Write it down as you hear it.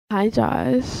Hi,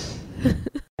 Josh.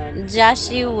 Josh,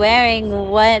 you wearing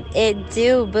what it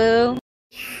do, boo?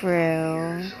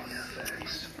 True.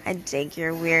 I dig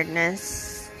your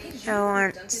weirdness. I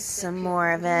want some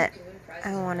more of it.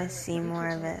 I want to see more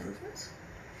of it.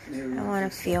 I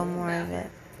want to feel more of it.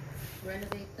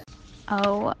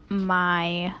 Oh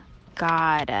my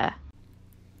god.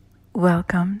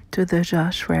 Welcome to the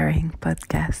Josh Waring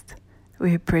podcast.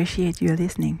 We appreciate you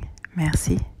listening.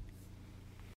 Merci.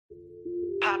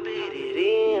 Pop it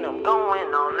in, I'm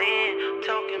going all in.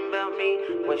 Talking about me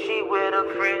when she with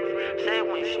her friends. Said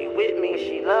when she with me,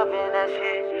 she loving that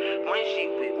shit. When she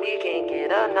with me, can't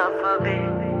get enough of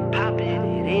it.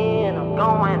 Popping it in, I'm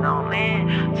going all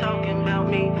in. Talking about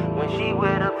me when she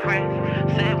with her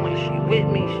friends. Said when she with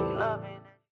me, she loving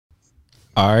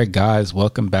that. All right, guys,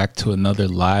 welcome back to another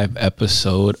live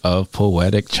episode of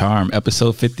Poetic Charm,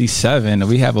 episode 57.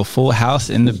 We have a full house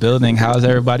in the building. How's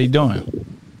everybody doing?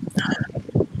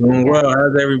 Doing well.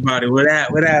 How's everybody? What up?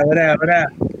 What's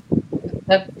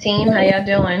up, team? How y'all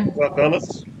doing? What's up,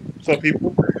 fellas? What's up,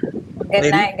 people? Good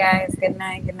night, guys. Good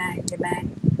night.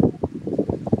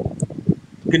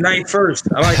 Good night first.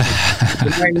 I like it.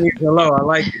 Good night means hello. I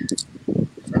like it.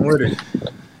 I'm with it.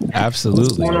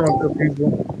 Absolutely. What's going on, good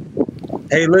people?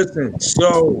 Hey, listen.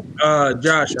 So,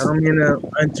 Josh, I don't mean to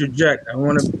interject. I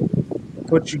want to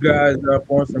put you guys up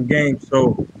on some games.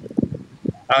 So,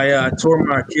 I tore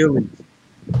my Achilles.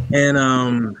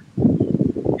 And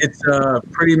it's a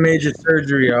pretty major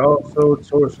surgery. I also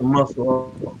tore some muscle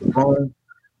off the bone.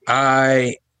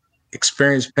 I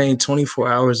experience pain 24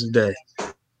 hours a day.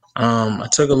 I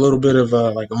took a little bit of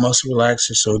like a muscle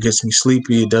relaxer, so it gets me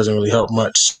sleepy. It doesn't really help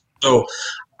much. So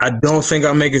I don't think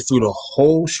I'll make it through the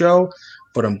whole show,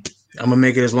 but I'm gonna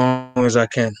make it as long as I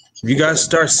can. If you guys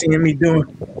start seeing me doing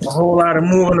a whole lot of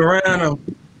moving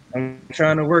around, I'm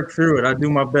trying to work through it. I do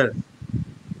my best.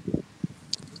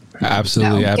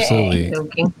 Absolutely.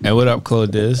 Okay. And what up,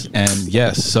 Claudiz? And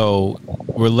yes, so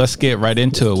let's get right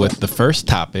into it with the first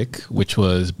topic, which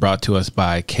was brought to us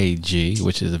by KG,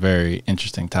 which is a very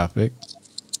interesting topic.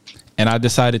 And I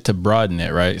decided to broaden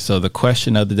it, right? So the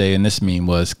question of the day in this meme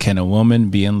was, can a woman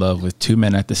be in love with two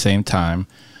men at the same time?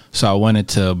 So I wanted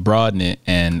to broaden it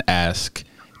and ask,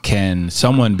 can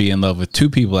someone be in love with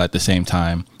two people at the same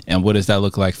time? And what does that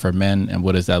look like for men? And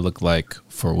what does that look like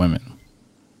for women?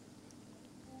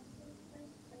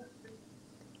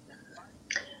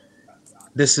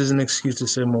 This is an excuse to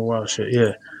say more wild shit.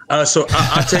 Yeah. So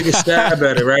I'll take a stab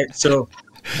at it, right? So,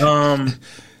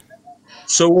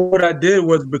 so what I did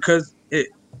was because it,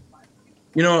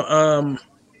 I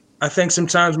think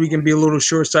sometimes we can be a little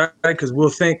short-sighted because we'll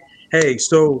think, hey,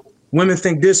 so women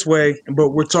think this way,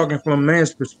 but we're talking from a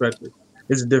man's perspective.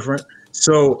 It's different.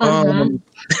 So,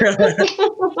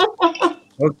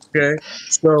 okay.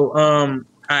 So, I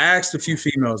asked a few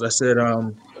females. I said,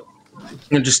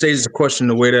 and just stated the question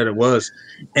the way that it was.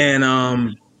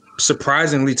 And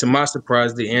surprisingly, to my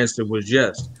surprise, the answer was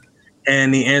yes.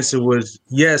 And the answer was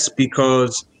yes,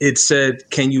 because it said,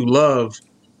 can you love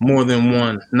more than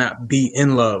one, not be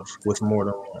in love with more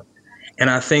than one? And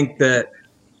I think that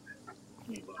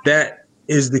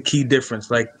is the key difference.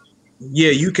 Like,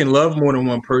 yeah, you can love more than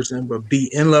one person, but be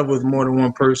in love with more than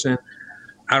one person,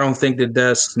 I don't think that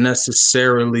that's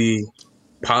necessarily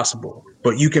possible.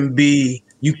 But you can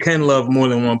love more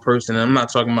than one person. And I'm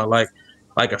not talking about like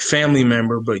a family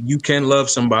member, but you can love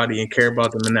somebody and care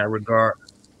about them in that regard.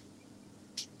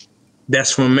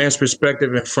 That's from a man's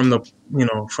perspective, and from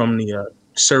the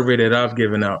survey that I've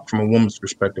given out from a woman's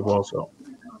perspective also.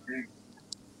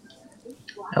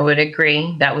 I would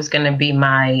agree. That was going to be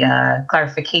my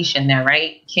clarification there,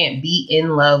 right? Can't be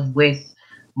in love with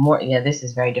more. Yeah, this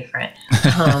is very different.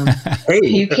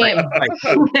 You can't.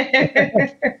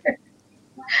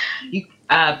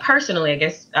 Personally, I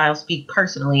guess I'll speak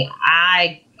personally.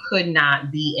 I could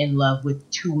not be in love with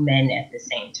two men at the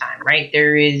same time, right?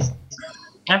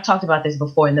 I've talked about this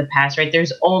before in the past, right?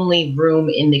 There's only room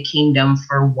in the kingdom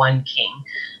for one king.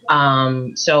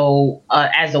 So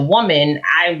as a woman,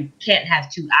 I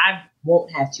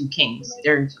won't have two kings.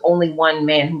 There's only one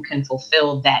man who can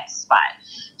fulfill that spot.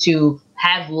 To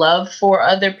have love for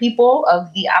other people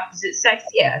of the opposite sex,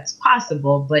 yeah, it's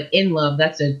possible. But in love,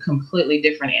 that's a completely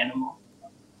different animal.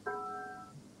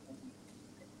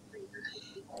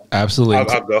 Absolutely.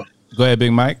 I'll go. Go ahead,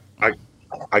 Big Mike.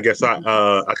 I guess I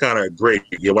kind of agree.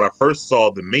 Yeah, when I first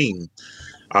saw the meme,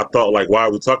 I thought, like, why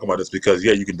are we talking about this? Because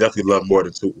yeah, you can definitely love more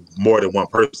than one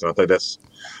person. I think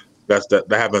that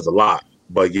happens a lot.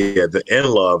 But yeah, the in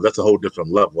love, that's a whole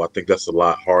different level. I think that's a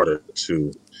lot harder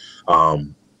to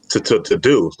to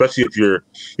do, especially if you're,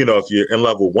 if you're in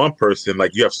love with one person,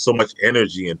 like you have so much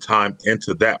energy and time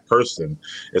into that person,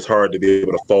 it's hard to be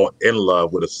able to fall in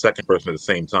love with a second person at the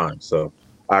same time. So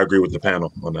I agree with the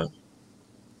panel on that.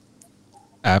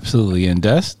 Absolutely. And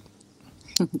Des?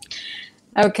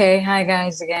 Okay, hi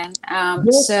guys again.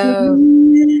 So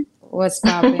what's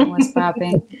popping? What's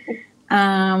popping?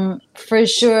 For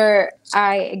sure,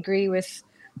 I agree with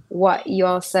what you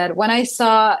all said. When I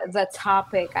saw the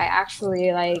topic, I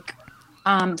actually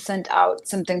sent out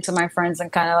something to my friends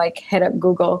and kind of like hit up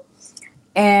Google.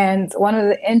 And one of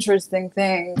the interesting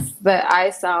things that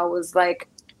I saw was like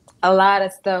a lot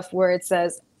of stuff where it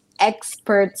says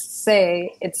experts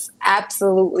say it's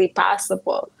absolutely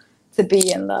possible to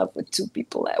be in love with two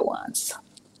people at once.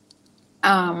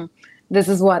 This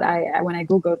is what when I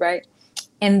Googled, right?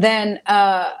 And then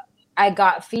I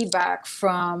got feedback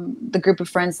from the group of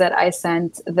friends that I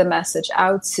sent the message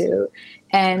out to.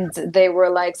 And they were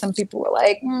like, some people were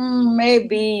like,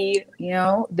 maybe,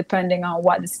 depending on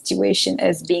what the situation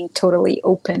is, being totally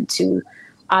open to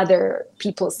other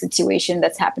people's situation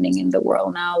that's happening in the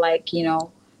world now, like,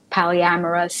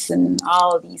 polyamorous and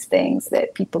all of these things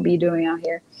that people be doing out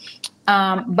here.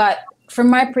 But from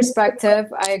my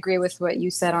perspective, I agree with what you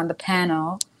said on the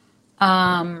panel.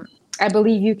 I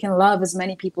believe you can love as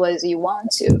many people as you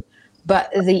want to,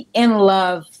 but the in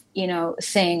love,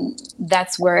 thing,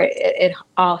 that's where it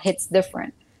all hits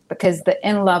different, because the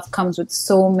in love comes with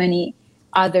so many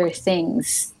other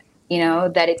things,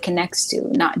 that it connects to,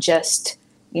 not just,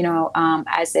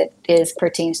 as it is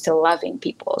pertains to loving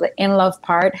people. The in love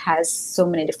part has so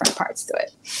many different parts to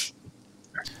it.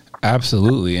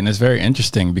 Absolutely. And it's very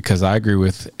interesting because I agree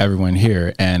with everyone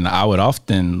here. And I would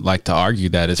often like to argue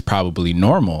that it's probably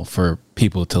normal for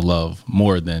people to love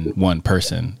more than one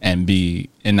person and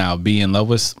now be in love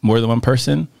with more than one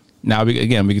person. Now, we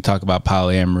could talk about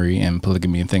polyamory and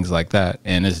polygamy and things like that.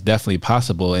 And it's definitely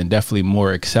possible and definitely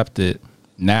more accepted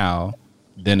now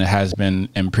than it has been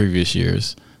in previous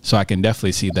years. So I can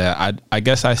definitely see that. I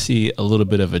guess I see a little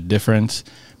bit of a difference,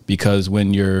 because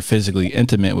when you're physically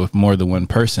intimate with more than one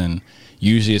person,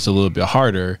 usually it's a little bit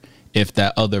harder if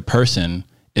that other person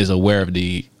is aware of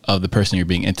the person you're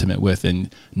being intimate with,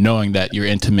 and knowing that you're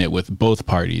intimate with both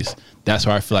parties. That's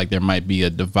where I feel like there might be a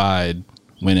divide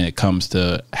when it comes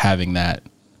to having that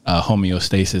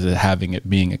homeostasis and having it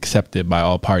being accepted by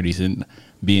all parties and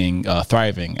being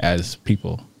thriving as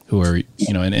people who are,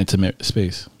 in an intimate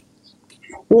space.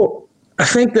 Well, I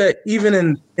think that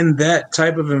even in that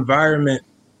type of environment,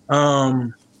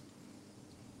 I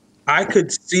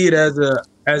could see it as a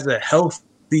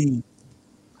healthy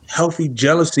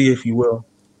jealousy, if you will,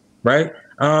 right?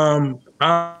 I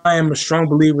am a strong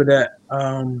believer that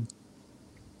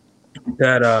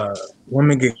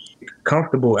women get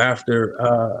comfortable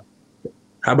after.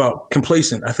 How about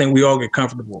complacent? I think we all get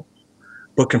comfortable,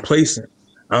 but complacent.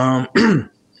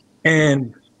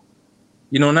 And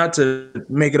not to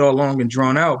make it all long and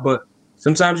drawn out, but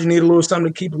sometimes you need a little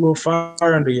something to keep a little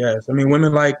fire under your ass. I mean,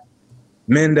 women like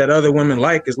men that other women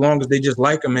like, as long as they just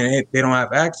like them and they don't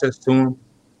have access to them.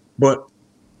 But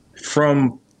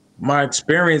from my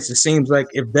experience, it seems like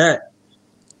if that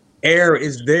air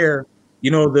is there,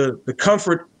 the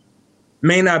comfort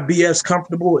may not be as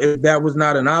comfortable if that was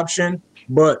not an option,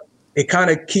 but it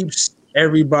kind of keeps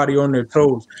everybody on their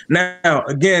toes. Now,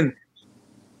 again,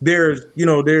 there's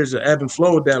an ebb and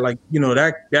flow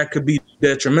that could be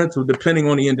detrimental depending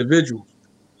on the individual.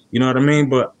 You know what I mean?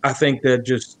 But I think that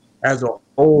just as a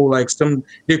whole,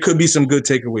 there could be some good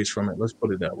takeaways from it. Let's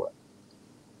put it that way.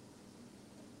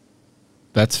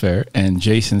 That's fair. And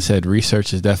Jason said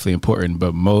research is definitely important,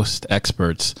 but most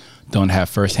experts don't have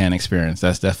firsthand experience.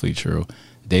 That's definitely true.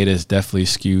 Data is definitely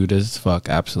skewed as fuck.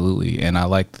 Absolutely. And I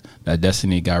like that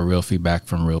Destiny got real feedback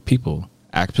from real people.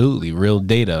 Absolutely. Real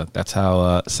data. That's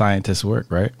how scientists work,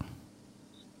 right?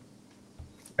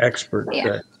 Expert.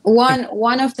 Yeah.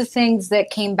 One of the things that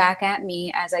came back at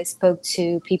me as I spoke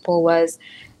to people was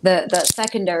the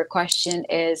secondary question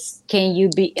is, can you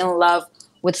be in love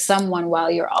with someone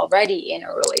while you're already in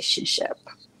a relationship?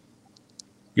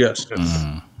 Yes.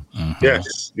 Mm-hmm.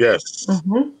 Yes.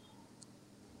 Mm-hmm.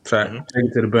 Fact. Take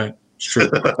it to the bank. It's true.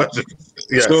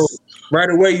 Yes. So right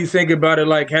away you think about it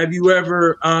like, have you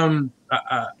ever not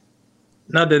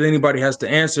that anybody has to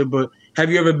answer, but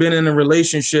have you ever been in a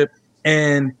relationship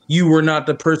and you were not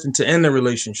the person to end the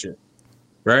relationship?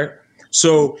 Right?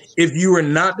 So if you were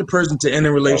not the person to end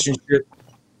the relationship,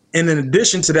 and in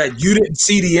addition to that, you didn't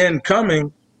see the end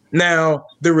coming, now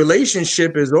the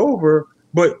relationship is over,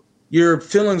 but your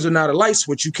feelings are not a light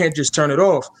switch. You can't just turn it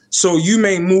off. So you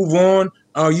may move on,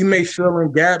 you may fill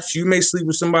in gaps, you may sleep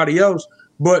with somebody else,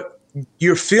 but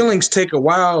your feelings take a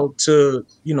while to,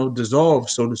 dissolve,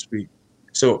 so to speak.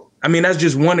 So, I mean, that's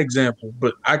just one example,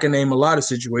 but I can name a lot of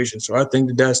situations. So I think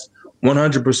that that's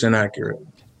 100% accurate.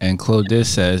 And Claude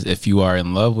says, if you are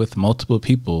in love with multiple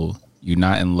people, you're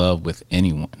not in love with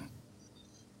anyone.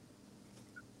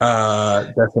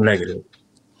 That's a negative.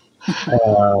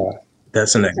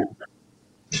 That's a negative.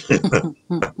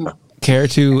 Care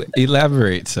to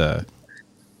elaborate, sir?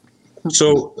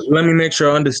 So let me make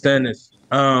sure I understand this.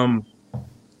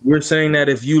 You're saying that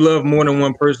if you love more than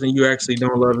one person, you actually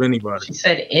don't love anybody. She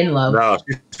said in love. No,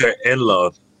 she said in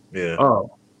love. Yeah.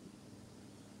 Oh.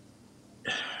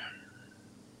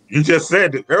 You just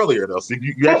said it earlier, though, so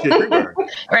you actually agree with her.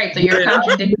 Right, so you're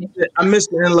contradicting. I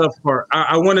missed the in love part.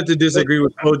 I wanted to disagree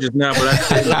with Flo just now, but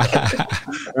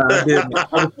I didn't. I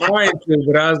was trying to,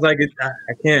 but I was like,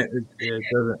 I can't. It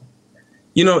doesn't.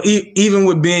 Even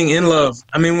with being in love,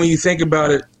 I mean, when you think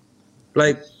about it,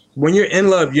 like when you're in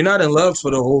love, you're not in love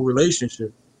for the whole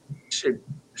relationship. Should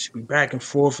be back and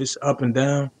forth. It's up and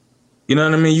down. You know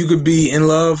what I mean? You could be in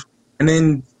love and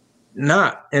then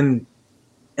not. And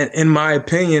in my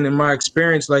opinion, in my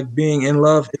experience, like being in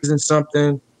love isn't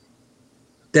something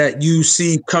that you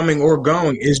see coming or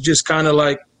going. It's just kind of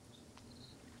like,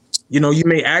 you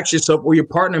may ask yourself, or your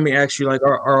partner may ask you, like,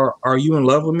 are you in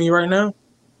love with me right now?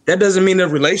 That doesn't mean the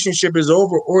relationship is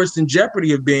over or it's in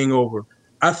jeopardy of being over.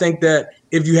 I think that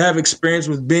if you have experience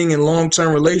with being in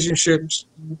long-term relationships,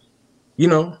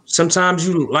 sometimes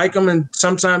you like them and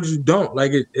sometimes you don't.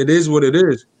 Like it is what it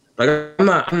is. Like I'm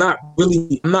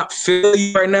not feeling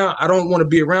you right now. I don't want to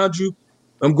be around you.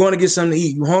 I'm going to get something to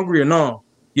eat. You hungry or no?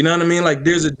 You know what I mean? Like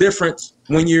there's a difference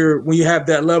when you have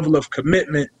that level of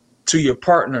commitment to your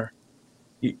partner.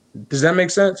 Does that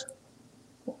make sense?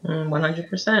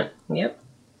 100%. Yep.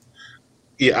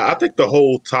 Yeah, I think the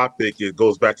whole topic, it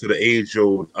goes back to the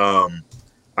age-old,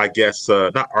 I guess,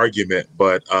 not argument,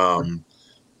 but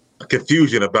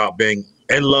confusion about being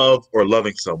in love or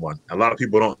loving someone. A lot of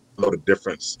people don't know the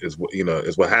difference is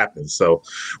what happens. So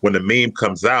when the meme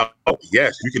comes out,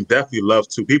 yes, you can definitely love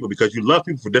two people because you love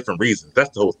people for different reasons. That's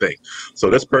the whole thing.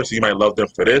 So this person, you might love them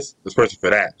for this person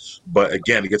for that. But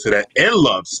again, to get to that in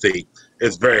love state,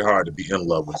 it's very hard to be in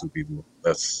love with two people.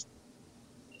 That's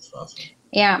awesome.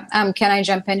 Yeah. Can I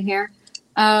jump in here?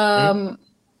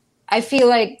 I feel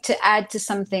like to add to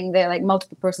something that like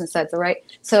multiple persons said, right?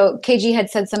 So KG had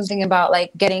said something about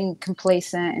like getting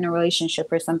complacent in a relationship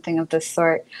or something of this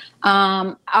sort.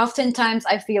 Oftentimes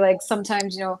I feel like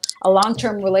sometimes, a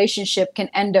long-term relationship can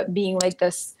end up being like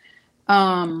this,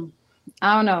 I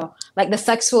don't know, like the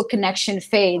sexual connection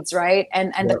fades, right?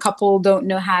 And the couple don't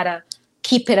know how to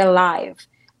keep it alive.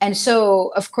 And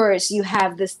so, of course, you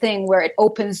have this thing where it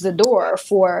opens the door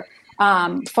for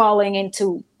falling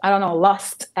into, I don't know,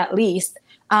 lust at least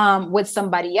with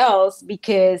somebody else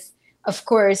because, of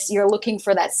course, you're looking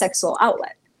for that sexual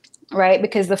outlet, right?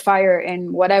 Because the fire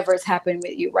in whatever's happened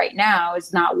with you right now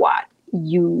is not what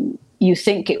you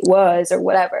think it was or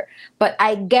whatever. But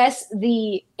I guess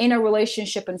the in a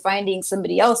relationship and finding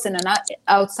somebody else in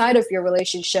outside of your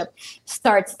relationship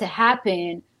starts to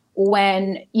happen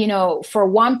when, for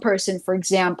one person, for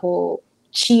example,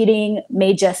 cheating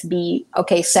may just be,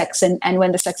 okay, sex. And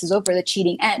when the sex is over, the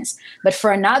cheating ends. But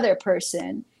for another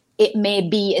person, it may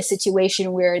be a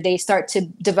situation where they start to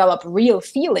develop real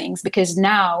feelings because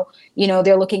now,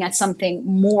 they're looking at something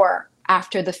more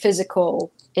after the physical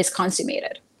is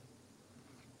consummated.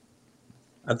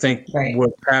 I think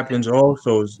what happens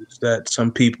also is that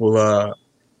some people,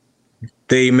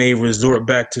 they may resort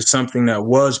back to something that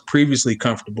was previously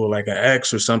comfortable, like an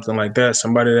ex or something like that,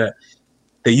 somebody that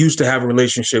they used to have a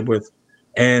relationship with,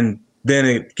 and then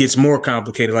it gets more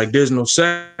complicated. Like there's no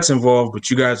sex involved,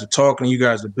 but you guys are talking, you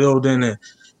guys are building, and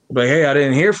like, hey, I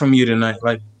didn't hear from you tonight,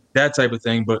 like that type of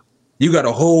thing. But you got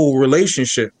a whole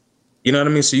relationship, you know what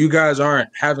I mean? So you guys aren't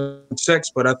having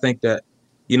sex, but I think that,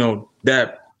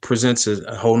 that presents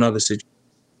a whole nother situation,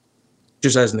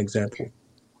 just as an example.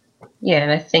 Yeah,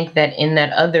 and I think that in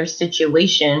that other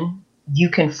situation, you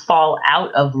can fall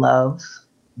out of love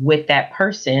with that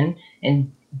person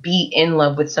and be in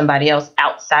love with somebody else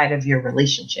outside of your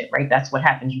relationship, right? That's what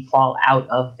happens. You fall out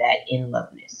of that in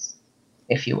loveness,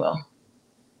 if you will.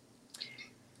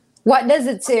 What does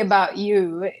it say about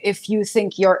you if you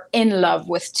think you're in love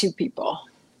with two people?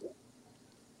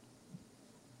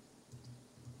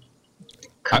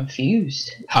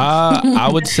 Confused. I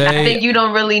would say I think you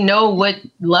don't really know what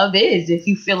love is if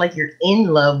you feel like you're in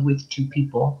love with two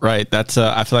people. Right. That's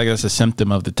I feel like that's a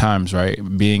symptom of the times, right?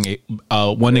 Being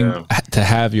wanting to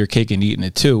have your cake and eating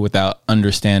it too without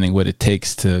understanding what it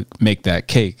takes to make that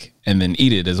cake. and then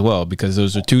eat it as well, because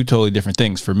those are two totally different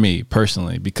things for me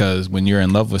personally. Because when you're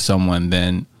in love with someone,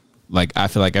 then like I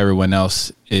feel like everyone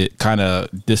else, it kind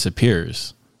of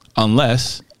disappears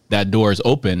unless that door is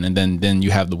open, and then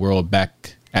you have the world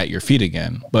back at your feet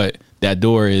again. But that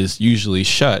door is usually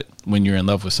shut when you're in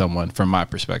love with someone, from my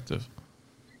perspective.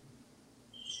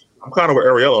 I'm kind of with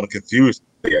Ariel on the confused.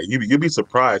 Yeah, you'd be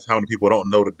surprised how many people don't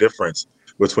know the difference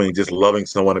between just loving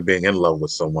someone and being in love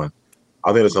with someone. I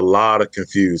think there's a lot of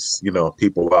confused,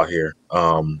 people out here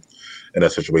in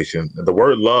that situation. The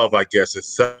word love, I guess,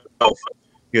 itself,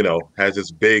 has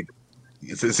this big,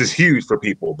 it's huge for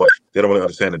people, but they don't really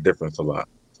understand the difference a lot.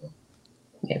 So.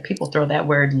 Yeah, people throw that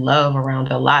word love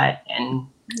around a lot, and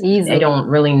Easily. they don't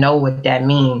really know what that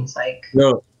means. Like,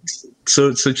 Yo,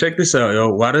 so check this out, yo.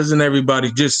 Why doesn't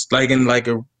everybody just like in like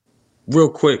a real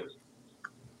quick,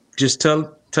 just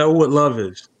tell what love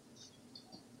is?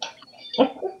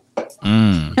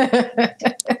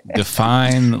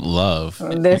 Define love.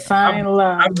 Define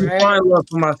love. I define love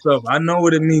for myself. I know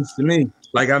what it means to me.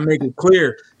 Like I make it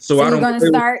clear. So I don't.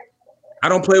 I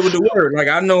don't play with the word. Like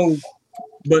I know,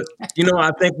 but I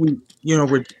think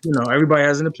everybody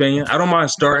has an opinion. I don't mind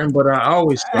starting, but I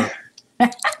always start.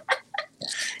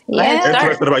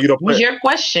 Yeah. About you don't play. What's your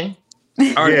question? All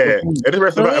right, yeah, it's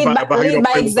interesting about how you don't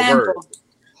play with the word.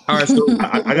 All right, so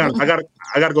I got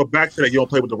to go back to that. You don't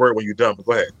play with the word when you're done. But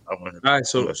go ahead. All right,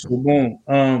 so boom.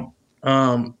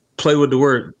 Play with the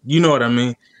word. You know what I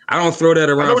mean? I don't throw that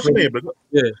around. I know what you mean, but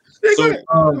yeah.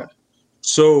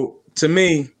 So to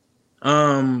me,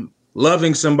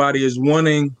 loving somebody is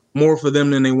wanting more for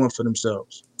them than they want for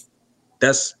themselves.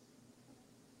 That's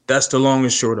the long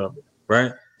and short of it,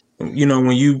 right? When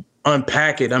you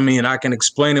unpack it, I mean, I can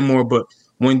explain it more, but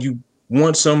when you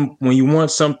want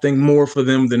something more for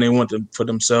them than they want for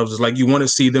themselves, it's like you want to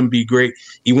see them be great.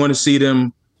 You want to see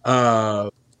them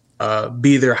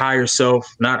be their higher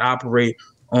self, not operate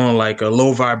on like a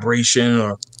low vibration,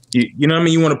 or you know what I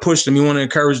mean? You want to push them, you want to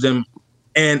encourage them.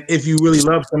 And if you really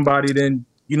love somebody, then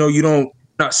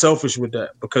not selfish with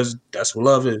that, because that's what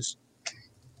love is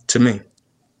to me.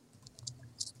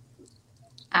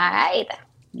 All right.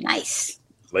 Nice.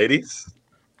 Ladies?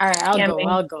 All right,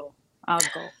 I'll go.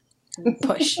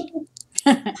 Push.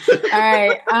 All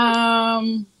right.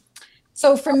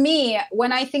 So for me,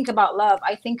 when I think about love,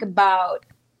 I think about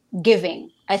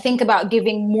giving. I think about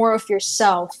giving more of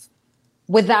yourself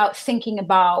without thinking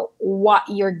about what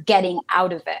you're getting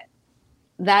out of it.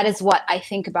 That is what I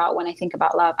think about when I think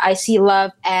about love. I see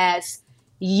love as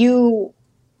you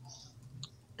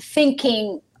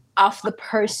thinking of the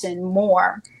person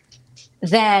more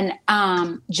than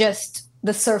just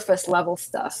the surface level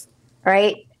stuff,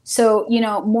 right? So,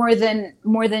 more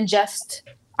than just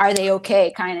are they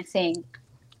okay kind of thing.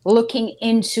 Looking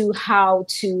into how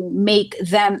to make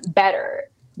them better,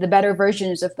 the better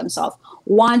versions of themselves,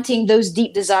 wanting those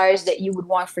deep desires that you would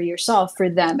want for yourself, for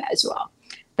them as well.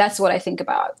 That's what I think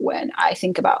about when I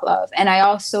think about love. And I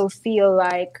also feel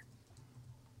like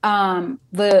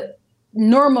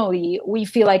normally we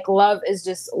feel like love is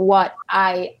just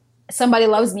somebody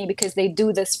loves me because they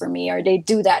do this for me, or they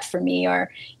do that for me, or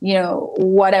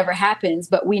whatever happens,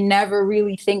 but we never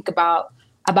really think about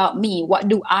me. What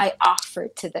do I offer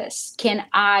to this? Can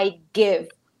I give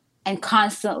and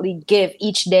constantly give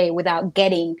each day without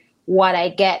getting what I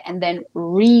get, and then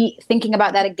rethinking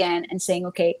about that again and saying,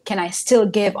 okay, can I still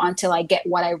give until I get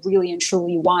what I really and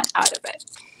truly want out of it?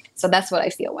 So that's what I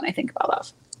feel when I think about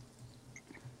love.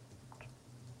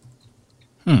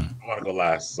 I want to go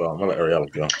last, so I'm gonna let Ariel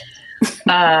go.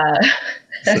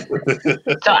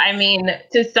 So I mean,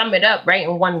 to sum it up, right,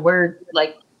 in one word,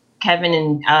 like Kevin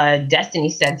and Destiny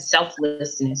said,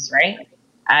 selflessness, right?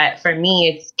 For me,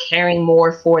 it's caring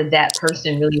more for that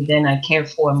person really than I care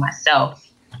for myself.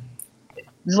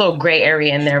 There's a little gray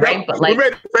area in there, right? But like,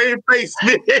 same face,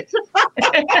 right?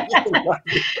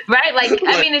 Like,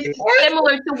 I mean, it's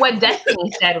similar to what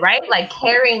Destiny said, right? Like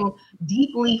caring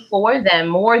deeply for them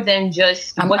more than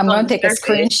just. I'm going to take a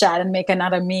screenshot and make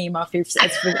another meme of your.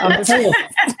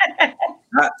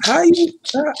 How you?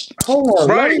 Hold on.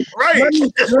 Right.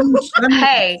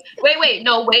 Hey, wait.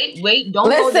 Don't Listen,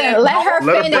 go there. Let her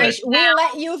finish. We'll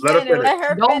let you finish. Let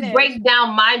her don't finish. break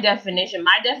down my definition.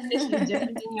 My definition is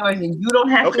different than yours, and you don't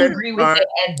have to agree with it,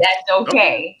 and that's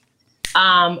okay.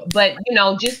 But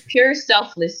just pure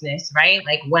selflessness, right?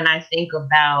 Like when I think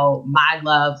about my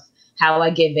love, how I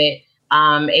give it,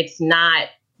 it's not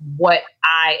what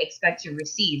I expect to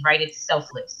receive, right? It's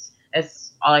selfless.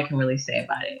 That's all I can really say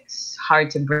about it. It's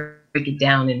hard to break it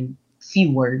down in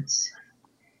few words.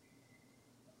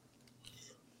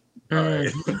 All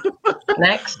right.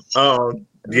 Next. Yeah.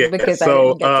 Because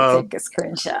so, I didn't get to take a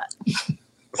screenshot.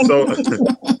 So,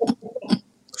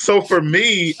 so for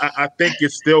me, I think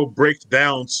it still breaks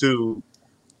down to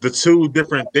the two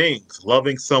different things: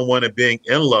 loving someone and being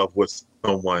in love with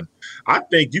someone. I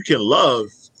think you can love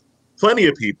plenty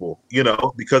of people,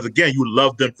 because again, you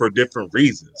love them for different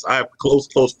reasons. I have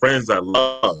close friends I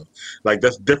love. Like,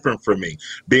 that's different for me.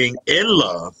 Being in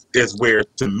love is where,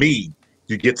 to me,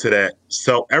 you get to that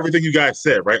everything you guys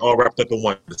said, right? All wrapped up in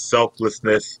one: the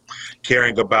selflessness,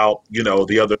 caring about,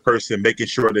 the other person, making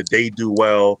sure that they do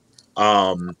well.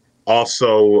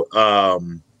 Also,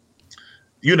 kind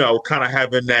of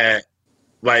having that,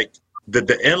 like,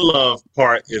 the in love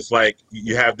part is like,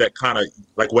 you have that kind of,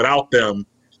 like, without them,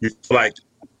 you feel like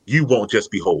you won't just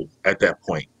be whole at that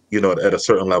point, at a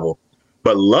certain level.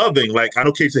 But loving, like, I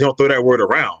know Casey don't throw that word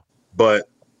around, but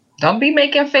don't be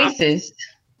making faces.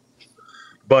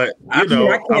 But I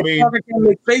can't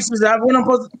make faces. I'm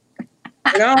supposed to.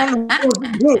 I don't know what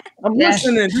to do. I'm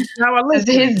listening. This is how I listen.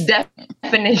 This is his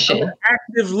definition. I'm an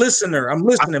active listener. I'm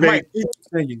listening. Mike,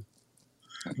 continue.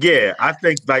 Yeah, I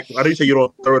think, like, I know you say you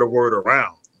don't throw the word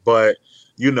around, but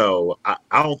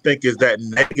I don't think it's that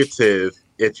negative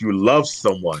if you love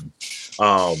someone,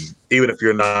 even if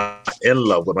you're not in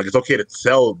love with them. Like, it's okay to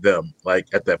tell them, like,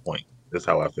 at that point. That's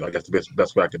how I feel. I guess the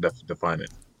best way I could define it.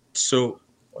 So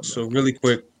really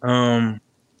quick,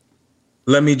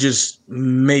 let me just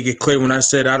make it clear. When I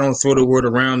said I don't throw the word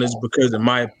around, is because, in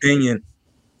my opinion,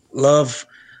 love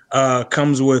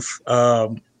comes with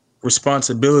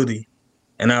responsibility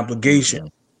and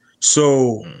obligation.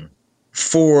 So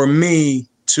for me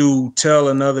to tell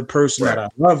another person that I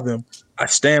love them, I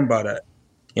stand by that.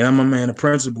 I'm a man of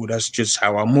principle. That's just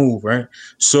how I move, right?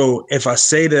 So if I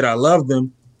say that I love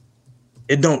them,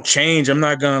 it don't change. I'm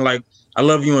not gonna, like, I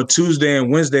love you on Tuesday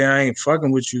and Wednesday, I ain't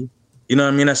fucking with you. You know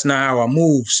what I mean? That's not how I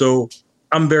move. So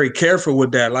I'm very careful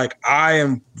with that. Like, I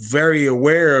am very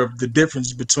aware of the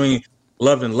difference between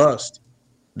love and lust,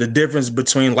 the difference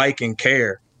between like and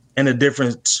care, and the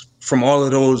difference from all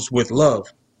of those with love.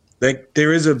 Like,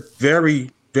 there is a very,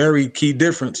 very key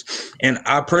difference. And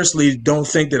I personally don't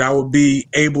think that I would be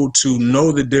able to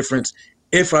know the difference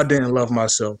if I didn't love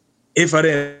myself, if I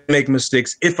didn't make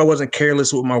mistakes, if I wasn't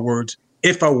careless with my words,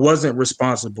 if I wasn't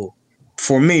responsible.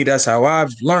 For me, that's how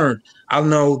I've learned. I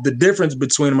know the difference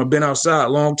between them. I've been outside a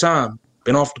long time,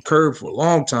 been off the curb for a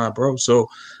long time, bro. So,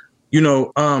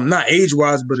 not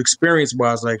age-wise, but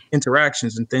experience-wise, like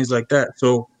interactions and things like that.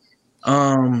 So,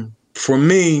 for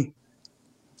me,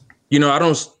 I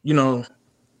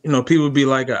don't, people be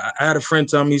like, I had a friend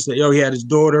tell me, he said, he had his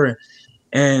daughter,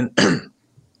 and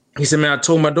he said, man, I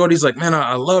told my daughter, he's like, man,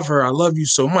 I love her. I love you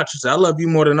so much. He said, I love you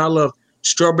more than I love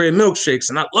strawberry milkshakes,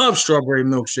 and I love strawberry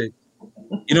milkshake.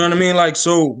 You know what I mean? Like,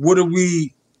 so what do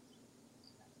we,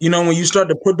 when you start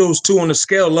to put those two on the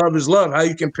scale, love is love. How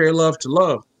you compare love to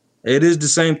love? It is the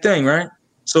same thing, right?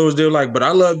 So they're like, but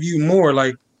I love you more.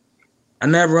 Like, I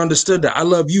never understood that. I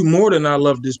love you more than I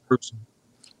love this person.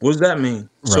 What does that mean?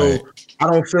 Right. So I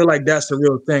don't feel like that's the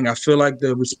real thing. I feel like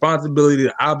the responsibility,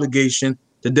 the obligation,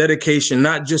 the dedication,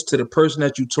 not just to the person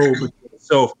that you told, but to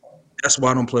yourself. That's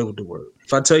why I don't play with the word.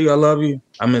 If I tell you I love you,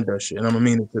 I meant that shit, and I'm gonna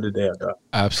mean it to the day I die.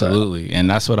 Absolutely, right. And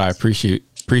that's what I appreciate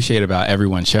about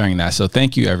everyone sharing that. So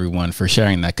thank you, everyone, for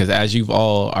sharing that, because as you've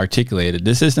all articulated,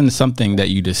 this isn't something that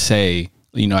you just say,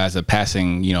 as a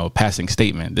passing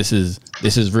statement. This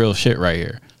is real shit right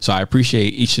here. So I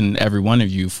appreciate each and every one of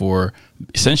you for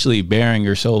essentially bearing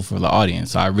your soul for the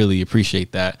audience. So I really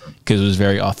appreciate that, because it was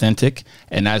very authentic.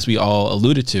 And as we all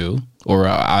alluded to, or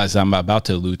as I'm about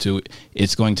to allude to,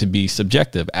 it's going to be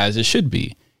subjective, as it should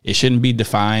be. It shouldn't be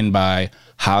defined by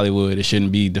Hollywood. It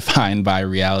shouldn't be defined by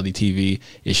reality TV.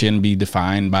 It shouldn't be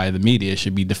defined by the media. It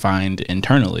should be defined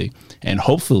internally. And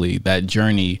hopefully that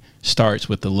journey starts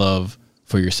with the love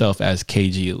for yourself, as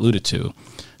KG alluded to.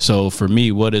 So for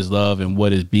me, what is love and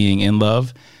what is being in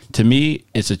love? To me,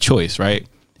 it's a choice, right?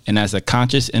 And as a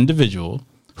conscious individual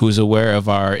who's aware of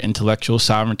our intellectual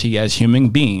sovereignty as human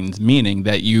beings, meaning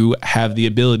that you have the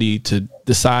ability to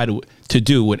decide to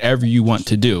do whatever you want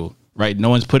to do, right? No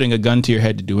one's putting a gun to your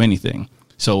head to do anything.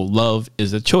 So love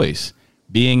is a choice.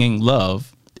 Being in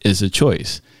love is a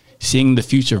choice. Seeing the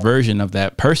future version of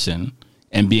that person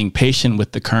and being patient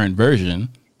with the current version,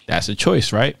 that's a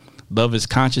choice, right? Love is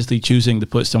consciously choosing to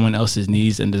put someone else's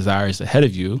needs and desires ahead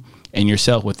of you and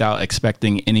yourself without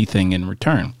expecting anything in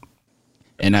return.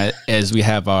 And as we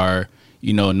have our,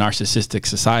 narcissistic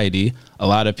society, a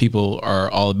lot of people are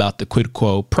all about the quid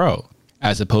quo pro,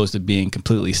 as opposed to being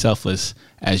completely selfless,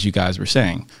 as you guys were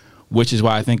saying, which is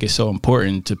why I think it's so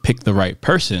important to pick the right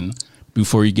person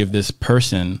before you give this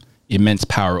person immense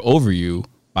power over you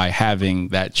by having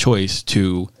that choice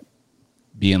to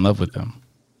be in love with them.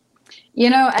 You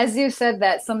know, as you said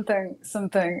that, something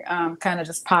kind of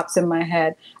just pops in my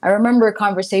head. I remember a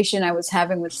conversation I was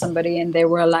having with somebody, and they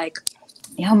were like,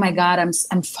 "Oh my God,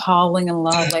 I'm falling in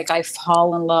love. Like I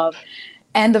fall in love."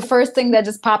 And the first thing that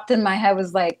just popped in my head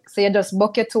was like, "So you just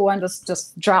book it to one,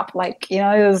 just drop, like, you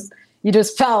know, you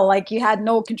just fell, like you had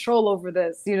no control over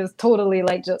this. You just totally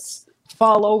like just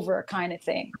fall over kind of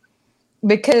thing."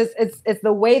 Because it's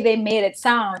the way they made it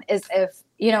sound as if,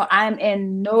 you know, I'm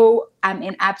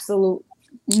in absolute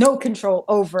no control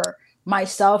over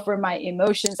myself or my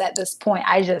emotions at this point.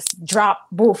 I just drop,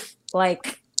 boof,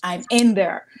 like I'm in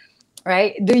there,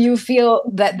 right? Do you feel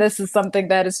that this is something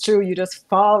that is true? You just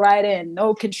fall right in,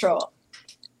 no control.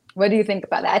 What do you think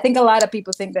about that? I think a lot of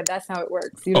people think that that's how it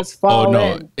works. You just Oh fall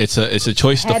no, in, it's a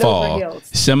choice to head over fall. heels.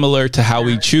 Similar to how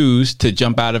we choose to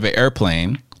jump out of an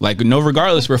airplane. Like no,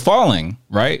 regardless, we're falling,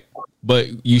 right?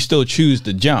 But you still choose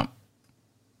to jump.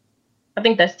 I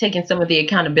think that's taking some of the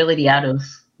accountability out of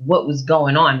what was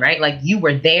going on, right? Like you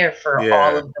were there for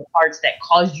all of the parts that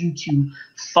caused you to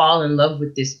fall in love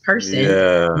with this person.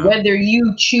 Yeah. Whether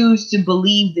you choose to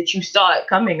believe that you saw it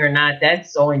coming or not,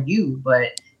 that's on you.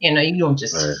 But you know, you don't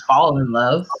just fall in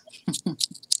love.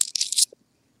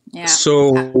 Yeah.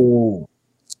 So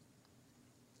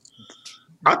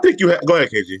I think you go ahead,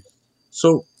 KG.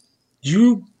 So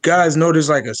you guys know there's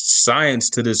like a science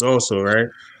to this also, right?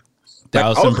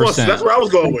 That's where I was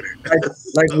going with it.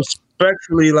 Like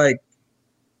respectfully, like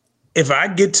if I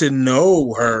get to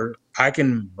know her, I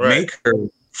can make her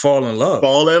fall in love.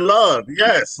 Fall in love,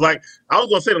 yes. Like I was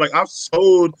gonna say, like I've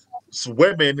told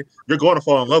women, you're going to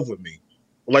fall in love with me,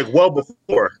 like well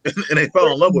before, and they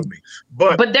fell in love with me.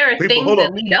 But there are things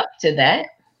that lead up to that.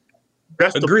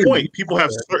 That's the point. People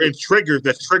have certain triggers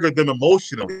that trigger them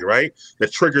emotionally, right?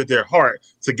 That trigger their heart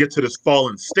to get to this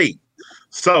fallen state.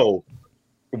 So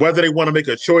whether they want to make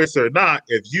a choice or not,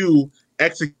 if you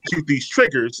execute these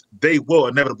triggers, they will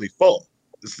inevitably fall.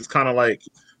 This is kind of like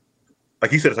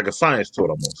you said, it's like a science to it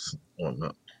almost.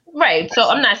 Right. So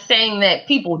I'm not saying that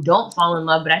people don't fall in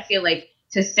love, but I feel like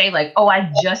to say like, oh,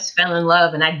 I just fell in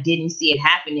love and I didn't see it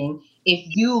happening. If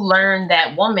you learn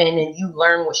that woman and you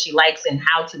learn what she likes and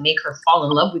how to make her fall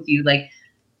in love with you, like,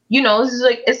 you know, this is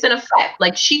like, it's an effect.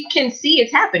 Like she can see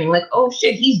it's happening. Like, oh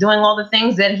shit, he's doing all the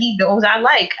things that he knows I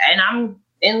like, and I'm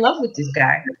in love with this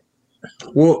guy.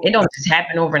 Well, it don't just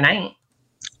happen overnight.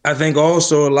 I think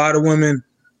also a lot of women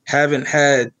haven't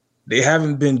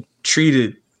been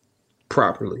treated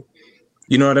properly.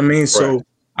 You know what I mean? Right. So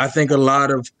I think a lot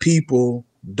of people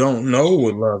don't know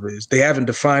what love is. They haven't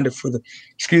defined it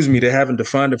they haven't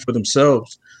defined it for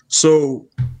themselves. So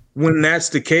when that's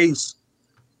the case,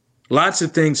 lots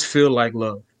of things feel like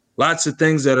love. Lots of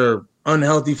things that are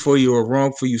unhealthy for you or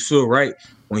wrong for you feel right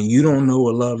when you don't know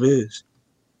what love is.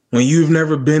 When you've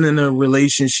never been in a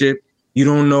relationship, you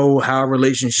don't know how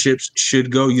relationships should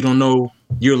go. You don't know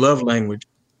your love language.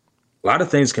 A lot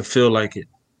of things can feel like it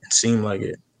and seem like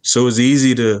it. So it's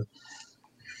easy to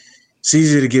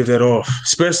give that off,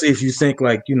 especially if you think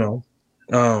like, you know,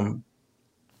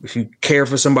 if you care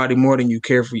for somebody more than you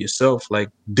care for yourself, like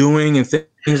doing and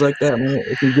things like that, man,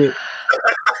 it can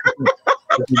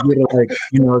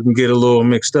get a little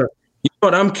mixed up. You know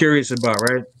what I'm curious about,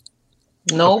 right?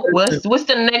 Nope. What's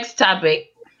the next topic?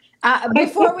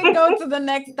 Before we go to the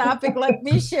next topic, let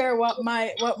me share what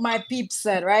my peeps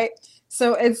said, right?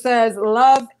 So it says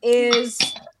love is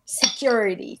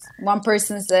security. One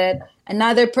person said.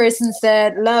 Another person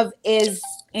said love is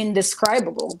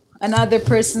indescribable. Another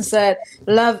person said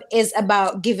love is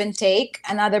about give and take.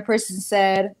 Another person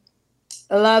said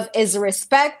love is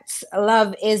respect.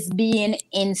 Love is being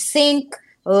in sync.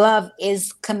 Love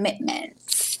is commitment.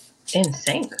 In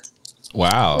sync.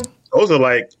 Wow. Those are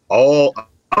like all, I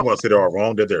don't want to say they're all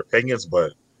wrong, they're their opinions,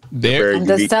 but I'm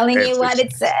just telling you what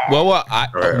it said.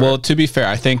 Well, to be fair,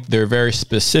 I think they're very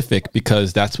specific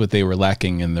because that's what they were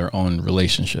lacking in their own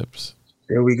relationships.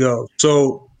 There we go.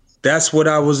 So that's what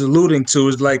I was alluding to,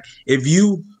 is like if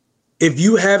you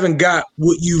haven't got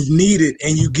what you've needed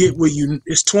and you get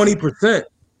it's 20%.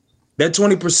 That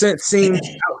 20% seems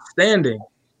outstanding.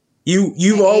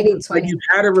 You've always, like, you've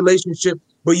had a relationship,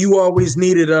 but you always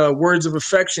needed words of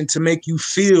affection to make you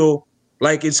feel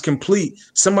like it's complete.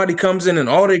 Somebody comes in and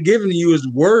all they're giving you is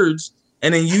words,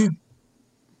 and then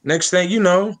next thing you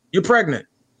know, you're pregnant.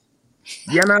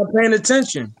 You're not paying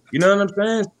attention. You know what I'm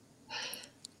saying?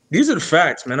 These are the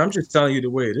facts, man. I'm just telling you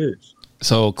the way it is.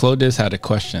 So Claudius had a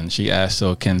question. She asked,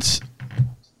 so can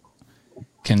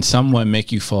someone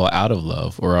make you fall out of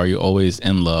love, or are you always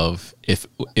in love if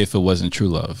it wasn't true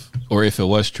love, or if it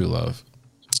was true love?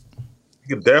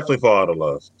 You can definitely fall out of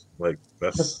love. Like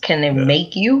that's. Can they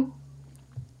make you?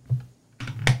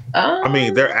 I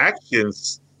mean, their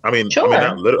actions. Sure. I mean,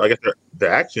 not literally. I guess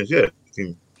their actions. Yeah,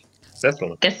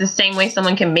 definitely. It's the same way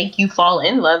someone can make you fall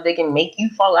in love, they can make you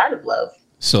fall out of love.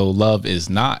 So love is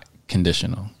not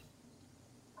conditional,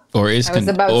 or is I was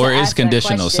about to ask that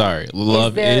conditional. question. Sorry,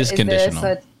 love is conditional. Is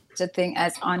there such a thing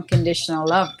as unconditional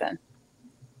love then?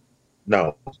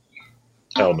 No,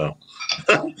 hell no.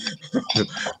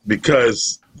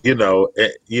 Because I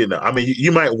mean,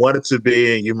 you might want it to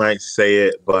be, and you might say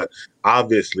it, but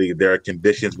obviously there are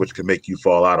conditions which can make you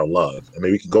fall out of love. I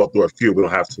mean, we can go through a few. We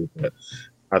don't have to, but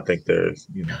I think there's,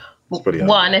 it's pretty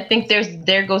well, and I think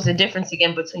there goes the difference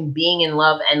again between being in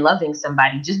love and loving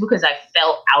somebody. Just because I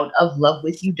fell out of love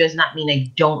with you does not mean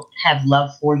I don't have love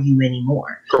for you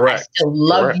anymore. Correct. I still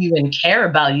love you and care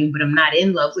about you, but I'm not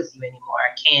in love with you anymore.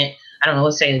 I don't know,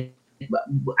 let's say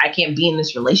I can't be in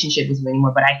this relationship with you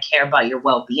anymore, but I care about your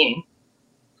well-being.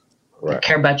 Right. I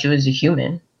care about you as a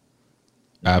human.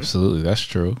 Absolutely, that's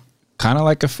true. Kind of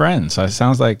like a friend. So it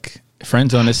sounds like friend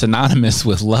zone is synonymous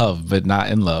with love, but not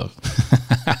in love.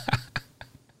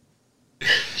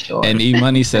 Sure. And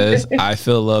E-Money says, I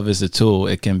feel love is a tool.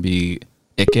 It can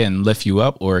lift you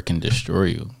up or it can destroy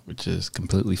you, which is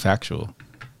completely factual.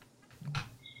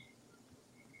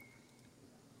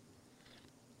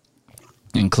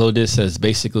 And Claudis says,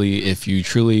 basically, if you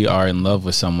truly are in love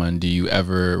with someone, do you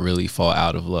ever really fall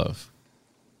out of love?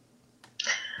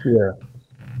 Yeah.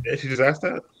 Yeah, she just asked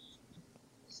that.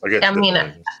 I guess. I mean,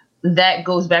 that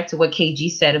goes back to what KG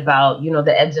said about,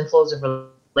 the ebbs and flows of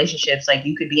relationships. Like,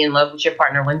 you could be in love with your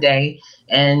partner one day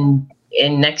and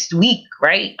next week,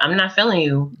 right? I'm not feeling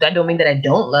you. That don't mean that I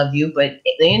don't love you, but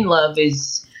in love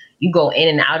is you go in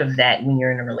and out of that when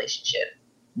you're in a relationship.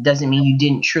 Doesn't mean you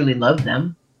didn't truly love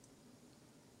them.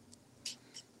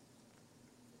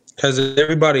 Has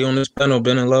everybody on this panel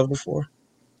been in love before?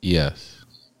 Yes.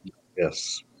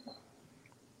 Yes.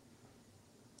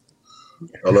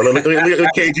 Oh, look at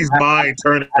KG's mind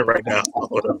turning right now.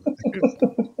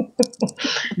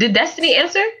 Did Destiny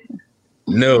answer?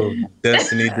 No,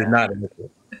 Destiny did not answer.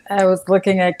 I was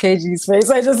looking at KG's face.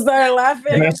 I just started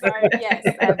laughing. I'm sorry. Yes,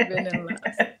 I've been in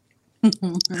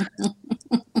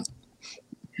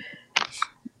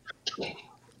love.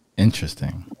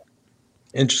 Interesting.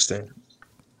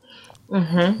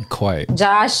 Mm-hmm. Quite.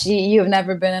 Josh, you've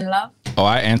never been in love? Oh,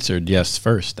 I answered yes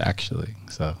first, actually.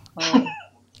 So. Oh.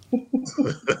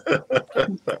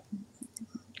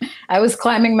 I was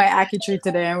climbing my Aki tree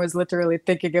today. I was literally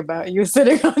thinking about you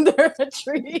sitting under a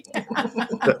tree.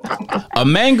 A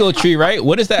mango tree, right?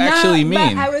 What does that actually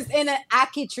mean? I was in an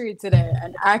Aki tree today.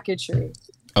 An Aki tree.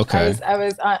 Okay. I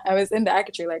was in the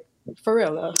Aki tree, like, for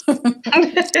real though.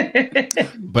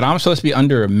 But I'm supposed to be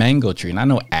under a mango tree, and I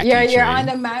know Aki tree. You're on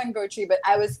a mango tree, but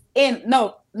I was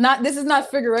this is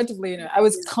not figuratively, I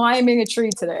was climbing a tree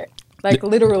today. Like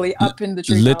literally up in the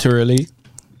tree. Literally?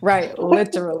 Right,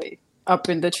 literally up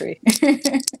in the tree.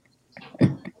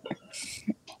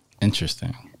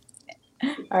 Interesting.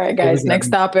 All right, guys, next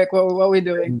topic. What are we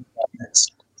doing?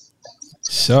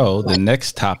 So the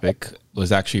next topic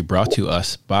was actually brought to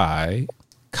us by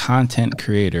content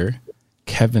creator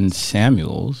Kevin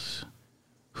Samuels,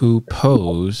 who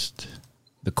posed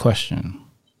the question.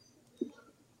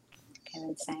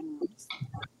 Kevin Samuels.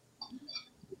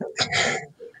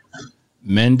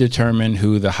 Men determine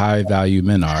who the high value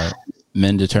men are.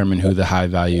 Men determine who the high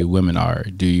value women are.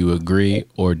 Do you agree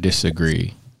or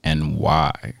disagree, and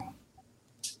why?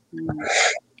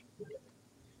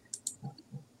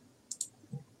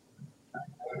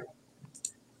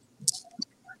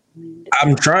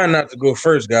 I'm trying not to go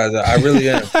first, guys. I really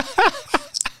am.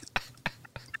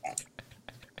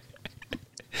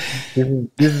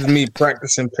 This is me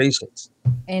practicing patience.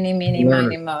 Eeny, meeny,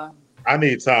 miny, mo. I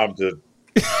need time to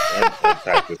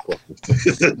unpack this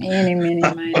question. Eeny, meeny,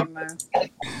 miny, mo.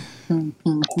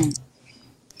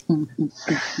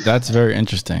 That's very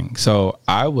interesting. So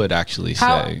I would actually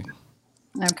say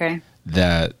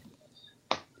that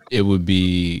it would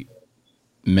be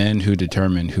men who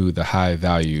determine who the high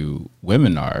value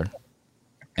women are.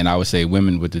 And I would say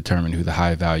women would determine who the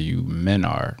high value men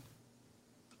are.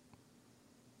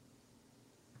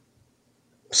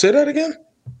 Say that again.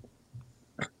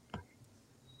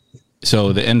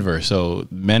 So the inverse. So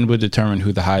men would determine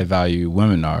who the high value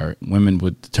women are. Women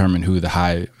would determine who the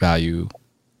high value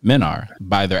men are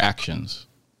by their actions.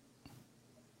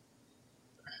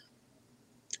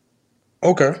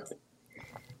 Okay.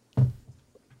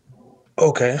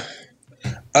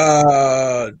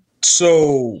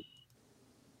 So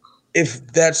if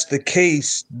that's the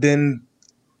case, then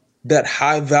that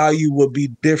high value would be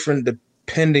different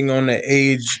depending on the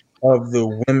age of the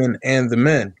women and the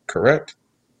men, correct?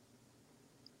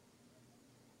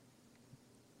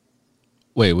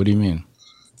 Wait, what do you mean?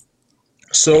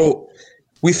 So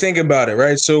we think about it,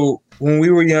 right? So when we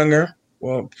were younger,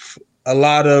 well, a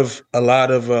lot of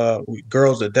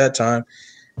girls at that time,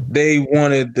 they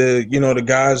wanted the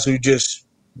guys who just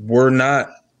were not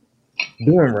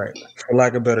doing right, for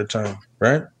lack of a better term,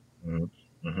 right?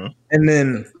 Mm-hmm. And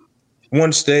then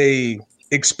once they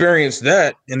experience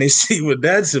that and they see what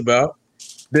that's about,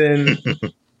 then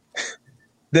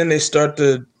then they start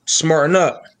to smarten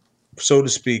up, so to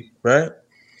speak, right?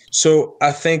 So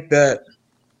I think that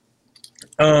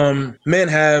men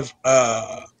have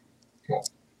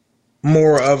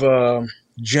more of a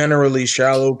generally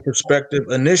shallow perspective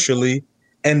initially,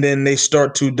 and then they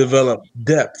start to develop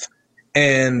depth,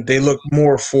 and they look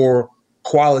more for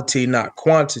quality, not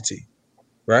quantity,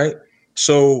 right?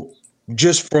 So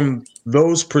just from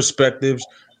those perspectives,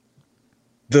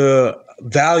 the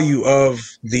value of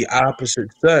the opposite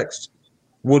sex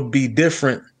would be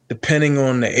different depending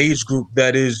on the age group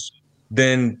that is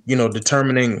then,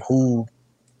 determining who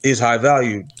is high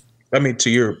value. I mean, to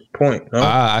your point, no?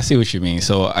 I see what you mean.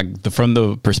 So from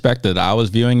the perspective that I was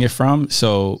viewing it from,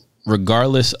 so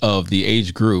regardless of the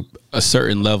age group, a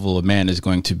certain level of man is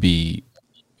going to be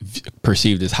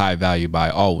perceived as high value by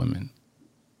all women.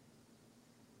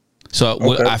 So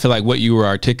Okay. I feel like what you were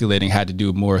articulating had to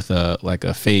do more with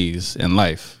a phase in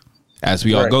life, as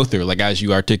we all Right. go through, like as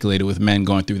you articulated with men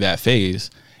going through that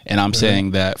phase. And I'm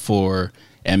saying that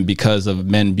because of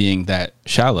men being that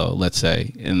shallow, let's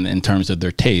say, in terms of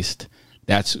their taste,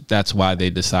 that's why they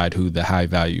decide who the high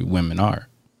value women are.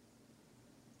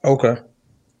 Okay.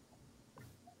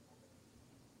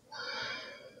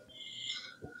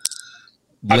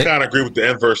 I kind of agree with the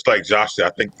inverse, like Josh said.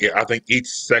 I think each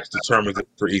sex determines it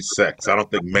for each sex. I don't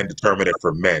think men determine it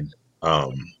for men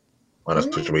on a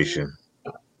situation.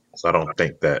 So I don't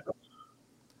think that.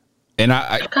 And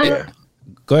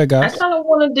go ahead, guys. I kind of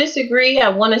want to disagree. I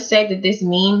want to say that this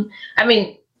meme, I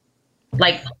mean,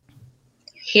 like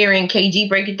hearing KG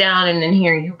break it down and then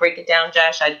hearing you break it down,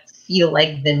 Josh, I feel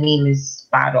like the meme is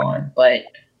spot on, but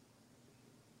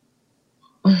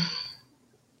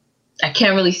I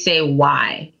can't really say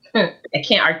why. I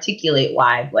can't articulate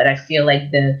why, but I feel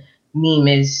like the meme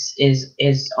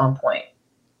is on point.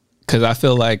 Because I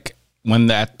feel like when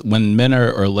men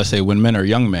are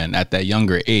young men at that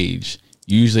younger age,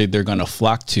 usually they're going to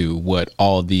flock to what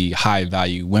all the high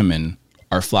value women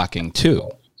are flocking to.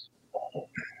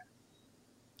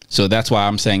 So that's why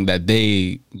I'm saying that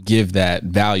they give that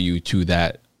value to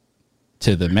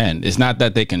the men. It's not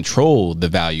that they control the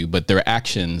value, but their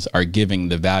actions are giving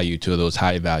the value to those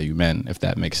high value men, if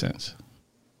that makes sense.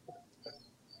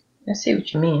 I see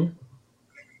what you mean.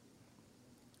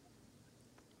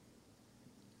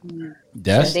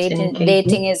 Des? So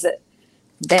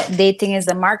dating is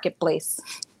a marketplace.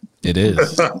 It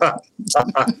is.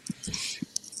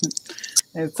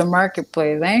 It's a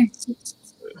marketplace, eh?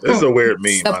 It's a weird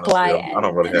meme. Supply honestly. I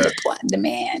don't really have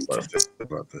demand. what to say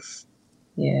about this.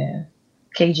 Yeah.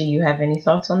 KG, you have any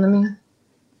thoughts on the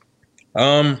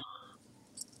meme?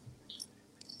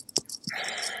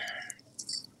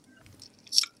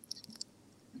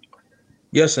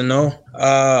 Yes and no.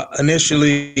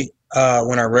 Initially,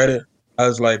 when I read it, I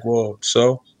was like, well,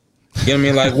 so, you know what I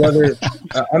mean? Like whether,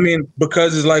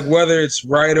 because it's like whether it's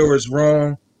right or it's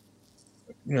wrong,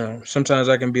 sometimes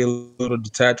I can be a little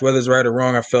detached. Whether it's right or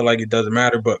wrong, I feel like it doesn't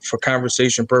matter. But for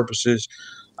conversation purposes,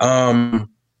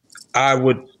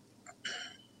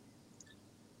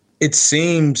 it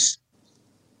seems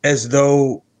as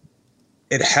though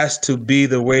it has to be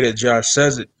the way that Josh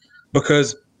says it,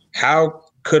 because how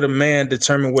could a man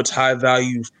determine what's high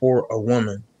value for a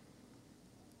woman?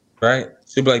 Right?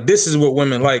 So be like, this is what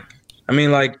women like.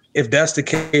 Like, if that's the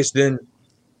case, then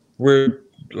we're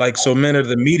like, so men are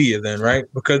the media then, right?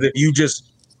 Because if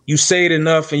you say it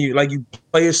enough and you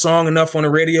play a song enough on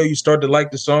the radio, you start to like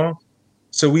the song.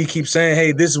 So we keep saying,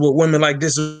 hey, this is what women like,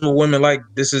 this is what women like,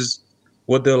 this is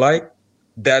what they're like.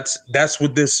 That's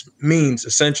what this means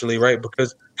essentially, right?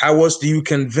 Because how else do you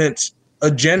convince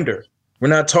a gender? We're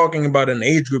not talking about an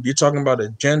age group. You're talking about a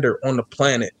gender on the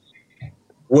planet.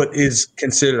 What is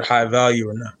considered high value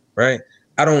or not, right?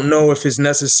 I don't know if it's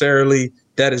necessarily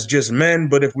that it's just men,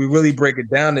 but if we really break it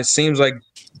down, it seems like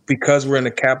because we're in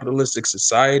a capitalistic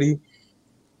society,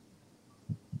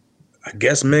 I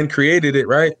guess men created it,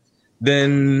 right?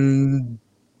 Then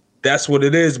that's what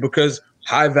it is, because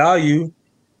high value,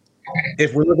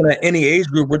 if we're looking at any age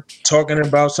group, we're talking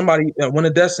about somebody, one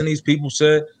of Destiny's people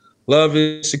said, love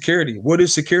is security. What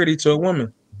is security to a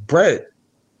woman? Bread.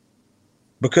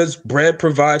 Because bread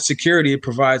provides security, it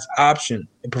provides option,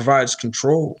 it provides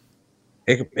control,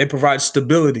 it provides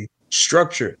stability,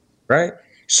 structure, right?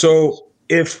 So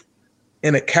if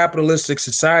in a capitalistic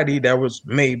society that was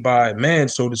made by man,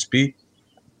 so to speak,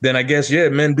 then I guess, yeah,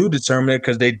 men do determine it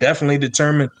because they definitely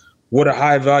determine what a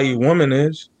high value woman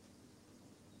is.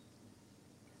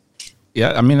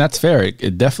 Yeah, I mean, that's fair.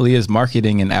 It definitely is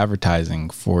marketing and advertising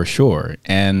for sure.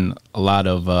 And a lot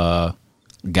of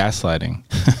gaslighting.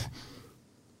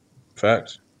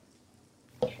 Facts.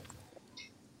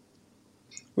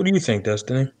 What do you think,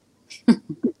 Destiny?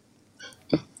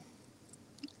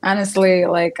 Honestly,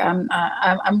 like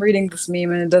I'm reading this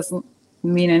meme and it doesn't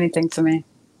mean anything to me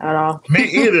at all. Me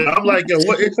either. I'm like, yo,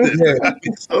 what is this? Yeah.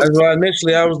 That's why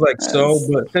initially I was like,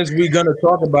 but since we're gonna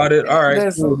talk about it, all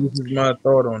right, cool. This is my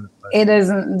thought on it. It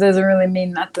doesn't really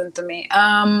mean nothing to me.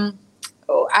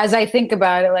 As I think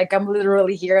about it, like I'm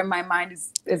literally here and my mind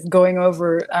is going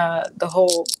over the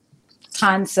whole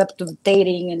concept of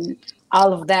dating and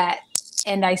all of that,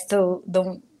 and I still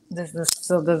don't. This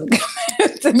still doesn't.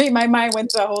 To me, my mind went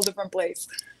to a whole different place.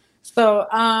 So,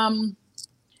 I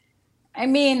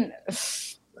mean,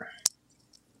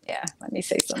 yeah. Let me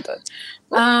say something.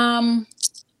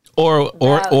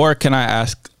 Or can I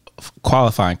ask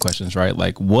qualifying questions, right?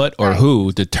 Like what or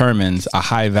who determines a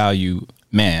high value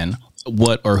man?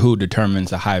 What or who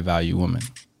determines a high value woman?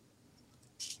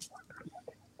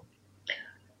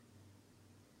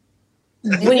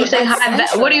 When you say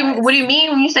what do you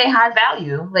mean when you say high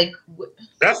value? Like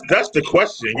that's the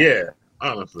question. Yeah,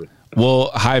 honestly.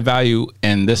 Well, high value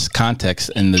in this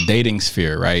context in the dating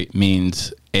sphere, right,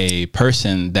 means a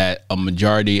person that a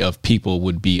majority of people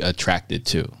would be attracted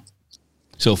to.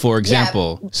 So, for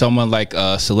example, someone like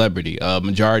a celebrity, a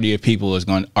majority of people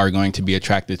are going to be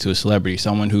attracted to a celebrity.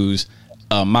 Someone who's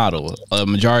a model, a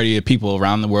majority of people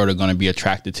around the world are going to be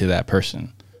attracted to that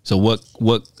person. So,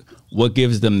 what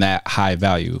gives them that high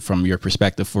value from your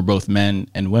perspective for both men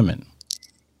and women?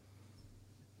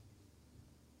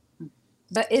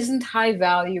 But isn't high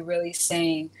value really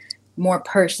saying more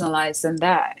personalized than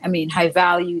that? I mean, high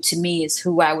value to me is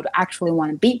who I would actually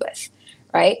want to be with,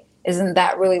 right? Isn't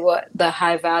that really what the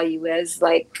high value is?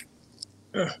 Like,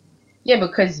 yeah,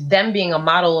 because them being a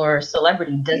model or a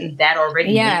celebrity, doesn't that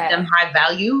already make them high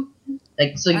value?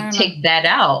 Like, so you take that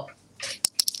out.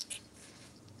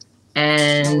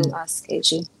 And we lost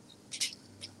KG.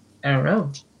 I don't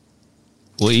know.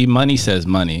 Well, E-Money says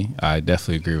money. I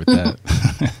definitely agree with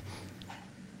that.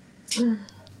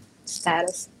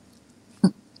 Status.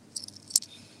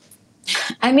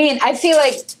 I mean, I feel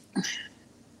like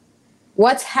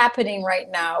what's happening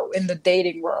right now in the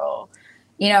dating world,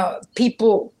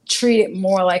 people treat it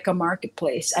more like a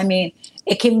marketplace. I mean,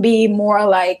 it can be more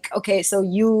like, okay, so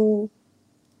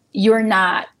you're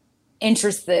not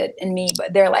interested in me,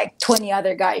 but there are like 20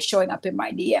 other guys showing up in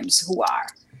my DMs who are,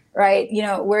 right?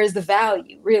 Where's the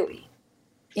value really?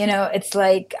 It's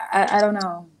like, I don't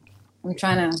know. I'm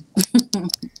trying to,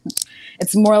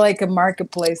 it's more like a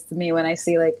marketplace to me when I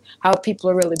see like how people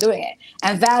are really doing it.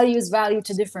 And value is value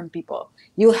to different people.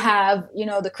 You have,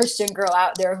 the Christian girl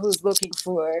out there who's looking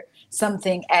for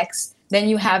something X. Then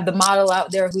you have the model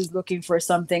out there who's looking for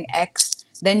something X.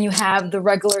 Then you have the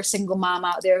regular single mom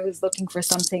out there who's looking for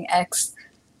something X.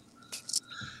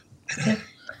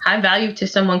 High value to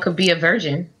someone could be a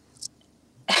virgin.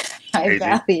 High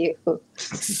value.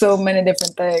 So many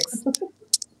different things.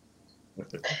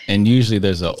 And usually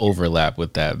there's an overlap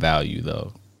with that value,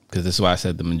 though, because this is why I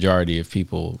said the majority of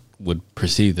people would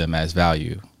perceive them as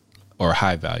value or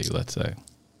high value, let's say.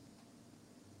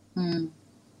 I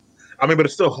mean, but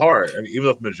it's still hard. I mean, even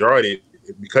if the majority,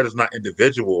 because it's not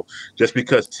individual, just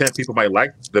because 10 people might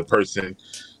like the person,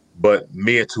 but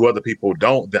me and 2 other people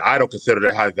don't, then I don't consider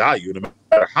that high value, no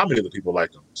matter how many other people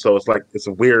like them. So it's like, it's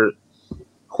a weird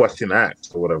question to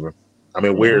ask or whatever. I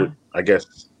mean, weird, I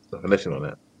guess, definition on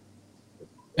that.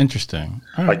 Interesting.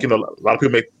 Like, a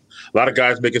lot of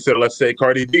guys may consider, let's say,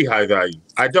 Cardi B high value.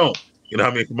 I don't, what I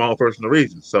mean, for my own personal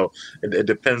reasons. So it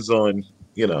depends on,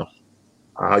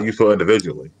 how you feel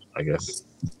individually, I guess.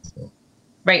 So.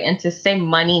 Right. And to say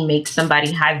money makes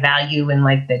somebody high value in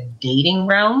like the dating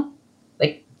realm,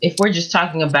 like if we're just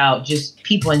talking about just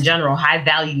people in general, high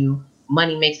value,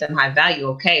 money makes them high value.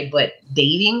 Okay. But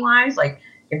dating wise, like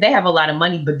if they have a lot of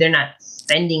money, but they're not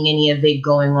spending any of it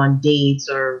going on dates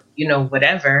or,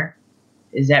 whatever,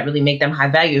 does that really make them high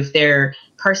value? If their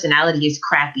personality is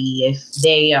crappy, if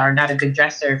they are not a good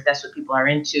dresser, if that's what people are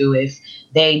into, if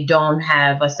they don't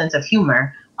have a sense of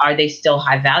humor, are they still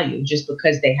high value just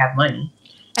because they have money?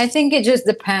 I think it just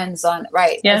depends on,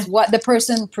 that's what the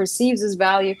person perceives as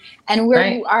value and where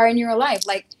you are in your life.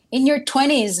 Like in your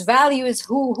 20s, value is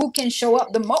who can show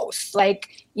up the most. Like,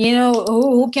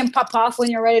 who can pop off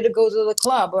when you're ready to go to the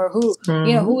club or who,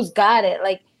 who's got it.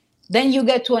 Like Then you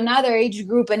get to another age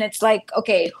group and it's like,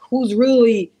 okay, who's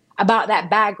really about that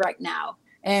bag right now?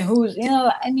 And who's,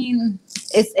 I mean,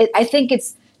 I think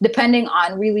it's depending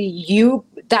on really you,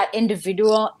 that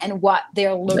individual, and what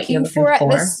they're looking for at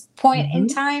this point in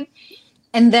time.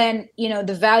 And then,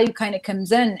 the value kind of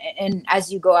comes in, and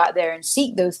as you go out there and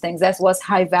seek those things, that's what's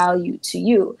high value to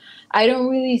you. I don't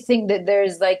really think that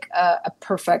there's like a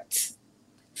perfect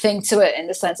thing to it in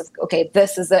the sense of, okay,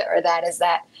 this is it or that is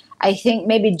that. I think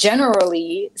maybe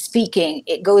generally speaking,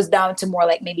 it goes down to more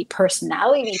like maybe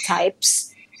personality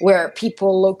types where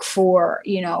people look for,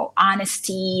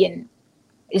 honesty and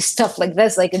stuff like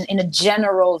this, like in a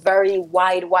general, very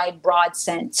wide, broad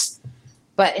sense.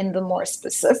 But in the more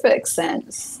specific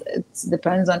sense, it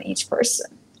depends on each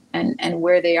person and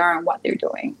where they are and what they're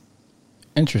doing.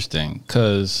 Interesting,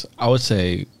 because I would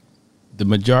say the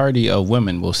majority of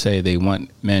women will say they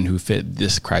want men who fit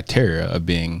this criteria of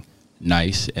being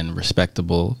nice and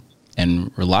respectable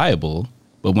and reliable.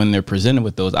 But when they're presented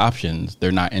with those options,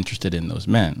 they're not interested in those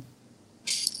men.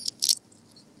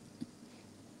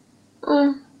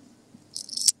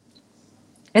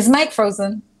 Is Mike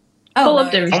frozen? Pull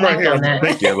up the I'm right here. I'm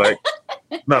thinking, like,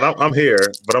 no, I'm here,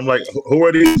 but I'm like, who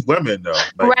are these women though?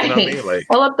 Like, right. You know what I mean? Like,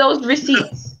 pull up those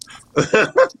receipts.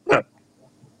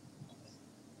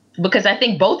 Because I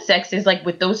think both sexes, like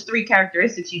with those three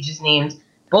characteristics you just named,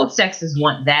 both sexes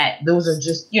want that. Those are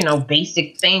just,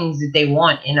 basic things that they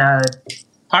want in a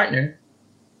partner.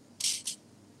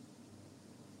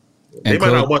 They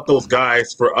might not want those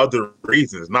guys for other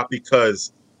reasons, not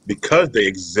because they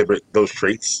exhibit those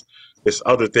traits. There's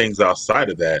other things outside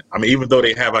of that. I mean, even though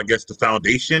they have, I guess, the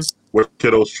foundation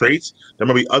to those traits, there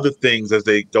might be other things as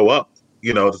they go up.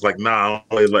 It's like, nah, I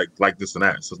only like this and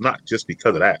that. So it's not just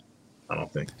because of that, I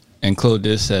don't think. And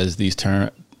Claude says these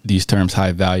terms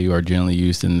high value are generally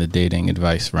used in the dating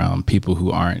advice realm. People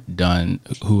who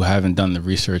haven't done the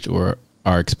research or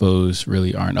are exposed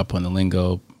really aren't up on the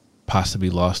lingo, possibly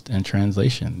lost in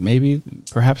translation.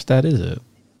 Perhaps that is it.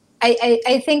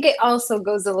 I think it also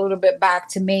goes a little bit back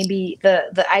to maybe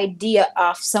the idea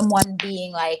of someone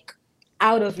being like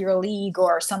out of your league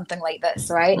or something like this,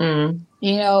 right?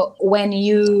 When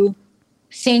you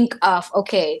think of,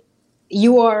 okay,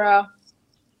 you are a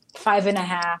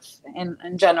 5.5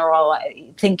 in general,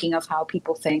 thinking of how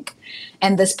people think,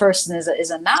 and this person is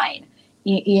a 9,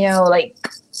 like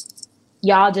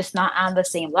y'all just not on the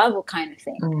same level kind of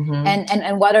thing.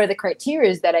 And what are the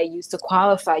criteria that I use to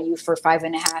qualify you for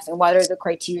 5.5, and what are the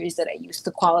criteria that I use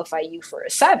to qualify you for a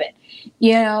 7?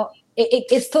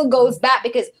 It still goes back,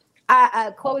 because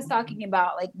Chloe was talking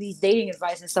about like these dating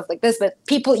advice and stuff like this, but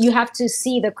people, you have to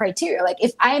see the criteria. Like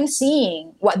if I'm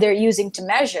seeing what they're using to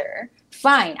measure,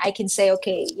 fine, I can say,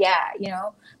 okay, yeah,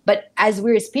 but as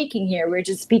we're speaking here, we're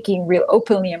just speaking real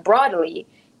openly and broadly.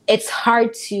 It's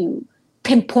hard to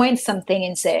pinpoint something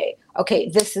and say, okay,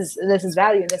 this is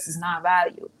value and this is not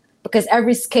value, because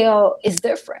every scale is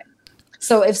different.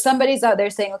 So if somebody's out there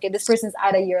saying, okay, this person's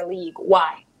out of your league,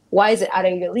 why is it out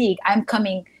of your league? I'm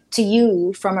coming to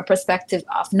you from a perspective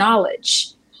of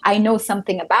knowledge. I know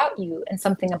something about you and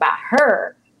something about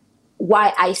her,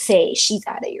 why I say she's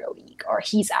out of your league or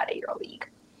he's out of your league.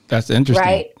 That's interesting,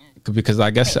 right? Because I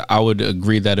guess I would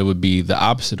agree that it would be the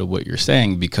opposite of what you're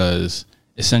saying, because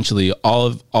essentially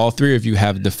all three of you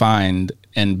have defined,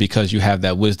 and because you have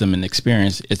that wisdom and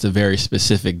experience, it's a very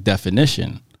specific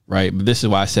definition, right? But this is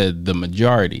why I said the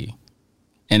majority.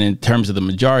 And in terms of the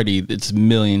majority, it's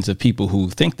millions of people who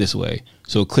think this way.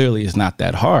 So clearly it's not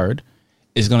that hard.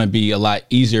 It's going to be a lot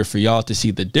easier for y'all to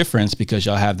see the difference because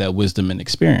y'all have that wisdom and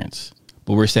experience.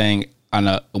 But we're saying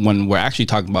when we're actually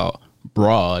talking about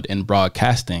broad and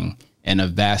broadcasting and a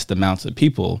vast amounts of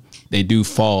people, they do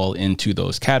fall into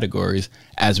those categories,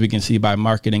 as we can see by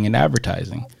marketing and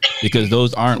advertising, because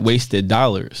those aren't wasted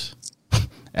dollars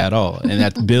at all. And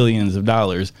that's billions of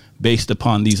dollars based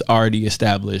upon these already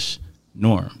established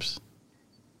norms.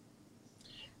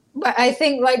 But I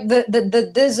think like the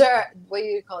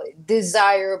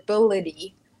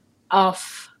desirability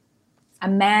of a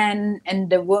man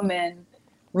and a woman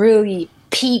really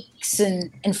peaks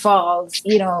and falls,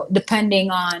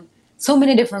 depending on so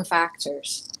many different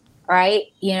factors, right?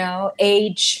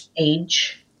 Age,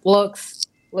 looks,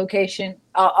 location,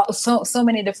 so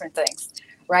many different things,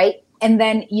 right? And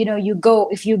then,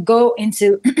 if you go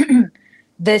into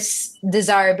this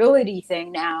desirability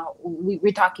thing now,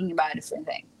 we're talking about a different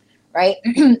thing, right?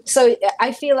 So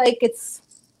I feel like it's,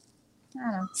 I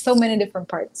don't know, so many different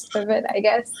parts of it, I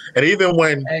guess. And even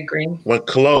when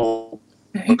Chloe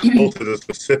to the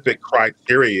specific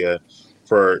criteria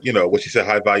for, what you said,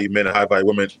 high value men and high value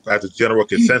women as a general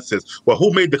consensus, well,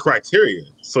 who made the criteria?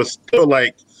 So it's still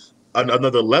like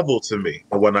another level to me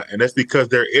and whatnot. And that's because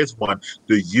there is one.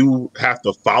 Do you have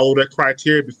to follow that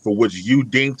criteria for which you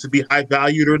deem to be high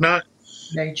valued or not?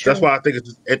 Very true. That's why I think it's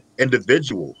just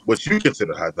individual, what you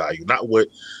consider high value, not what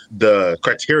the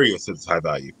criteria says high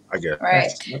value, I guess.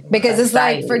 Right. Because it's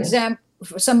like, for example,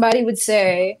 somebody would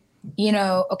say, you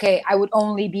know, okay, I would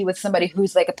only be with somebody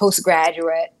who's like a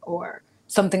postgraduate or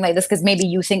something like this, because maybe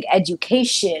you think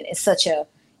education is such a,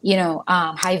 you know,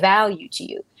 high value to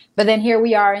you. But then here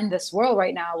we are in this world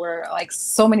right now where like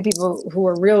so many people who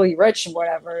are really rich and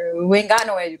whatever, who ain't got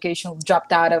no education, who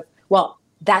dropped out of, well,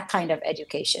 that kind of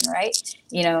education, right?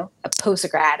 You know, a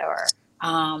postgrad or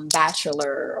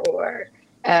bachelor or,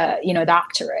 you know,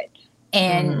 doctorate,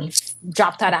 and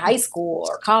dropped out of high school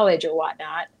or college or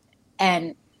whatnot.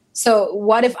 And so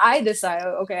what if I decide,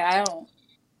 okay, I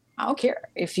don't care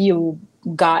if you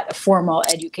got a formal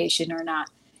education or not?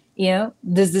 You know,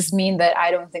 does this mean that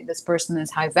I don't think this person is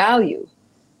high value?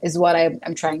 Is what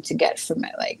I'm trying to get from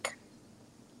it. Like,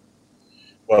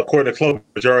 well, according to club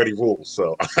majority rules,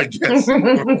 so I guess.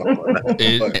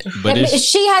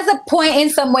 She has a point in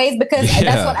some ways, because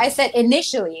that's what I said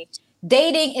initially.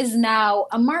 Dating is now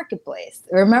a marketplace.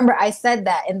 Remember, I said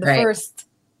that in the first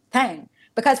thing,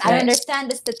 because I understand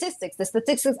the statistics. The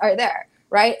statistics are there.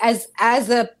 Right. As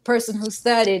a person who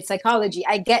studied psychology,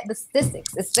 I get the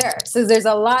statistics. It's there. So there's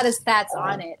a lot of stats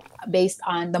on it based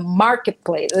on the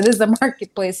marketplace. It is a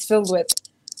marketplace filled with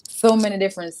so many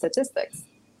different statistics.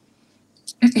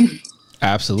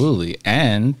 Absolutely.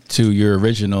 And to your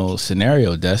original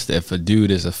scenario, Des, if a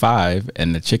dude is a 5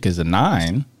 and the chick is a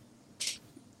 9,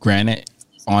 granted,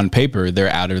 on paper, they're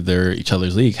out of each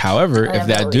other's league. However, if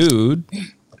that dude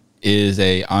is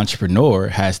a entrepreneur,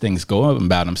 has things going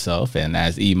about himself, and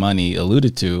as E-Money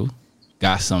alluded to,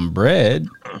 got some bread,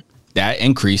 that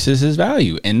increases his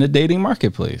value in the dating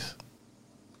marketplace.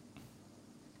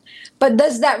 But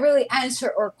does that really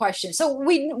answer our question? So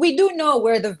we do know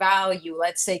where the value,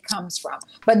 let's say, comes from.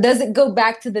 But does it go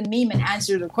back to the meme and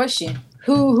answer the question?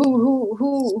 Who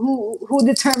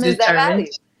determines that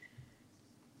value?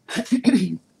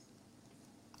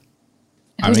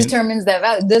 Who determines that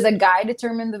value? Does a guy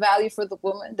determine the value for the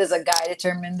woman? Does a guy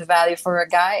determine the value for a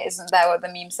guy? Isn't that what the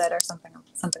meme said, or something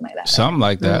like that? Something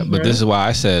like that. But this is why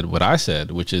I said what I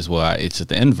said, which is why it's at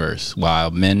the inverse.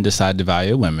 While men decide to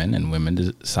value women, and women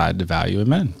decide to value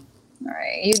men. All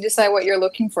right, you decide what you're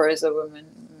looking for as a woman,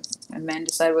 and men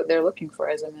decide what they're looking for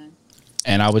as a man.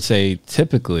 And I would say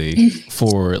typically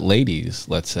for ladies,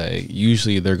 let's say,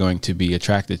 usually they're going to be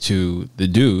attracted to the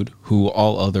dude who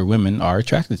all other women are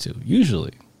attracted to.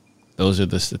 Usually. Those are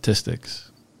the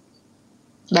statistics.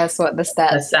 That's what the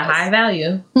stats That's the high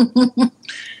value.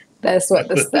 That's what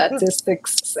the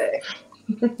statistics say.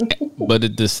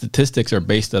 But the statistics are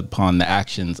based upon the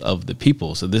actions of the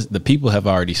people. So the people have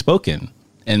already spoken,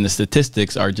 and the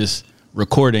statistics are just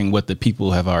recording what the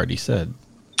people have already said.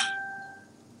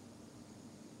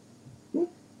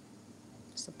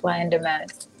 Supply and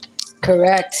demand.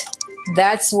 Correct.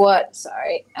 That's what,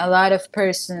 a lot of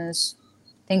persons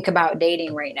think about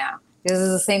dating right now. This is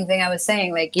the same thing I was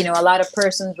saying. Like, you know, a lot of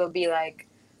persons will be like,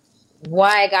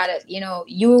 why I gotta, you know,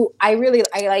 I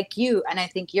like you, and I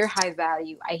think you're high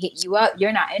value. I hit you up.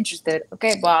 You're not interested.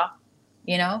 Okay, well,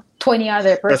 you know, 20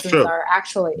 other persons are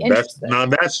actually interested.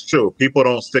 That's true. People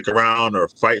don't stick around or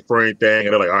fight for anything,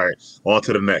 and they're like, all right, on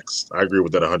to the next. I agree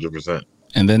with that 100%.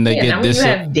 And then they get this. You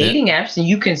have dating apps, and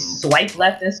you can swipe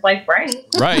left and swipe right.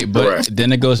 Right, but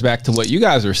then it goes back to what you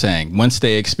guys were saying. Once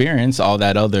they experience all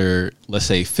that other, let's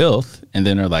say, filth, and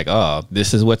then they're like, "Oh,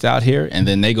 this is what's out here," and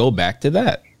then they go back to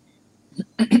that.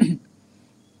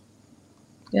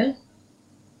 Yeah.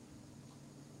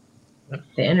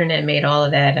 The internet made all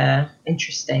of that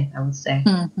interesting, I would say.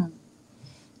 Mm-hmm.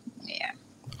 Yeah.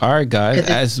 All right,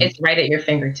 guys. It's right at your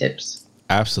fingertips.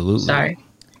 Absolutely. Sorry.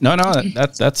 No,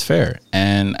 that's fair.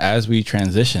 And as we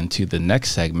transition to the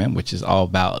next segment, which is all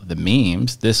about the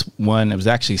memes, this one, it was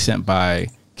actually sent by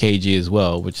KG as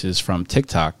well, which is from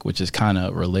TikTok, which is kind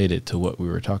of related to what we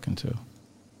were talking to.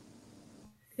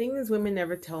 Things women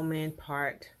never tell men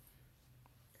part.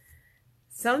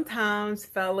 Sometimes,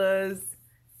 fellas,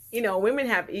 you know, women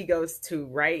have egos too,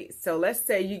 right? So let's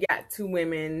say you got two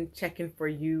women checking for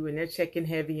you, and they're checking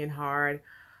heavy and hard.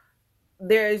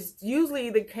 There's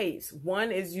usually the case.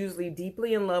 One is usually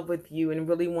deeply in love with you and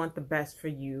really want the best for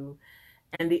you,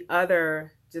 and the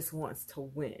other just wants to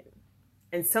win.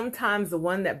 And sometimes the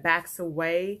one that backs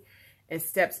away and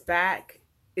steps back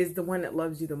is the one that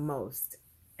loves you the most,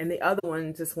 and the other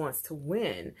one just wants to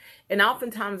win. And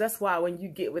oftentimes that's why when you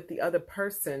get with the other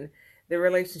person, the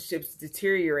relationships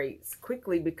deteriorates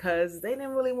quickly, because they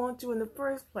didn't really want you in the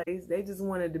first place. They just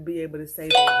wanted to be able to say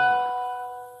they won.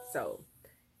 So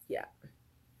yeah.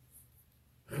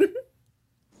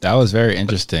 That was very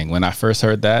interesting. When I first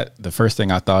heard that, the first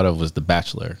thing I thought of was The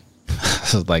Bachelor. I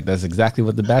was like, that's exactly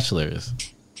what The Bachelor is.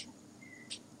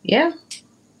 Yeah.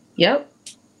 Yep.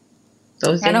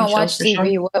 Those I don't watch shows for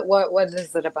TV. sure. What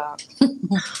is it about?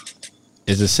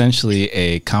 Is essentially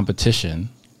a competition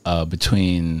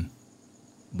between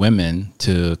women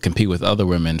to compete with other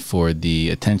women for the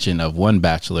attention of one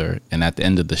bachelor, and at the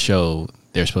end of the show,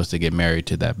 they're supposed to get married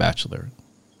to that bachelor.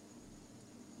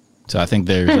 So I think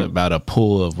there's about a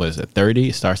pool of, what is it,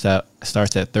 30? Starts at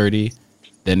 30.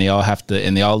 Then they all have to,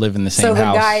 and they all live in the same house.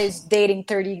 So the guy is dating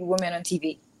 30 women on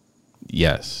TV.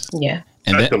 Yes. Yeah.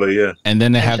 And then, Actually, yeah. And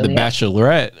then they have the Actually,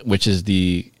 yeah. Bachelorette, which is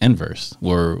the inverse,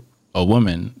 where a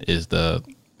woman is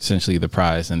essentially the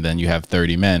prize, and then you have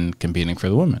 30 men competing for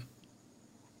the woman.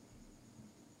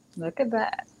 Look at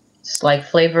that. It's like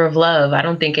Flavor of Love. I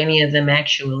don't think any of them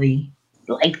actually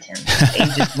liked him. They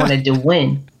just wanted to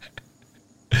win.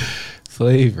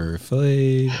 Flavor.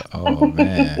 Oh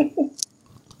man.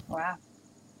 Wow.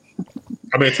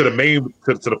 I mean, to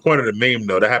the point of the meme,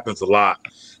 though, that happens a lot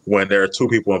when there are two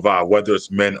people involved, whether it's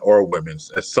men or women.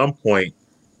 At some point,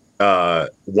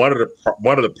 one of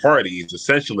the parties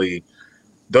essentially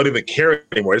don't even care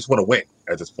anymore. They just want to win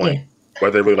at this point,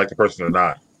 whether they really like the person or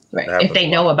not. Right. If they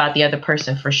know about the other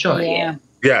person, for sure. Yeah.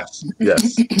 Yes.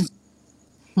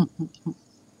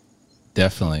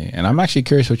 Definitely. And I'm actually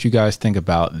curious what you guys think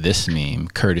about this meme,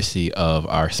 courtesy of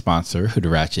our sponsor, Hood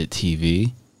Ratchet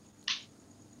TV.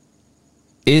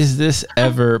 Is this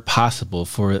ever possible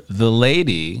for the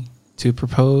lady to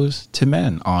propose to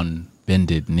men on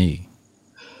bended knee?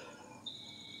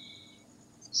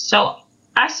 So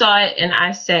I saw it and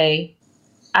I say,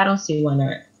 I don't see why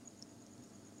not.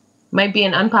 Might be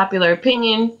an unpopular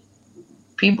opinion.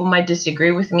 People might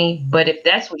disagree with me, but if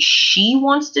that's what she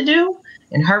wants to do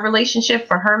in her relationship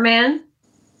for her man,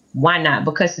 why not?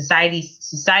 Because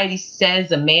society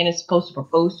says a man is supposed to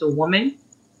propose to a woman.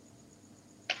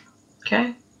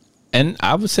 Okay. And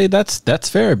I would say that's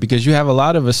fair, because you have a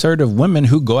lot of assertive women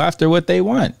who go after what they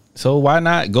want. So why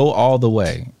not go all the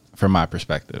way, from my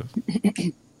perspective?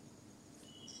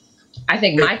 I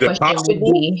think my question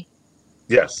would be,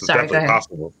 yes, it's definitely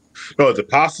possible. No, is it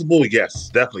possible? Yes,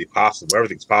 definitely possible.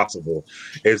 Everything's possible.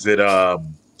 Is it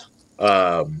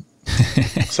something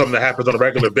that happens on a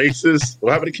regular basis?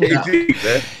 What happened to KG?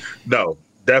 Man? No,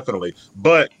 definitely.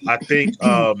 But I think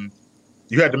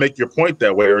you had to make your point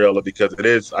that way, Ariella, because it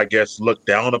is, I guess, looked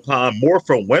down upon more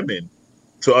from women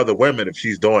to other women if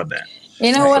she's doing that.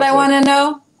 You know what I want to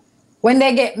know? When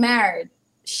they get married,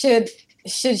 should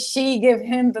she give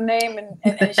him the name and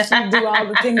she do all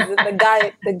the things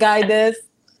that the guy does?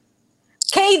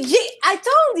 KG, I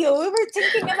told you we were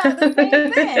thinking about the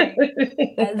same thing.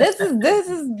 This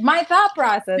is my thought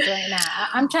process right now.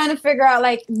 I'm trying to figure out,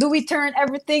 like, do we turn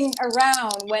everything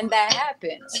around when that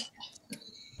happens?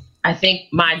 I think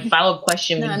my follow-up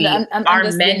question would be: Are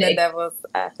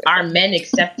men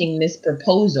accepting this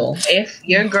proposal? If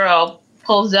your girl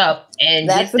pulls up and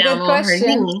gets down on her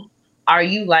knee, are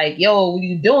you like, "Yo, what are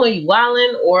you doing? You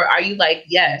wildin'?" Or are you like,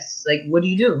 "Yes"? Like, what do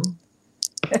you do?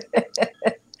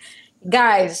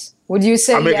 Guys, would you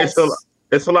say yes?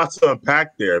 It's a lot to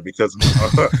unpack there, because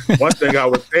one thing I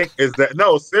would think is that,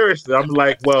 no, seriously, I'm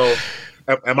like, well,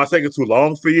 am I taking too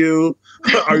long for you?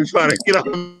 Are you trying to, you know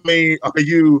what I mean? Are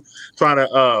you trying to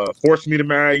force me to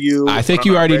marry you? I think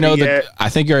you already know the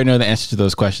answer to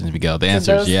those questions, Miguel. The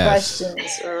answer is yes.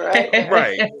 Right.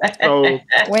 Right. So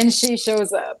when she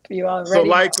shows up, you already so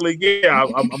likely, yeah,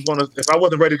 I'm gonna. If I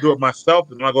wasn't ready to do it myself,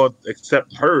 then I'm not gonna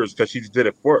accept hers because she just did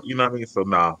it for, you know what I mean. So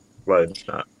nah, right.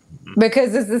 Not.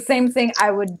 Because it's the same thing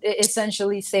I would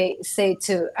essentially say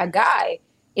to a guy.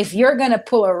 If you're going to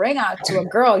pull a ring out to a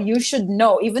girl, you should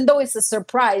know, even though it's a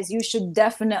surprise, you should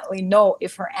definitely know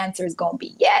if her answer is going to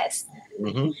be yes.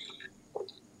 Mm-hmm.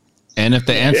 And if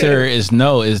the answer is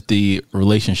no, is the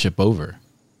relationship over?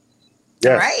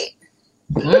 Yes. Right.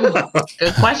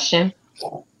 Good question.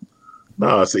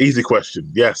 No, it's an easy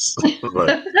question. Yes.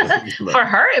 For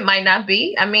her, it might not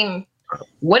be. I mean,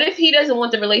 what if he doesn't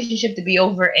want the relationship to be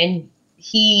over and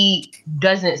he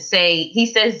says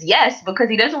yes because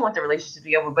he doesn't want the relationship to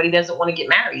be over, but he doesn't want to get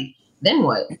married? Then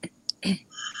what? I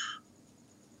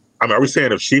mean, are we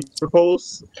saying if she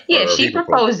proposed? Yeah, she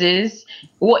proposes.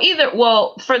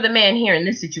 Well, for the man here in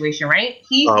this situation, right?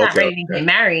 He's not ready to get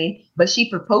married, but she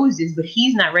proposes, but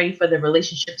he's not ready for the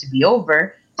relationship to be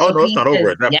over. So no, it's not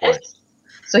over at that point.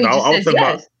 So he just says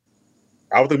yes.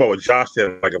 I would think about what Josh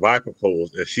said, like if I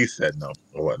proposed and she said no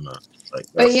or whatnot. Like,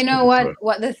 but you know what?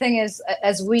 What the thing is,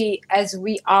 as we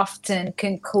often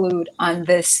conclude on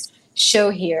this show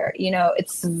here. You know,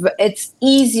 it's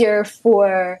easier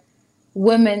for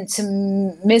women to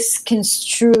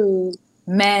misconstrue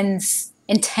men's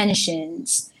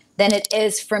intentions than it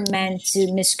is for men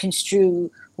to misconstrue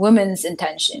women's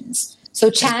intentions. So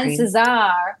chances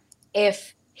are,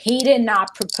 if he did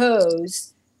not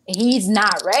propose, he's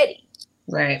not ready.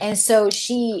 Right. And so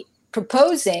she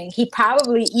proposing, he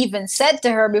probably even said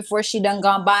to her before she done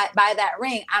gone buy that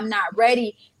ring, I'm not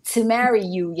ready to marry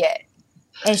you yet.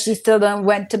 And she still done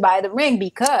went to buy the ring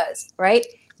because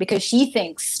she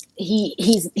thinks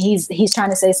he's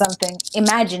trying to say something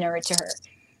imaginary to her,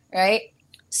 right?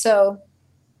 So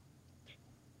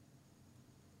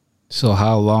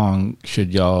how long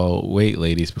should y'all wait,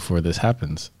 ladies, before this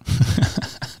happens?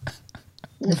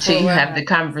 Until you have the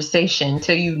conversation,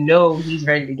 until you know he's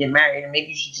ready to get married, and maybe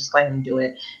you should just let him do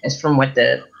it, as from what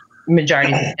the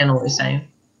majority of the panel is saying.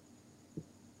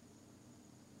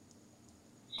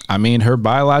 I mean, her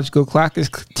biological clock is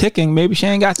ticking. Maybe she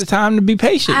ain't got the time to be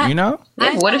patient, you know?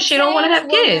 What if she don't want to have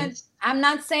kids? I'm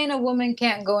not saying a woman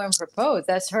can't go and propose.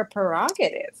 That's her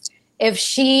prerogative. If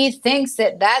she thinks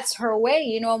that that's her way,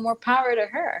 you know, more power to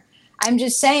her. I'm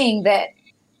just saying that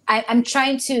I'm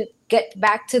trying to get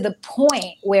back to the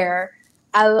point where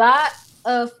a lot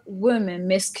of women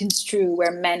misconstrue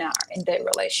where men are in their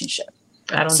relationship.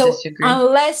 I don't disagree.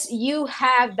 Unless you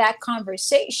have that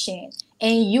conversation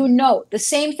and you know, the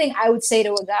same thing I would say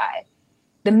to a guy.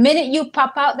 The minute you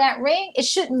pop out that ring, it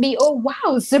shouldn't be, oh,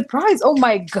 wow, surprise. Oh,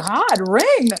 my God,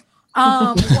 ring.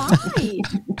 Why?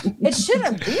 It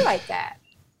shouldn't be like that.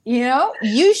 You know,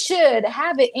 you should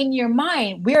have it in your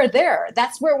mind. We're there.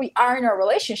 That's where we are in our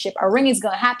relationship. Our ring is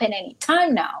going to happen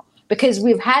anytime now because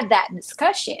we've had that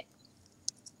discussion.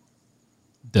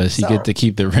 Does he get to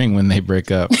keep the ring when they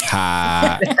break up?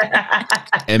 Ha.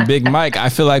 And Big Mike, I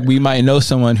feel like we might know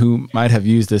someone who might have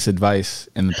used this advice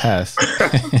in the past.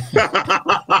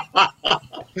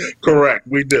 Correct,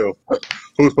 we do.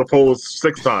 Who's proposed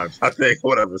 6 times, I think,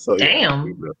 whatever. So damn.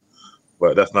 Yeah,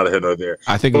 but that's not a hit or there.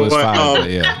 I think it was 5, but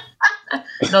yeah.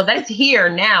 No, that's here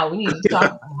now. We need to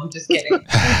talk. I'm just kidding.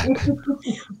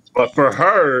 But for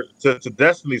her, to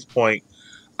Destiny's point,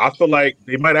 I feel like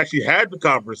they might actually had the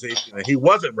conversation and he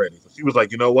wasn't ready. So she was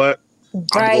like, you know what?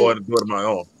 I'm going to do it on my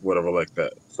own, whatever, like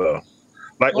that. So,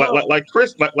 like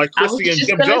Chrissy and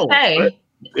Jim Jones. Right?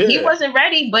 Yeah. He wasn't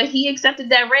ready, but he accepted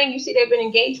that ring. You see, they've been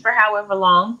engaged for however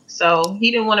long. So he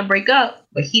didn't want to break up,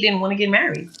 but he didn't want to get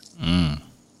married. Mm.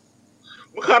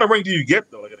 What kind of ring do you get,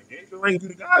 though? Like an engagement ring?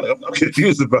 I'm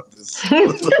confused about this.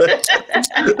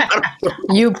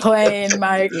 You playing,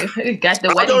 Mike. You got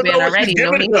the wedding band already.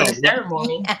 No need for the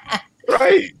ceremony.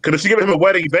 Right. Because if she giving him a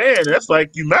wedding band, that's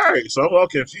like you married. So I'm all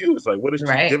confused. Like, what is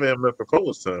she giving him a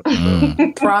proposal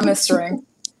to? Promise ring.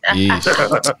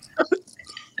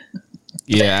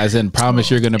 Yeah, as in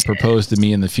promise you're going to propose to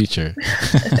me in the future.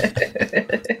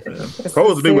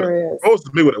 Propose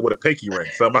to me with a pinky ring.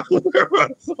 Something like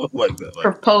that. Like,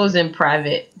 propose in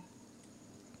private.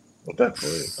 Well,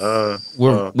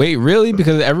 definitely. Wait, really?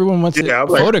 Because everyone wants it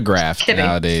photographed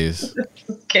nowadays.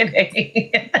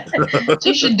 Kidding.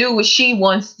 She should do what she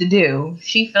wants to do.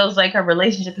 She feels like her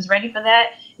relationship is ready for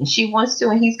that, and she wants to,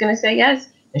 and he's going to say yes,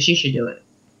 and she should do it.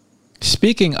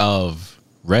 Speaking of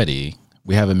ready,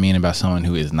 we have a meme about someone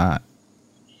who is not.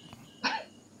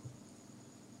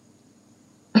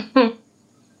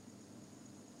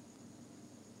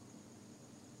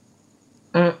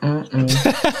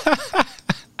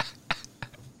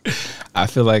 I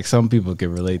feel like some people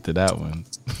can relate to that one.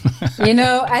 You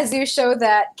know, as you show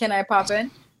that, can I pop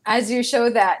in? As you show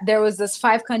that, there was this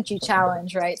 5-country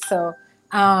challenge, right? So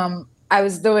I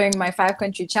was doing my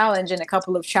 5-country challenge in a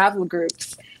couple of travel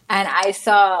groups. And I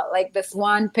saw like this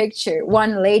one picture,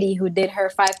 one lady who did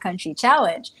her 5-country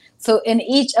challenge. So in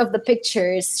each of the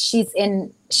pictures, she's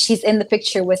in the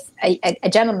picture with a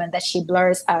gentleman that she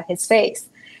blurs out his face,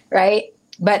 right?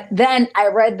 But then I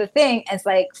read the thing as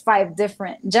like 5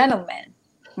 different gentlemen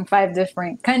from 5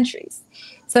 different countries.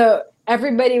 So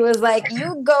everybody was like,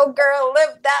 you go girl,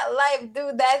 live that life,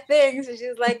 do that thing. So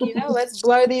she's like, you know, let's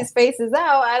blur these faces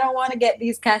out. I don't want to get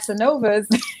these Casanovas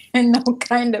in no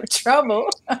kind of trouble.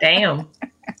 Damn.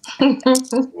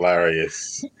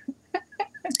 Hilarious.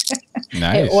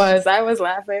 Nice. It was. I was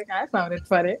laughing. I found it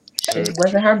funny. It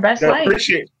wasn't her best life. I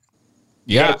appreciate it.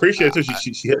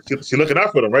 She looking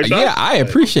out for them, right? Yeah, I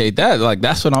appreciate that. Like,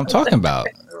 that's what I'm talking about.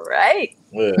 Right.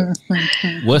 Yeah.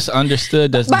 What's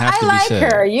understood doesn't have to be said. But I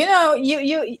like her. You know,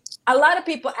 you. A lot of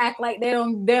people act like they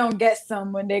don't get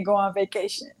some when they go on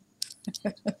vacation.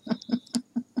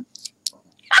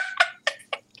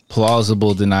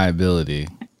 Plausible deniability.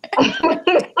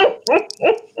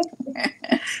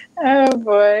 Oh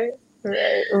boy.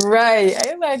 Right.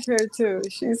 I like her too.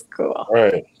 She's cool.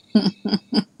 Right.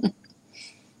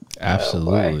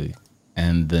 Absolutely.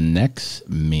 And the next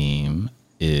meme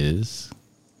is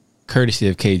courtesy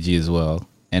of KG as well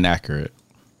and accurate.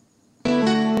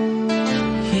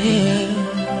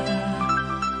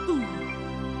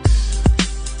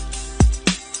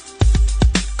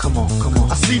 Come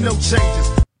on. I see no changes.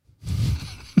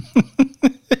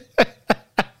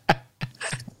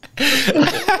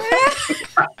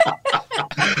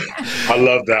 I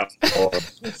love that.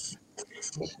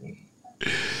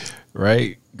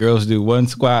 Right? Girls do one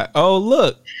squat. Oh,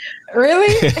 look.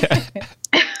 Really?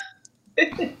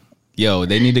 Yo,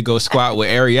 they need to go squat with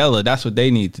Ariella. That's what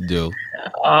they need to do.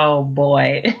 Oh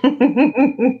boy. I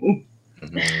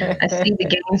see the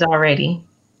games already.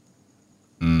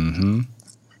 Mm-hmm.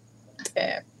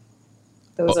 Damn.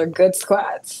 Those are good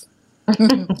squats.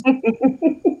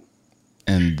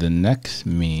 And the next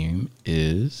meme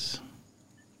is,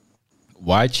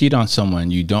 why cheat on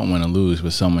someone you don't want to lose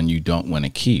with someone you don't want to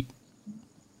keep?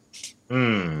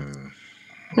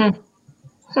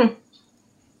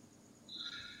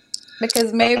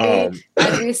 Because maybe,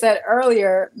 as we said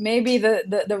earlier, maybe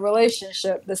the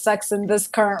relationship, the sex in this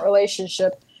current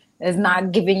relationship is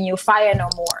not giving you fire no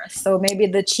more. So maybe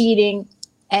the cheating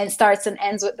and starts and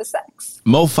ends with the sex.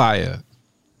 Mo fire.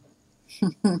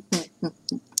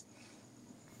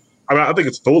 I mean, I think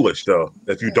it's foolish though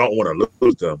if you don't want to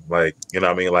lose them. Like, you know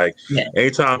what I mean? Like,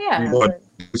 anytime you want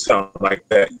to do something like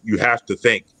that, you have to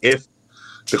think, if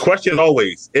the question is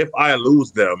always, if I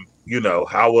lose them, you know,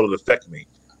 how will it affect me?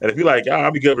 And if you're like,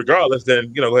 I'll be good regardless,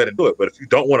 then, you know, go ahead and do it. But if you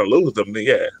don't want to lose them, then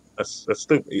yeah, that's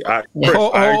stupid. I agree.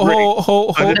 Hold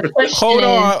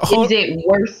on. Is it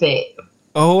worth it?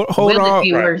 Hold Will on. it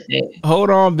be worth it? Hold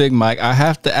on, Big Mike. I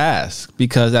have to ask,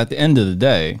 because at the end of the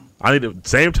day, I need the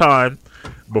same time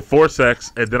before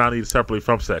sex, and then I need it separately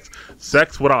from sex.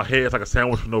 Sex without head is like a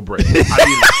sandwich with no bread.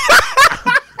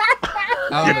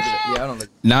 I don't look.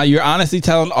 Now you're honestly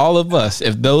telling all of us,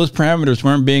 if those parameters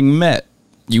weren't being met,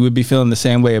 you would be feeling the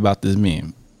same way about this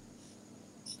meme.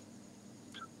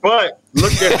 But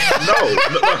look at no.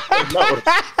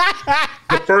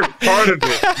 The first part of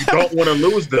it, you don't want to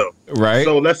lose them, right?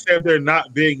 So let's say if they're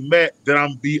not being met, then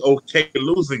I'm be okay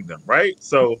losing them, right?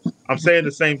 So I'm saying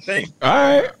the same thing. All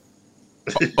right.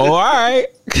 All right.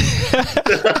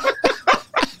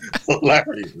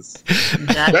 Hilarious.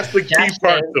 That's the key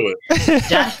part to it.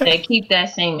 Josh said, keep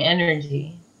that same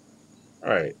energy. All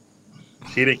right.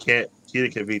 Cheating can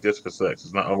be just for sex.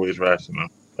 It's not always rational.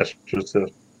 That's true too.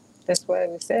 That's what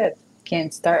we said.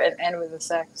 Can't start and end with the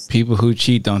sex. People who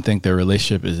cheat don't think their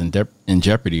relationship is in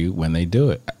jeopardy when they do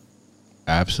it.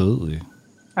 Absolutely.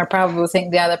 I probably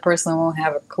think the other person won't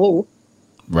have a clue.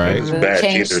 Right.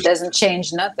 Doesn't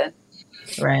change nothing.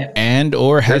 Right. And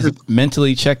or has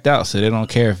mentally checked out, so they don't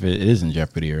care if it is in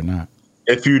jeopardy or not.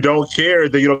 If you don't care,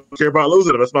 then you don't care about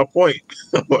losing them. That's my point.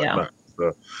 Yeah.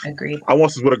 So, agreed. I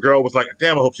once was with a girl was like,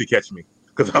 damn, I hope she catch me.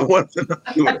 Because I wanted to not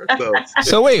do her.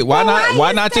 So wait, why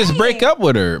not just break up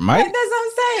with her, Mike? That's what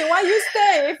I'm saying. Why you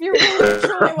stay if you really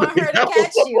truly want her to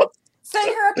catch you? Send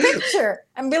her a picture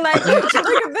and be like, look at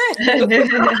this.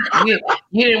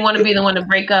 You didn't want to be the one to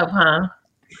break up, huh?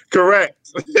 Correct.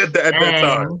 at that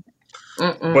time.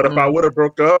 But if I would have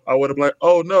broke up, I would have been like,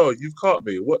 oh no, you've caught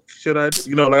me. What should I do?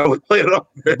 You know, like I would play it off.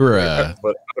 Bruh.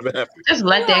 But I'd have been happy. Just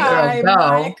let that girl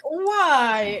go. Mike?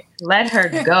 Why? Let her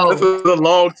go. This is a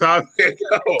long time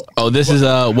ago. Oh, this is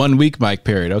a 1 week Mike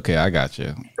period. Okay, I got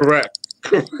you. Correct.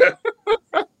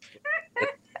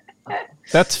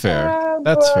 That's fair.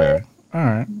 That's fair. All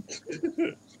right.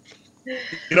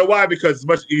 You know why? Because it's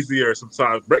much easier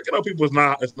sometimes. Breaking up people is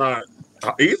not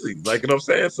easy. Like, you know what I'm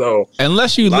saying? So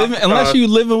unless you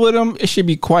living with them, it should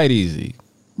be quite easy.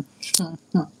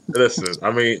 Listen,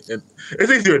 I mean,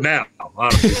 it's easier now,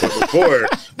 honestly. But before,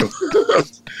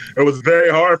 it was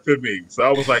very hard for me. So I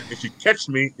was like, if you catch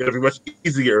me, it'll be much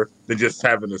easier than just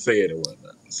having to say it and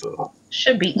whatnot. So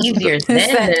should be easier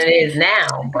then than it is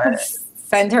now. But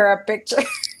send her a picture.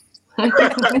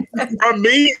 From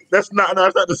me, that's not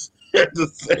the same,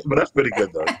 but that's pretty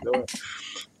good though. You know?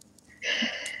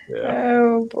 Yeah.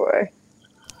 Oh boy.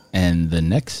 And the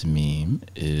next meme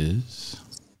is,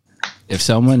 if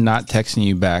someone not texting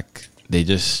you back, they're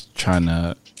just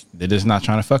not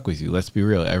trying to fuck with you. Let's be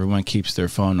real. Everyone keeps their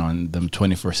phone on them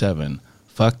 24/7.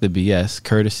 Fuck the BS,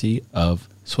 courtesy of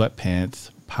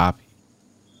Sweatpants Poppy.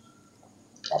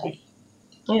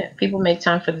 Yeah, people make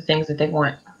time for the things that they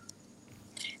want.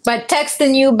 But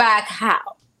texting you back, how?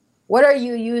 What are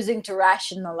you using to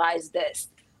rationalize this?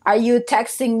 Are you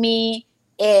texting me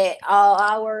at all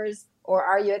hours, or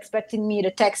are you expecting me to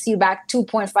text you back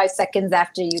 2.5 seconds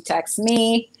after you text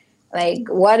me? Like,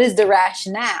 what is the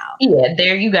rationale? Yeah,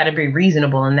 there you got to be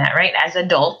reasonable in that, right? As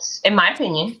adults, in my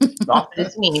opinion, all for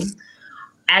this mean,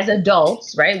 as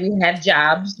adults, right? We have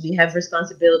jobs, we have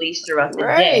responsibilities throughout the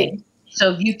Right. day.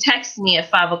 So if you text me at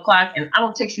 5 o'clock and I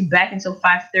don't text you back until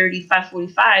 5:30,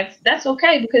 5:45, that's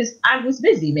okay because I was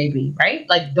busy, maybe, right?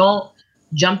 Like, don't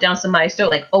jump down somebody's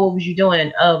throat, like, oh, what was you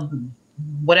doing?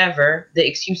 Whatever the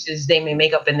excuses they may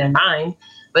make up in their mind.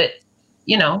 But,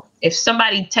 if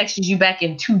somebody texts you back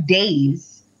in 2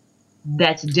 days,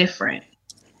 that's different.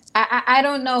 I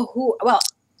don't know who. Well,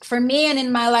 for me and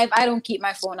in my life, I don't keep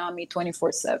my phone on me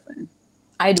 24/7.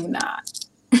 I do not.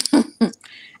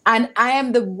 And I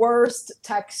am the worst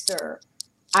texter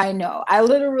I know. I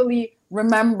literally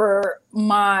remember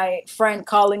my friend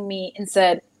calling me and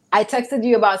said, I texted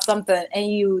you about something and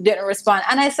you didn't respond.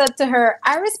 And I said to her,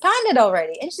 I responded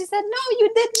already. And she said, no,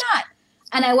 you did not.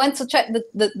 And I went to check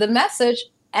the message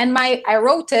and I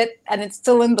wrote it and it's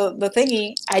still in the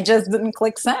thingy. I just didn't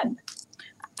click send.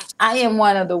 I am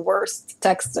one of the worst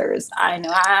texters I know.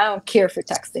 I don't care for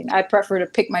texting. I prefer to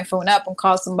pick my phone up and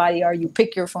call somebody, or you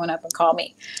pick your phone up and call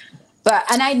me.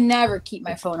 And I never keep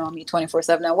my phone on me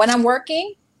 24/7. Now, when I'm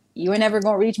working, you are never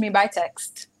going to reach me by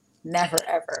text. Never,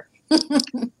 ever.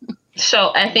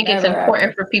 So I think it's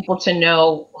important for people to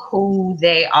know who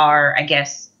they are, I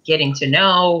guess, getting to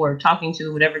know or talking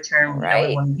to, whatever term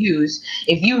you want to use.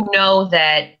 If you know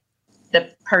that the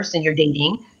person you're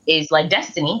dating is like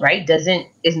Destiny, right?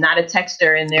 Is not a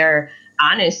texter, and they're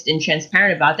honest and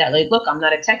transparent about that. Like, look, I'm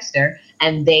not a texter,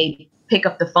 and they pick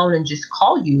up the phone and just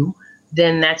call you,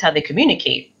 then that's how they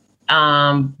communicate.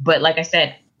 But like I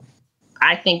said,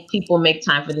 I think people make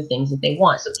time for the things that they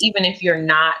want. So even if you're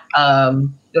not,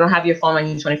 you don't have your phone on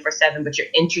you 24/7, but you're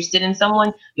interested in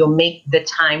someone, you'll make the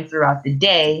time throughout the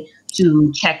day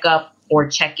to check up or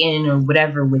check in or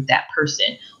whatever with that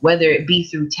person, whether it be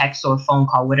through text or phone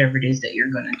call, whatever it is that you're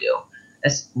going to do.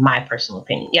 That's my personal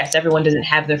opinion. Yes, everyone doesn't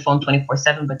have their phone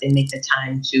 24/7, but they make the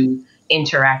time to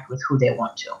interact with who they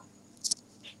want to.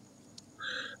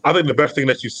 I think the best thing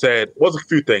that you said was a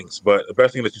few things, but the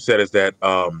best thing that you said is that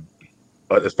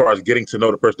as far as getting to know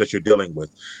the person that you're dealing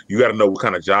with, you got to know what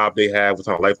kind of job they have,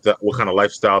 what kind of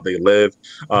lifestyle they live.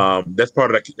 That's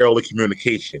part of that early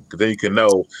communication, because then you can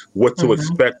know what to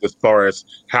expect as far as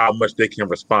how much they can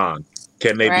respond.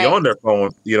 Can they be on their phone,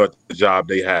 at the job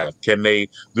they have? Do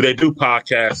they do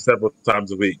podcasts several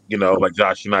times a week, like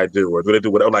Josh and I do, or do they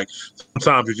do whatever? Like,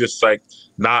 sometimes it's just like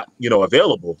not,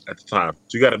 available at the time.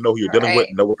 So you got to know who you're dealing with,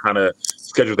 and know what kind of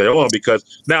schedule they're on.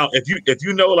 Because now, if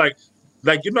you know, like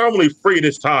you're normally free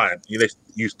this time,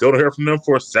 you still don't hear from them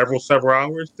for several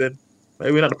hours, then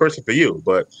maybe not the person for you.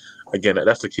 But again,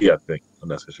 that's the key, I think, in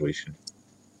that situation.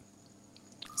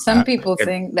 Some people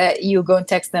think that you go and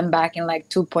text them back in like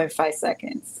 2.5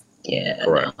 seconds. Yeah.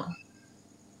 Right. No.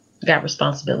 Got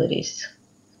responsibilities.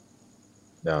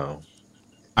 No.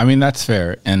 I mean, that's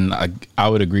fair. And I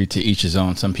would agree to each his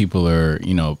own. Some people are,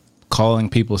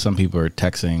 calling people. Some people are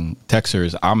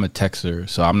texters. I'm a texter,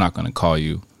 so I'm not going to call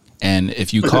you. And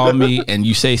if you call me and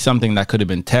you say something that could have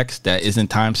been text that isn't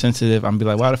time sensitive, I'm be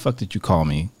like, why the fuck did you call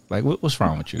me? Like, what's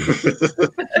wrong with you?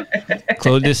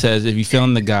 Chloe just says, if you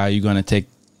feeling the guy, you're going to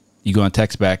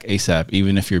text back ASAP,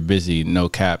 even if you're busy. No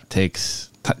cap, takes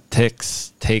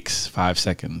 5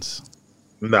 seconds.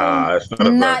 Nah, it's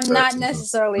not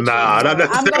necessarily. Nah, true. not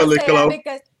necessarily. I'm gonna say that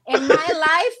because in my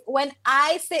life, when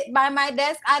I sit by my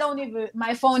desk,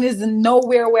 my phone is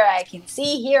nowhere where I can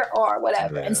see, hear, or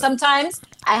whatever. Yeah. And sometimes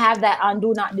I have that on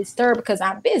do not disturb because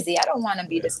I'm busy. I don't want to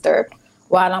be disturbed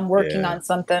while I'm working on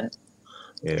something.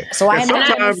 Yeah. So I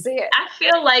never see it. I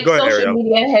feel like social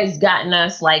media has gotten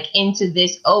us like into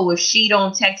this. Oh, if she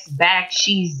don't text back,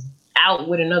 she's out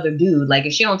with another dude. Like,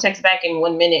 if she don't text back in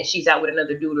 1 minute, she's out with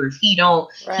another dude. Or if he don't,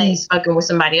 he's fucking with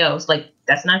somebody else. Like,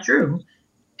 that's not true.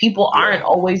 People aren't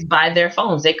always by their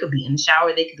phones. They could be in the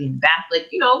shower. They could be in the bath. Like,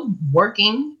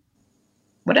 working.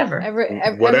 Whatever.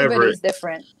 Everybody's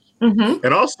different. Mm-hmm.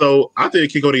 And also, I think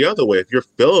it can go the other way. If you're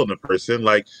feeling the person,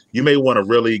 like, you may want to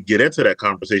really get into that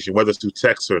conversation, whether it's through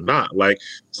text or not. Like,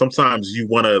 sometimes you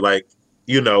want to, like,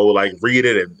 read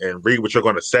it and read what you're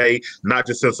going to say, not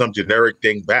just send some generic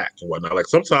thing back and whatnot. Like,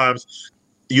 sometimes,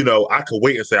 I could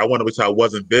wait and say, I want to wait till I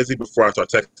wasn't busy before I start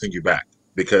texting you back,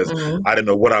 because I didn't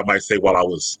know what I might say while I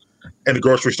was in the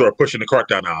grocery store pushing the cart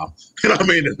down the aisle. You know what I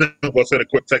mean? And then I'll send a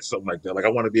quick text, something like that. Like, I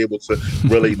want to be able to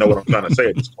really know what I'm trying to say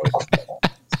at this point.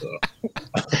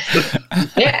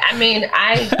 Yeah, I mean,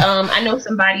 I know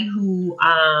somebody who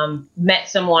met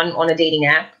someone on a dating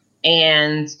app,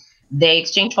 and they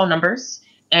exchanged phone numbers.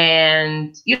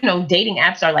 And dating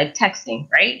apps are like texting,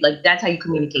 right? Like, that's how you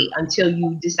communicate until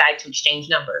you decide to exchange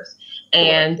numbers.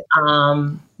 And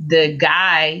the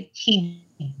guy, he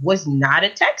was not a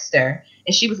texter.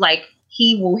 And she was like,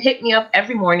 he will hit me up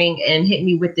every morning and hit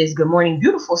me with this good morning,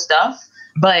 beautiful stuff.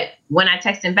 But when I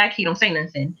text him back, he don't say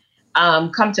nothing.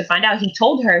 Come to find out, he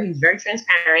told her, he was very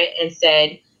transparent and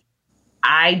said,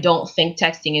 I don't think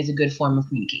texting is a good form of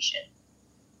communication.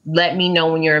 Let me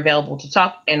know when you're available to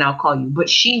talk and I'll call you. But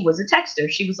she was a texter.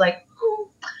 She was like,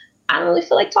 I don't really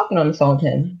feel like talking on the phone with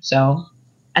him. So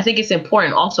I think it's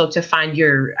important also to find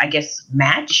your, I guess,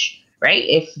 match, right?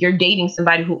 If you're dating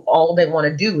somebody who all they want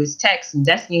to do is text and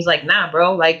Destiny's like, nah,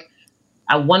 bro, like,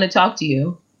 I want to talk to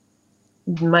you,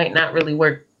 it might not really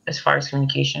work as far as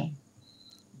communication.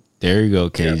 There you go,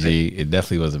 KG. It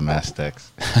definitely was a mass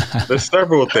text. There's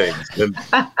several things.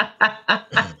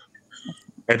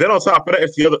 And then on top of that,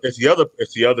 it's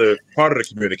the other part of the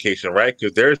communication, right?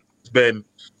 Because there's been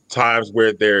times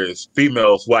where there's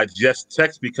females who I just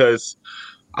text because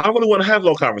I don't really want to have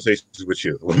long conversations with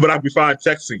you, but I'd be fine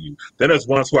texting you. Then there's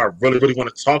ones who I really, really want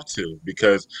to talk to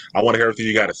because I want to hear everything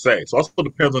you got to say. So it also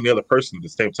depends on the other person at the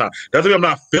same time. Doesn't mean I'm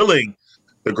not feeling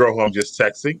the girl who I'm just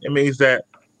texting. It means that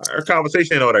our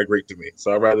conversation ain't all that great to me.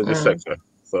 So I'd rather just text her.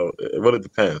 So it really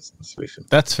depends.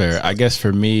 That's fair. I guess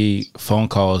for me, phone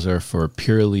calls are for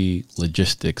purely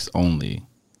logistics only.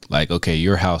 Like, okay,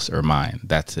 your house or mine.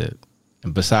 That's it.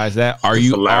 And besides that, are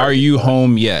you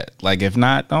home yet? Like, if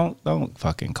not, don't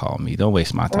fucking call me. Don't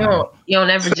waste my time. You don't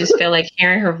ever just feel like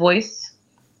hearing her voice?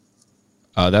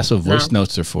 That's what voice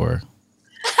notes are for.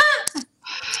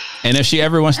 And if she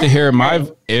ever wants to hear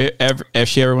if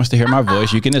she ever wants to hear my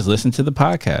voice, you can just listen to the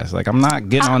podcast. Like, I'm not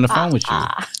getting on the phone with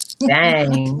you.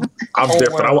 Dang. I'm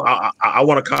different. I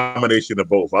want a combination of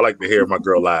both. I like to hear my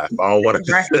girl laugh. I don't want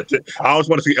to. I always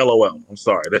want to see LOL. I'm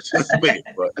sorry. That's just me.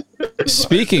 But.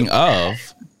 Speaking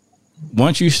of,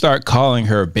 once you start calling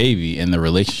her baby in the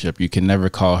relationship, you can never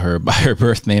call her by her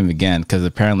birth name again because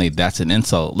apparently that's an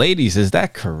insult. Ladies, is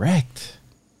that correct?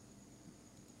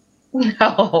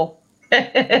 No.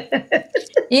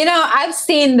 You know, I've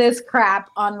seen this crap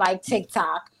on like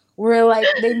TikTok where like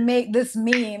they make this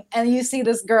meme and you see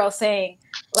this girl saying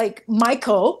like,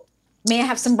 Michael, may I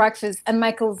have some breakfast? And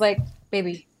Michael's like,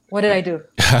 baby, what did I do?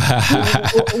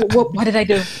 What did I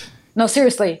do? No,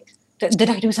 seriously, did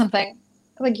I do something?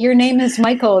 Like, your name is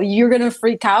Michael. You're going to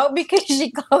freak out because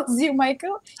she calls you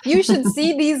Michael? You should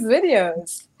see these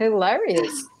videos.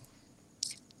 Hilarious.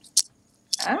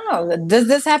 I don't know. Does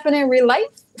this happen in real life?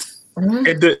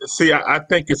 See, I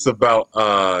think it's about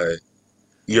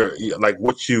your like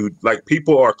what you like.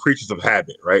 People are creatures of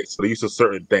habit, right? So they use a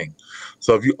certain thing.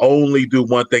 So if you only do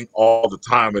one thing all the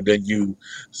time and then you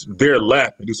veer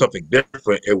left and do something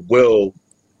different, it will,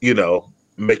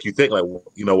 make you think like,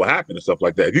 what happened and stuff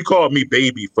like that. If you called me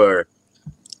baby for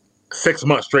 6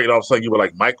 months straight, all of a sudden you were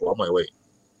like Michael, I'm like, wait,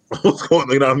 what's going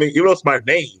on? You know what I mean? Even though it's my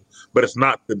name, but it's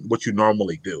not what you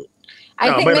normally do.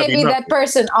 I think maybe that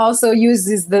person also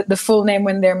uses the full name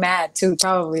when they're mad too.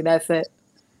 Probably that's it.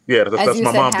 Yeah, that's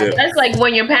my mom did. That's like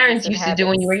what your parents used to do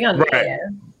when you were younger. Right, yeah.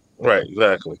 Right,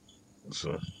 exactly.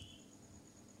 So.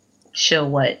 Show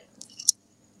what?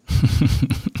 I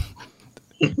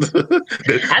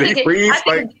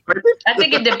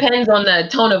think it depends on the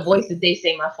tone of voice that they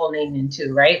say my full name in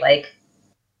too, right? Like,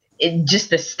 it just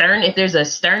the stern. If there's a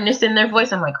sternness in their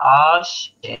voice, I'm like, oh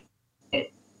shit.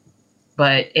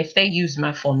 But if they use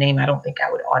my full name, I don't think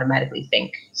I would automatically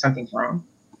think something's wrong.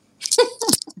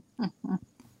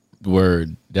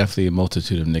 Word. Definitely a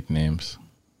multitude of nicknames.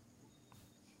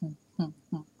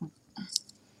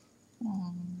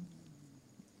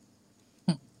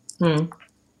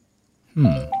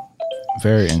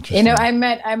 Very interesting. You know, I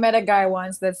met a guy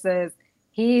once that says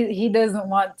he doesn't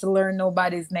want to learn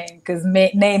nobody's name because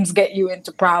names get you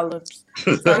into problems.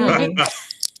 So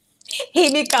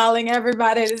he be calling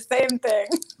everybody the same thing.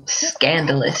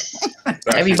 Scandalous.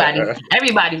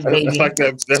 Everybody's baby. That's like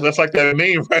that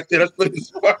meme right there. That's pretty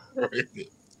smart.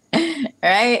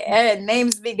 Right? And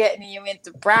names be getting you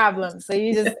into problems. So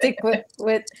you just stick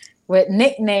with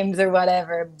nicknames or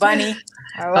whatever. Bunny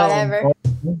or whatever.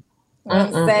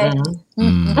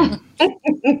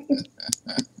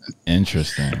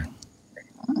 Interesting.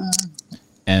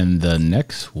 And the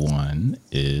next one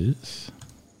is...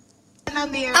 I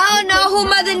don't know who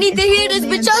mother need to hear this,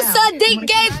 but your son dick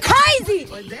game crazy.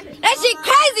 That shit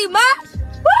crazy, ma.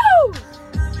 Woo!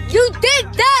 You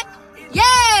did that?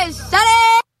 Yes, shut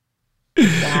it.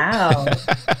 Wow.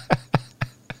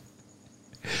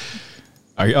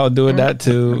 Are y'all doing that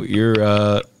to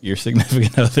your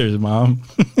significant other's mom?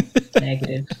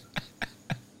 Negative.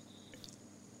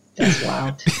 That's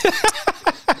wild.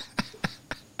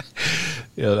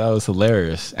 Yeah, that was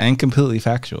hilarious and completely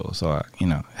factual. So, it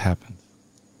happens.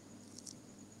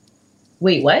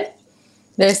 Wait, what?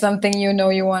 There's something you know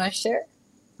you want to share?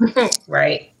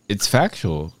 Right. It's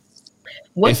factual.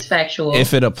 What's factual?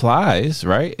 If it applies,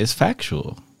 right, it's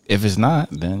factual. If it's not,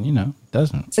 then, you know, it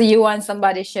doesn't. So you want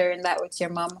somebody sharing that with your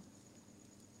mama?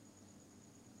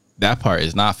 That part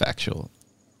is not factual.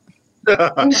 So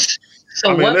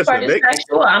what part is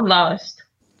factual? I'm lost.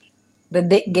 The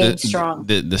dick game strong.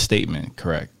 The statement,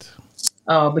 correct.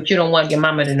 Oh, but you don't want your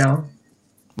mama to know.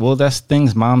 Well, that's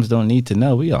things moms don't need to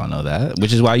know. We all know that,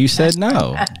 which is why you said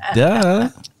no. Duh.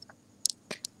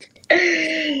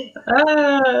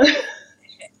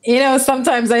 You know,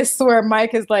 sometimes I swear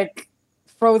Mike is like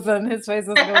frozen. His face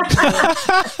is going.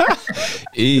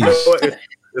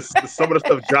 It's some of the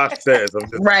stuff Josh says. I'm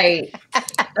just, right.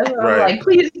 Like,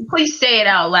 please say it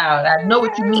out loud. I know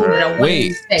what you mean, but I want you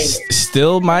to say it.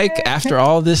 Still, Mike, after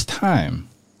all this time.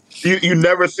 You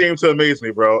never seem to amaze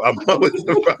me, bro. I'm always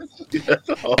surprised.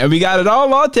 And we got it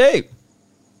all on tape.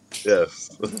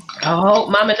 Yes. I hope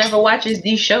mama never watches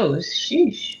these shows.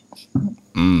 Sheesh.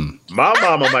 My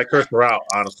mama might curse her out,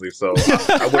 honestly. So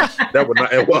that would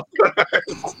not end well.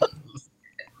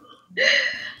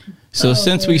 So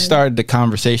since we started the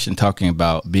conversation talking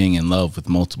about being in love with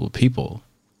multiple people,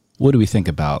 what do we think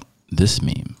about this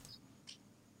meme?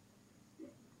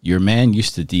 Your man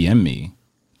used to DM me,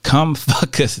 come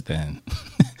fuck us then.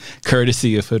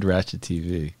 Courtesy of Hood Ratchet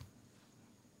TV.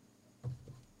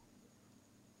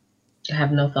 I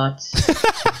have no thoughts.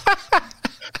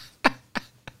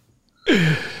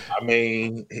 I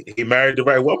mean, he married the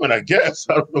right woman, I guess.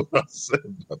 I don't know what I'm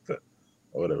saying about that.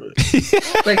 Or whatever.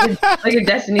 like a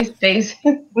Destiny's face.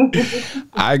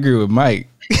 I agree with Mike.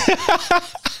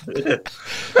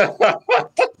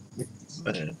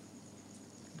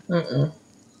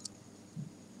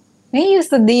 He used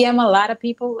to DM a lot of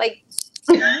people, like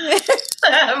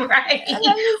right.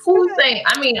 Who's saying?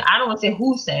 I mean, I don't want to say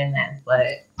who's saying that,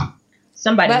 but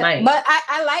somebody might. But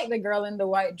I like the girl in the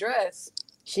white dress.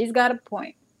 She's got a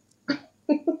point.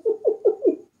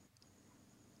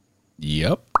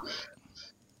 Yep.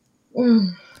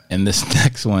 And this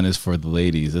next one is for the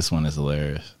ladies. This one is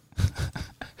hilarious.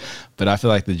 But I feel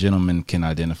like the gentlemen can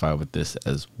identify with this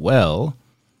as well.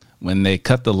 When they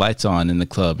cut the lights on in the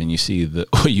club and you see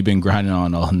what you've been grinding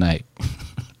on all night.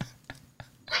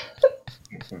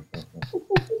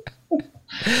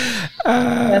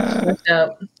 That's fucked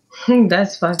up.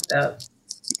 That's fucked up.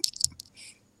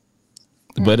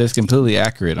 But it's completely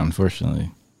accurate,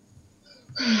 unfortunately.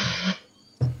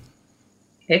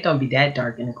 It don't be that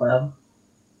dark in the club.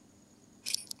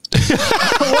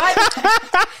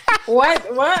 What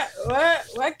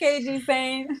KG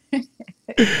saying?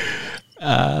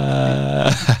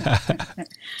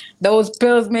 Those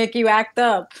pills make you act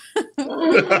up.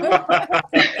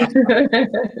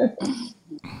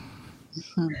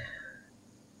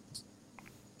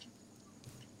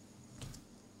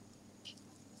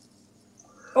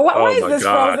 Why is this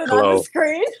frozen on the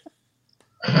screen?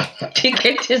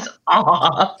 Get this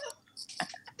off.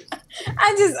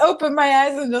 I just opened my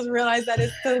eyes and just realized that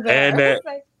it's still there.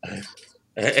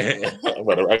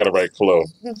 I gotta write Chloe.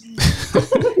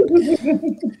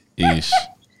 Eesh.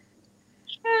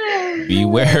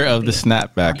 Beware of the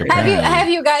snapback. Have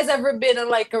you guys ever been in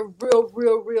like a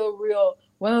real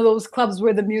one of those clubs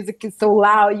where the music is so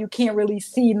loud you can't really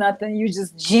see nothing? You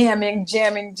just jamming.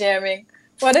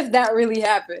 What if that really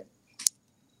happened?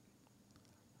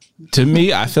 To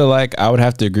me, I feel like I would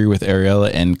have to agree with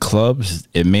Ariella. In clubs,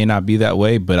 it may not be that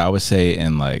way, but I would say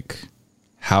in like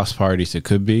house parties, it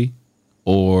could be.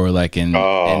 Or like in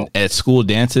at school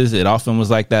dances, it often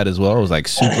was like that as well. It was like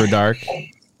super dark.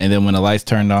 And then when the lights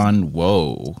turned on,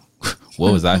 whoa,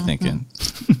 what was I thinking?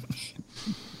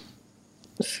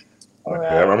 Okay,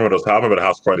 I remember the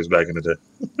house parties back in the day.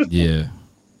 Yeah.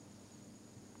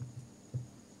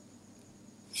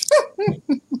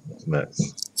 That's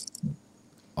nice.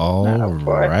 All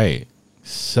right.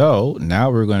 So now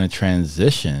we're going to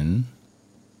transition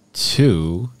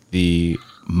to the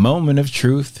moment of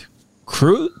truth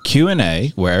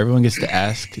Q&A, where everyone gets to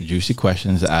ask juicy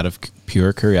questions out of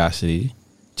pure curiosity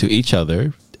to each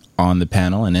other on the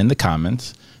panel and in the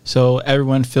comments. So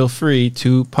everyone feel free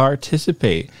to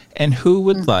participate. And who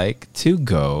would like to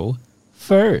go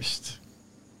first?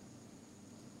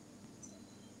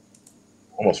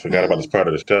 Almost forgot about this part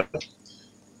of the show.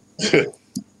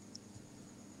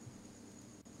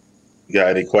 You got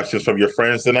any questions from your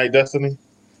friends tonight, Destiny?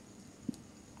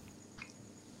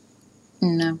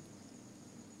 No.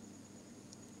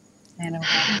 I don't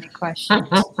have any questions.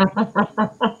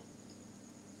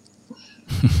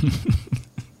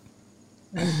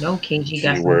 No, KG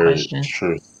got some questions.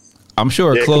 Truth. I'm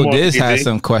sure Claude Diz has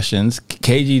some questions.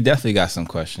 KG definitely got some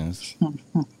questions.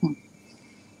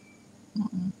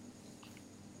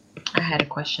 I had a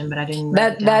question, but I didn't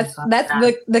write it down. That's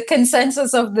the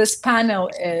consensus of this panel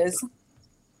is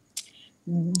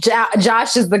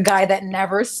Josh is the guy that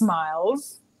never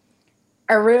smiles.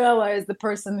 Ariella is the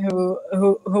person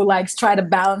who likes try to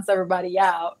balance everybody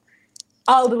out.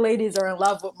 All the ladies are in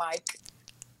love with Mike,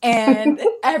 and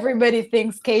everybody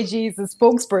thinks KG is the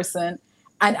spokesperson,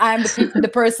 and I'm the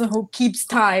person who keeps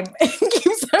time and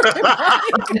keeps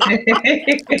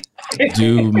everybody.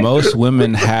 Do most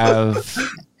women have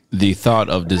the thought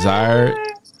or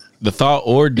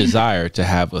desire to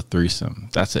have a threesome?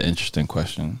 That's an interesting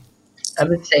question. I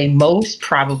would say most,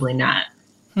 probably not.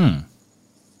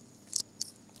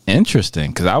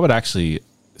 Interesting, because I would actually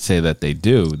say that they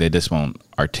do. They just won't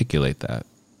articulate that.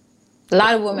 A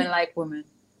lot of women like women.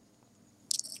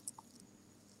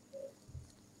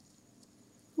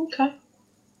 Okay.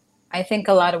 I think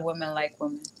a lot of women like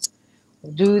women.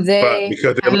 Do they? But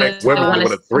because they like women, they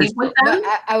want a threesome.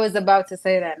 I was about to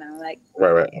say that now. Like,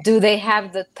 right. Do they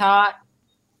have the thought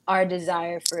or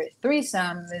desire for a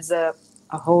threesome? Is a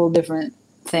whole different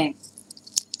thing.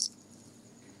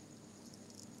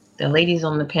 The ladies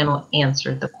on the panel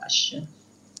answered the question.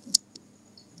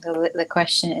 The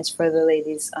question is for the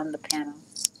ladies on the panel.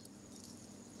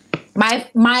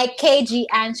 My KG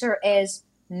answer is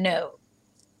no.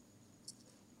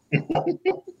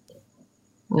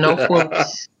 No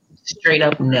quotes. Straight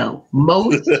up no.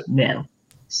 Most no.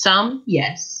 Some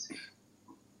yes.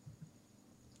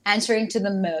 Answering to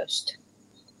the most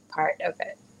part of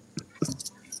it.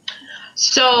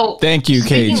 So thank you,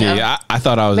 KG. I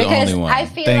thought I was the only one. I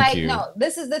feel Thank like you. no,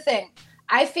 this is the thing.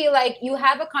 I feel like you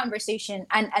have a conversation,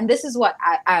 and this is what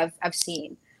I've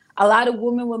seen. A lot of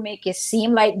women will make it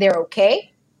seem like they're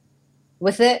okay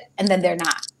with it, and then they're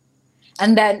not.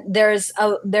 And then there's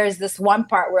this one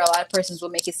part where a lot of persons will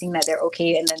make it seem that they're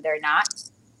okay, and then they're not.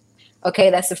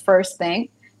 Okay, that's the first thing.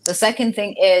 The second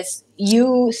thing is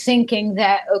you thinking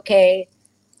that okay,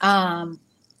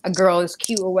 a girl is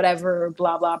cute or whatever,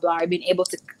 blah blah blah. Or being able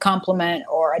to compliment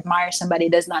or admire somebody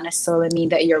does not necessarily mean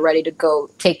that you're ready to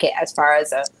go take it as far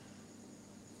as a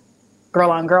girl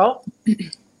on girl.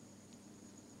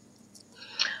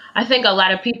 I think a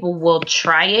lot of people will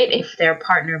try it if their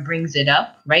partner brings it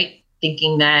up, right?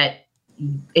 Thinking that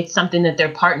it's something that their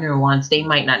partner wants. They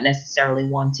might not necessarily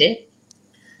want it.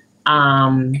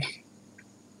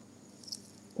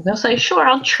 They'll say, sure,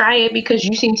 I'll try it because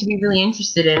you seem to be really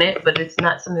interested in it, but it's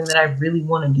not something that I really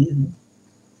want to do.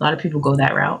 A lot of people go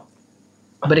that route.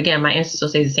 But again, my answer still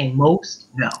stays the same. Most,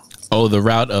 no. Oh, the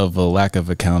route of a lack of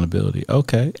accountability.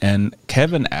 Okay. And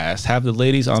Kevin asked, have the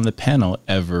ladies on the panel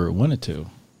ever wanted to?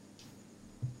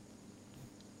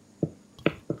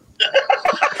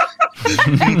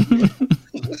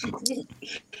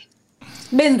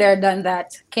 Been there, done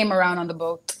that. Came around on the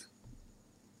boat.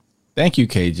 Thank you,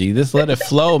 KG. Just let it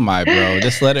flow, my bro.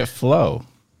 Just let it flow.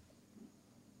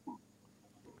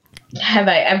 Have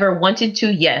I ever wanted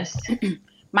to? Yes.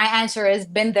 My answer is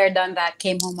been there, done that.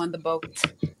 Came home on the boat.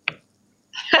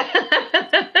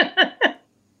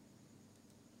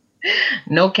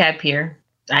 No cap here.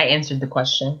 I answered the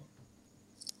question.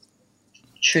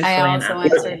 Truthfully, I also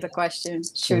answered the question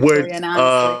truthfully and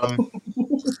honestly.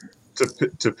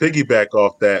 To piggyback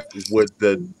off that, would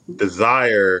the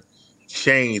desire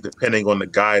change depending on the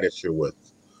guy that you're with?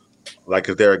 Like,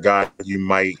 is there a guy you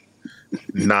might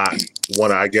not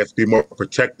want to, I guess, be more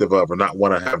protective of or not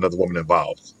want to have another woman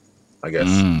involved? I guess.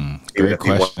 Great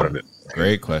question.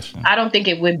 Great question. I don't think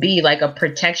it would be like a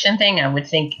protection thing. I would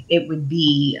think it would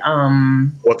be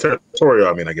well, territorial,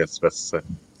 I mean, I guess that's to say.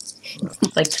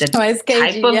 Like the Why is KG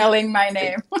type of yelling my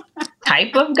name?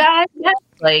 type of guy? Yeah.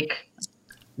 Like,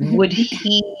 would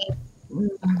he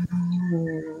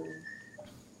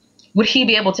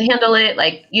be able to handle it?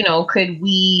 Like, you know, could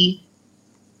we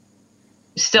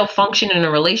still function in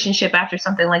a relationship after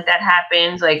something like that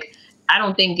happens? Like, I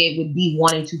don't think it would be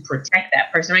wanting to protect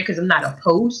that person, right? Because I'm not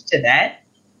opposed to that.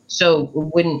 So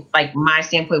it wouldn't, like, my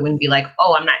standpoint wouldn't be like,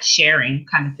 oh, I'm not sharing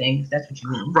kind of thing. If that's what you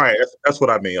mean. Right. That's what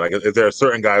I mean. Like, is there a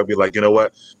certain guy who'd be like, you know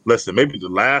what? Listen, maybe the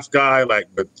last guy, like,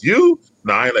 but you,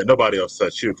 no, I ain't let nobody else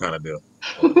touch you kind of deal.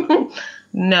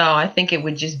 No, I think it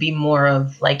would just be more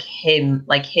of like him,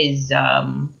 like his,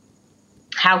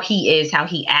 how he is, how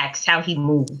he acts, how he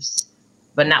moves,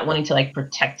 but not wanting to like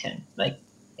protect him. Like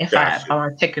if I'm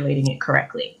articulating it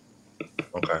correctly.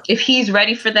 Okay. If he's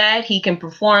ready for that, he can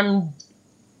perform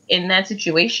in that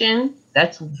situation.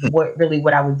 That's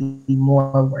what I would be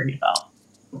more worried about.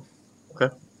 Okay.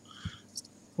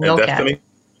 No and cap. Destiny,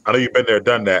 I know you've been there,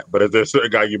 done that, but is there a certain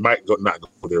guy you might not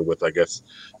go there with, I guess,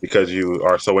 because you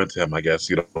are so into him, I guess,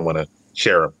 you don't want to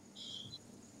share him?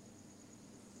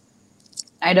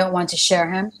 I don't want to share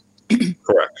him.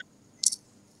 Correct.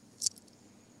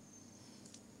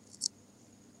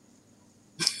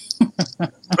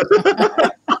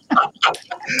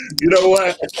 You know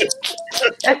what?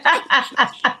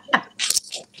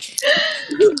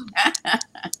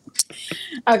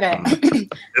 Okay.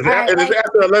 Is it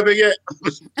after 11 yet?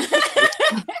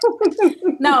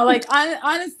 No, like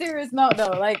on a serious note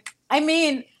though, like I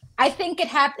mean, I think it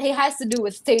has to do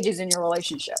with stages in your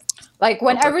relationship. Like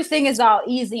when everything is all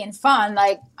easy and fun,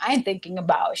 like I ain't thinking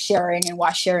about sharing and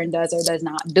what sharing does or does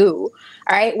not do.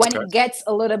 All right. When it gets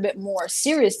a little bit more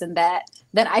serious than that,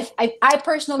 then I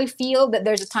personally feel that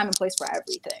there's a time and place for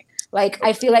everything. Like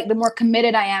I feel like the more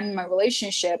committed I am in my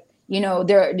relationship, you know,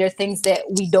 there are things that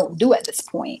we don't do at this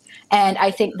point. And I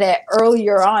think that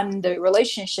earlier on in the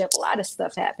relationship, a lot of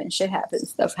stuff happens, shit happens,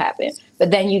 stuff happens.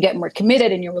 But then you get more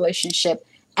committed in your relationship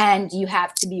and you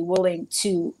have to be willing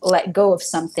to let go of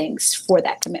some things for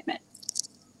that commitment.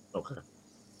 Okay.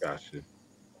 Gotcha.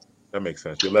 That makes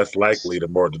sense. You're less likely the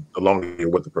longer you're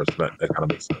with the person. That kind of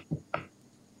makes sense.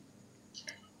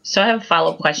 So I have a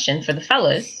follow-up question for the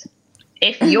fellas.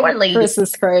 If your lady... This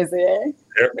is crazy, eh?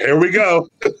 Here we go.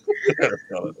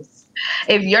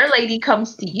 If your lady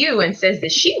comes to you and says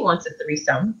that she wants a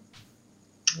threesome,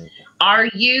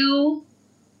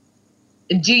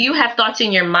 do you have thoughts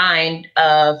in your mind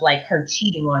of like her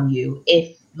cheating on you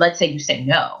if, let's say, you say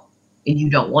no and you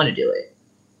don't want to do it?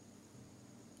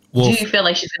 Well, do you feel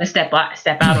like she's going to step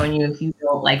out on you if you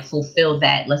don't like fulfill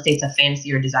that? Let's say it's a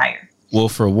fantasy or desire. Well,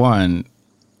 for one,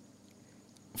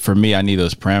 for me, I need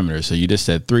those parameters. So you just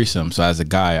said threesome. So as a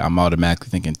guy, I'm automatically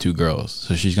thinking 2 girls.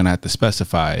 So she's going to have to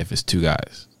specify if it's 2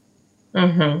 guys.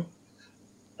 Mm-hmm.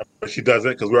 She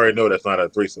doesn't, because we already know that's not a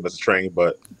threesome. That's a train,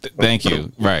 but... Thank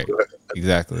you. Right.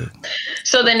 Exactly.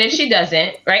 So then if she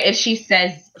doesn't, right, if she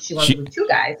says she wants to do 2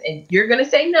 guys and you're going to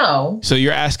say no. So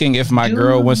you're asking if my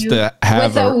girl wants to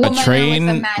have a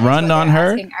train run on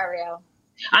her?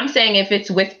 I'm saying if it's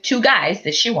with 2 guys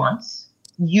that she wants,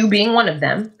 you being one of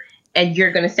them, and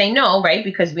you're going to say no, right?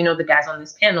 Because we know the guys on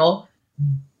this panel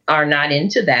are not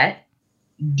into that.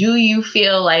 Do you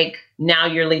feel like now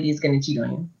your lady is going to cheat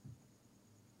on you?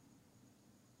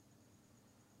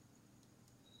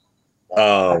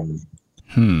 I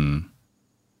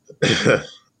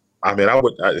mean, I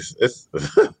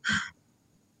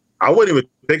wouldn't even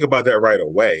think about that right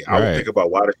away. I would think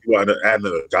about why does she want to add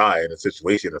another guy in a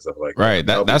situation and stuff like that. Right.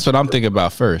 That's what I'm thinking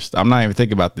about first. I'm not even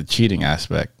thinking about the cheating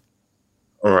aspect.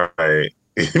 Right.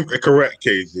 Correct,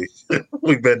 KG.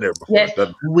 We've been there before. Yes,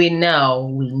 we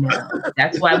know.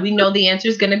 That's why we know the answer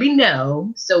is going to be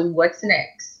no. So what's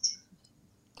next?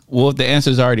 Well, if the answer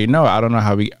is already no, I don't know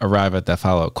how we arrive at that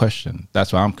follow-up question.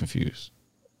 That's why I'm confused.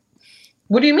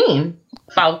 What do you mean?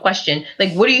 Follow-up question.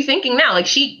 Like, what are you thinking now? Like,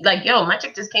 yo, my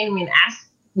chick just came to me and asked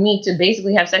me to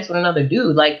basically have sex with another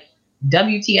dude. Like,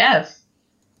 WTF?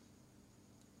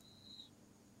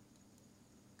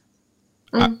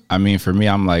 I mean, for me,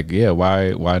 I'm like, yeah,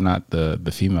 why not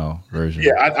the female version?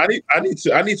 Yeah, I need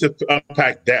to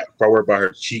unpack that if I worry about her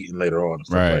cheating later on and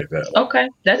stuff like that. Okay,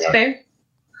 that's fair.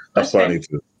 That's what I need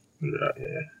to.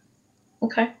 Yeah.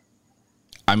 Okay.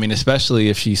 I mean, especially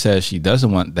if she says she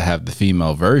doesn't want to have the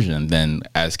female version, then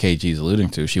as KG is alluding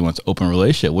to, she wants open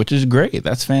relationship, which is great.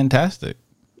 That's fantastic.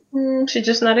 She's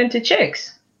just not into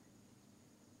chicks.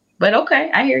 But okay,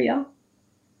 I hear y'all.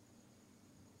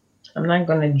 I'm not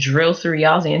going to drill through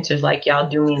y'all's answers like y'all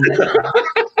do me in the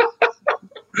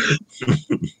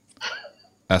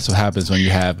That's what happens when you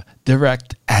have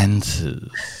direct answers.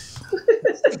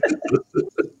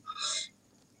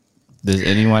 Does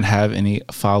anyone have any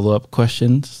follow-up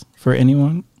questions for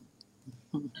anyone?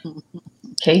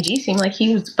 KG seemed like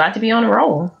he was about to be on a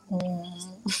roll.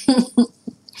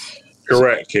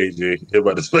 Correct, KG. You're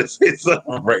about to say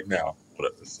something right now.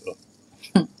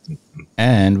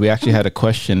 And we actually had a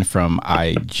question from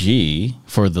IG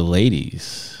for the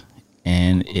ladies.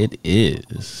 And it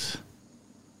is...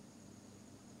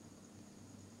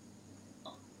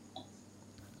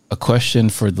 A question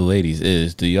for the ladies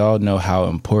is, do y'all know how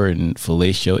important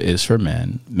fellatio is for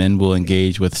men? Men will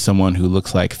engage with someone who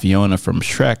looks like Fiona from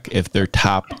Shrek if their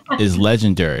top is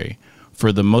legendary.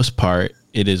 For the most part,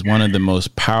 it is one of the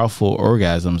most powerful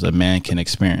orgasms a man can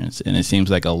experience. And it seems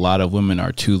like a lot of women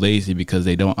are too lazy because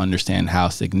they don't understand how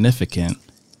significant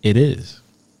it is.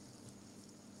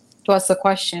 What's the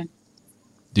question?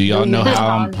 Do y'all know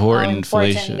how important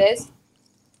fellatio is?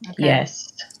 Okay.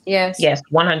 Yes. Yes. Yes,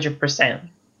 100%.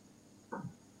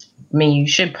 I mean, you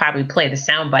should probably play the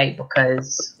soundbite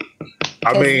because...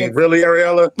 I mean, really,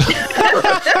 Ariella?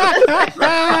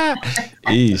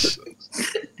 Eesh.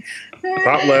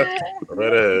 Top left.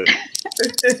 Right ahead.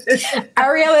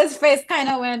 Ariela's face kind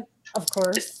of went, of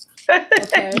course.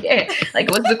 Okay. Yeah, like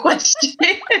what's the question?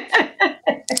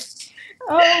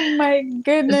 Oh my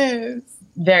goodness.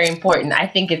 Very important. I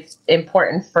think it's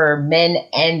important for men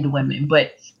and women,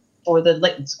 but for the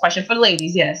question for the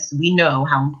ladies, yes, we know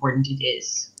how important it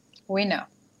is. We know.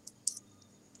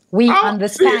 We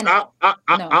understand. I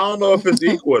don't know if it's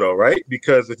equal though, right?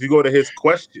 Because if you go to his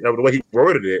question, the way he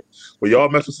worded it, will y'all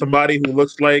mess with somebody who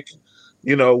looks like,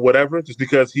 whatever, just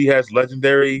because he has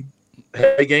legendary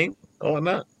head game or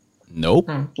not? Nope.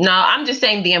 No, I'm just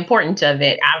saying the importance of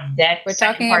it. We're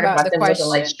talking part about the question.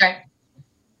 Like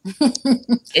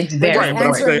it's very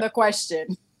important. Answering the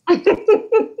question.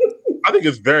 I think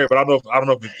it's very, but I don't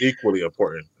know if it's equally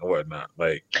important or whatnot.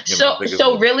 Like,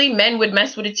 so really, men would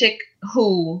mess with a chick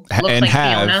who looks and like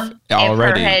Fiona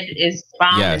already. If her head is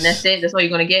bomb, and that's it. That's all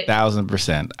you're gonna get.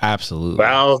 1,000%, absolutely.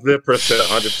 1,000%,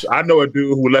 100%. I know a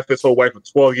dude who left his whole wife for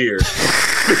 12 years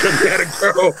because he had a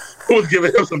girl who was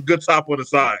giving him some good top on the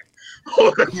side.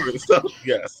 So,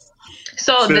 yes.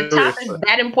 So the top is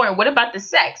that important. What about the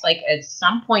sex? Like at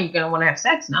some point, you're gonna want to have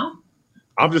sex, no?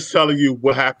 I'm just telling you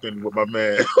what happened with my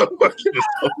man.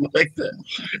 Like that.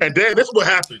 And then this is what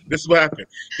happened.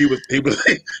 He was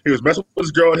messing with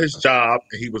his girl at his job,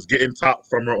 and he was getting top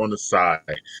from her on the side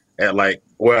at like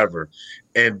wherever.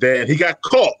 And then he got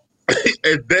caught.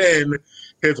 And then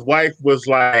his wife was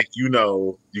like, you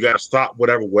got to stop,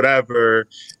 whatever.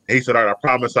 And he said, all right, I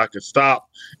promise I can stop,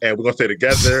 and we're gonna stay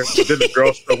together. But then the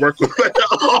girl still worked with him at the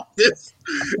office.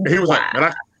 And he was like,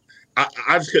 man,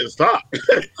 I just couldn't stop.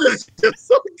 It's just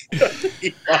so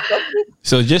good.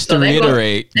 So just to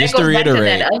reiterate,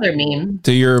 that other meme.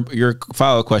 to your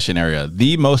follow-up question area,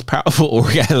 the most powerful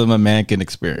orgasm a man can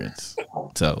experience.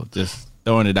 So just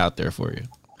throwing it out there for you.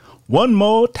 One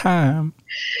more time.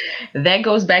 That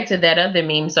goes back to that other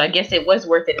meme. So I guess it was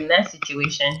worth it in that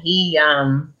situation. He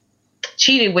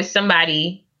cheated with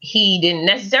somebody he didn't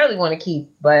necessarily want to keep,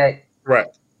 but right.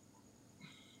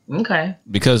 Okay.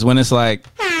 Because when it's like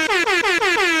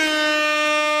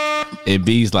it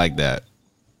bees like that.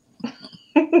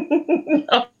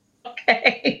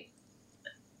 Okay.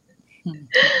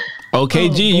 Okay,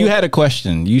 G, you had a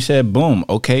question. You said boom.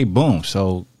 Okay, boom.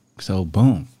 So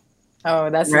boom.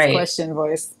 Oh, that's his question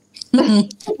voice.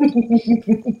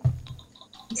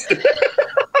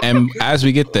 And as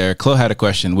we get there, Chloe had a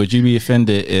question. Would you be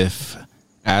offended if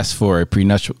asked for a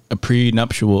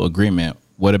prenuptial agreement?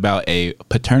 What about a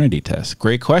paternity test?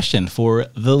 Great question for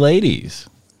the ladies.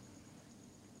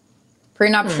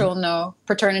 Prenuptial, no.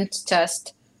 Paternity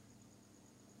test.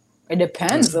 It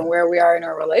depends on where we are in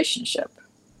our relationship.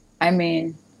 I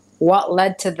mean, what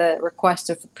led to the request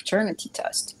of the paternity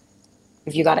test?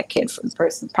 If you got a kid from the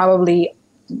person, probably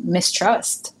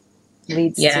mistrust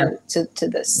leads to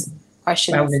this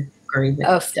question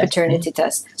of paternity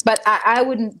test. But I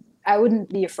wouldn't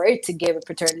be afraid to give a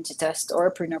paternity test or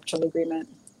a prenuptial agreement.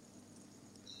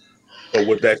 Or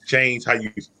would that change how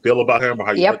you feel about him or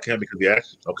how you look at him because he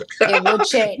asked you? Okay. It would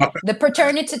change. The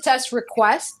paternity test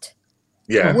request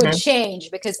would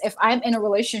change, because if I'm in a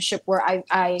relationship where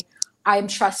I'm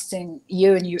trusting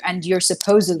you and you're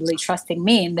supposedly trusting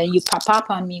me, and then you pop up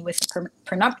on me with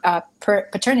a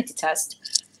paternity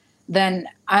test, then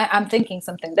I'm thinking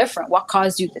something different. What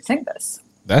caused you to think this?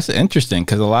 That's interesting,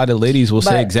 because a lot of ladies will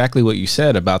say exactly what you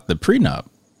said about the prenup.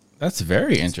 That's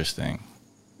very interesting.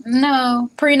 No,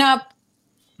 prenup.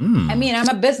 I mean, I'm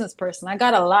a business person. I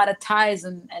got a lot of ties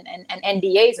and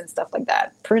NDAs and stuff like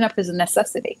that. Prenup is a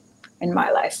necessity in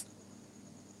my life.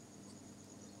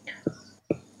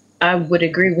 I would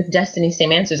agree with Destiny's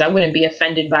same answers. I wouldn't be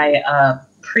offended by a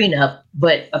prenup,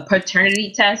 but a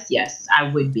paternity test, yes,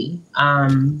 I would be.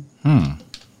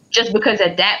 Just because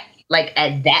at that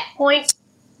point,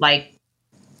 like,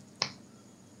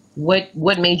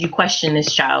 what made you question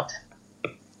this child?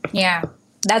 Yeah,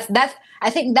 that's. I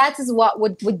think that is what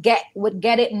would get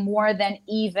it more than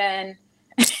even.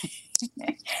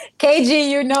 KG,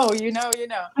 you know.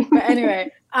 But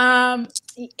anyway, I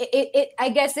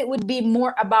guess it would be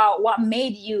more about what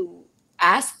made you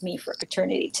ask me for a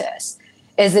paternity test.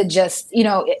 Is it just,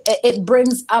 it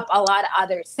brings up a lot of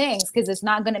other things, because it's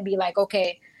not going to be like,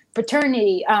 okay,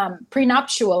 paternity,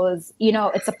 prenuptial is,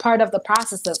 it's a part of the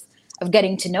process of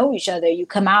getting to know each other. You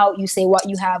come out, you say what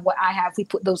you have, what I have, we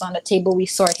put those on the table, we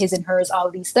sort his and hers, all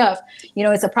of these stuff.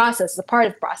 It's a process, it's a part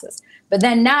of the process. But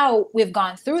then now we've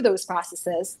gone through those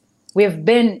processes. We've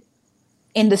been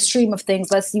in the stream of things.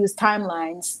 Let's use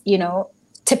timelines,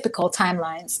 typical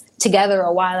timelines, together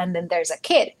a while, and then there's a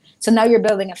kid. So now you're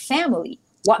building a family.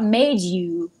 What made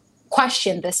you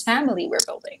question this family we're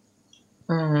building?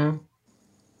 Mm-hmm.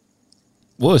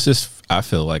 Well, it's just, I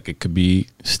feel like it could be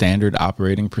standard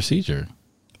operating procedure.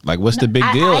 Like, what's the big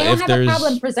deal I don't if have there's a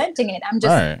problem presenting it. I'm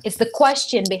just, right. It's the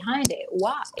question behind it.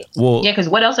 Why? Well, yeah, because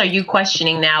what else are you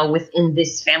questioning now within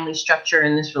this family structure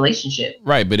in this relationship?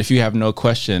 Right, but if you have no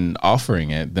question offering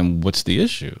it, then what's the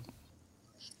issue?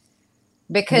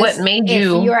 Because what made if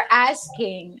you... you're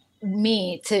asking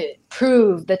me to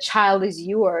prove the child is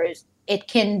yours, it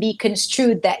can be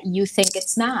construed that you think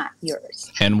it's not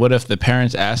yours. And what if the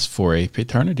parents ask for a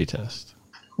paternity test?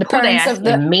 The parents of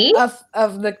the me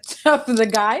of the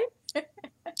guy.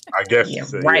 I guess yeah, you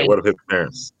said, right. yeah, what if his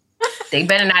parents? They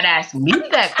better not ask me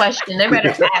that question. They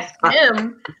better ask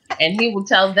him, and he will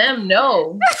tell them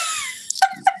no.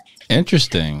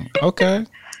 Interesting. Okay.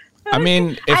 I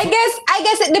mean, I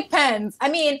guess it depends. I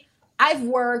mean, I've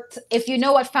worked, if you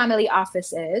know what family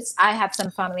office is, I have some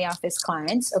family office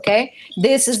clients, okay?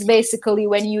 This is basically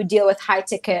when you deal with high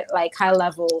ticket, like high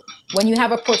level, when you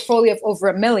have a portfolio of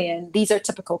over $1 million, these are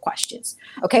typical questions,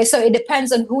 okay? So it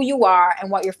depends on who you are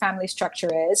and what your family structure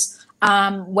is.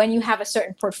 When you have a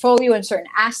certain portfolio and certain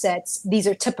assets, these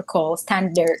are typical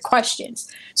standard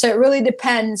questions. So it really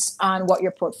depends on what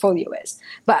your portfolio is.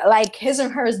 But like his or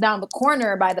hers down the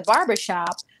corner by the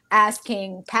barbershop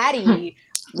asking Patty,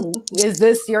 is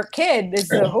this your kid? It's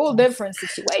a whole different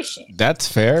situation. That's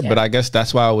fair, Yeah. but I guess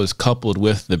that's why I was coupled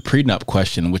with the prenup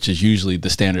question, which is usually the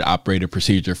standard operator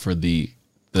procedure for the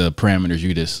parameters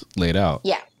you just laid out.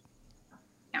 Yeah.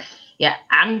 Yeah,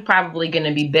 I'm probably going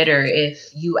to be bitter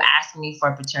if you ask me for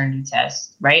a paternity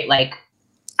test, right? Like,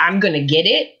 I'm going to get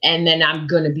it, and then I'm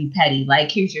going to be petty.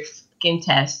 Like, here's your fucking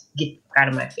test. Get out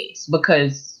of my face.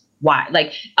 Because why?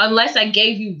 Like, unless I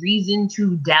gave you reason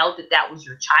to doubt that that was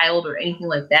your child or anything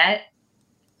like that,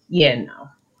 yeah, no.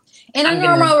 In a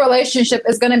normal relationship,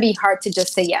 it's going to be hard to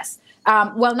just say yes.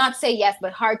 Well, not say yes,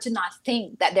 but hard to not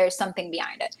think that there's something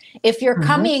behind it. If you're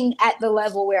coming at the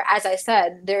level where, as I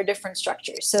said, there are different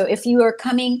structures. So if you are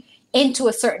coming into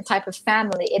a certain type of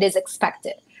family, it is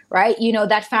expected, right? You know,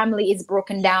 that family is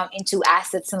broken down into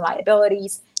assets and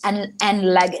liabilities and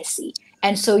legacy.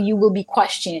 And so you will be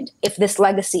questioned if this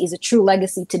legacy is a true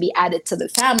legacy to be added to the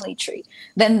family tree.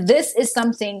 Then this is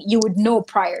something you would know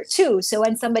prior to. So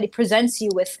when somebody presents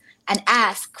you with an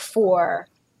ask for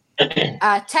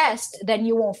a test, then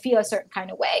you won't feel a certain kind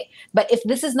of way. But if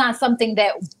this is not something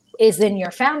that is in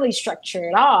your family structure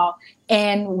at all,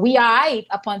 and we are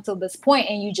up until this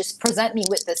point, and you just present me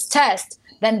with this test,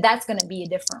 then that's going to be a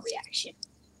different reaction.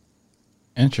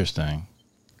 Interesting.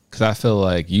 Because I feel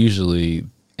like usually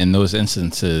in those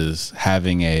instances,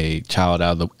 having a child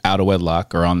out of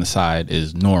wedlock or on the side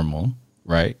is normal,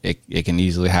 right? It can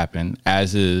easily happen,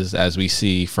 as we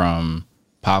see from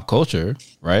pop culture,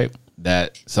 right?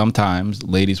 That sometimes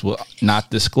ladies will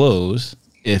not disclose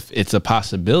if it's a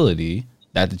possibility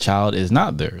that the child is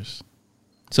not theirs.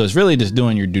 So it's really just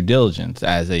doing your due diligence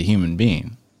as a human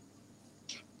being.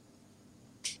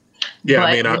 Yeah, but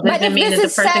I mean, doesn't mean that the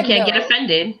person can't get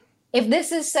offended. If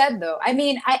this is said, though, I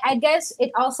mean, I guess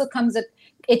it also comes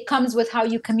with how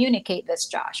you communicate this,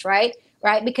 Josh, right?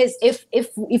 Right? Because if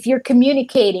you're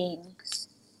communicating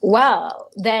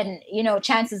well, then, you know,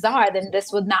 chances are then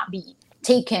this would not be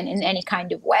taken in any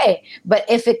kind of way. But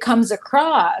if it comes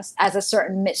across as a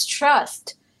certain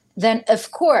mistrust, then of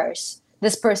course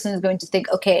this person is going to think,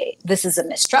 okay, this is a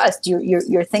mistrust.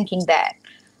 You're thinking that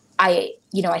I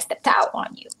stepped out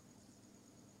on you.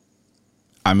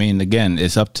 I mean, again,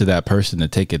 it's up to that person to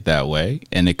take it that way,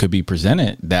 and it could be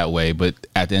presented that way. But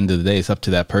at the end of the day, it's up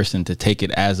to that person to take it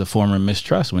as a form of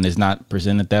mistrust when it's not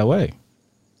presented that way.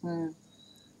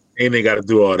 Ain't they got to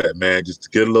do all that, man?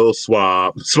 Just get a little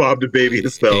swab the baby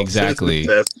itself. Exactly.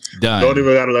 Done. Don't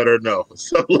even got to let her know.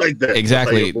 Something like that.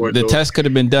 Exactly. The test could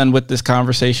have been done with this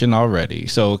conversation already.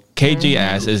 So KG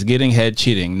asks, is getting head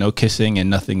cheating? No kissing and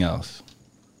nothing else.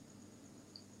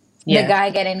 Yeah. The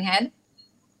guy getting head?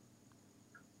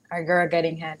 Or girl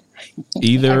getting head?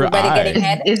 Either Everybody getting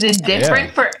head? Is it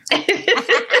different for...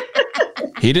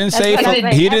 He didn't say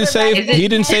he didn't say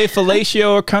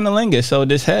fellatio or cunnilingus, so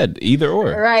this head, either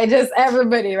or. Right, just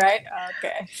everybody, right?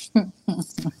 Okay.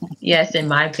 Yes, in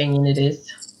my opinion, it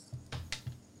is.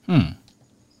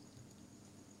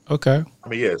 Okay. I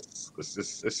mean, yeah, it's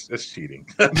cheating.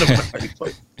 Yeah,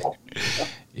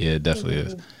 it definitely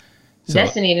is. So,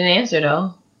 Destiny didn't answer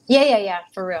though. Yeah,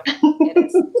 for real. It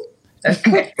is.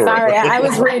 Okay. Sorry, I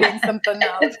was reading something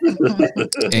else.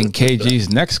 And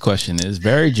KG's next question is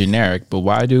very generic, but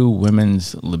why do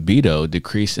women's libido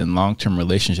decrease in long-term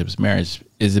relationships, marriage?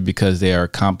 Is it because they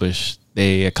accomplish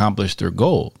their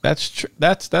goal?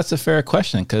 That's a fair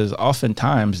question, because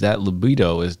oftentimes that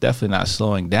libido is definitely not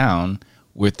slowing down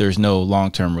if there's no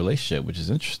long-term relationship, which is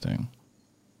interesting.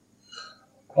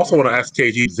 Also, want to ask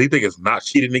KG, does he think it's not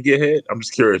cheating to get head? I'm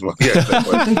just curious. Why he asked that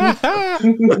question.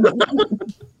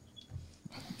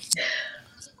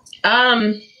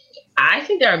 I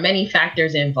think there are many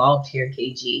factors involved here,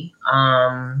 KG.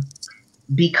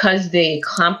 Because they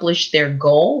accomplished their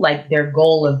goal, like their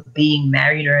goal of being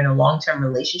married or in a long-term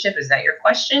relationship. Is that your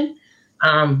question?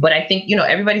 But I think,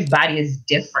 everybody's body is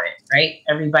different, right?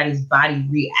 Everybody's body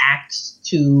reacts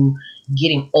to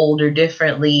getting older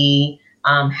differently,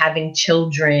 having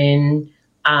children,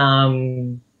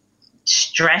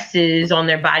 stresses on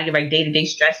their body, like day-to-day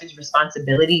stresses,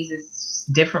 responsibilities is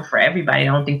different for everybody.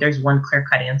 I don't think there's one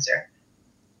clear-cut answer.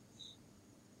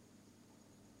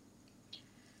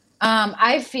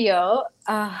 I feel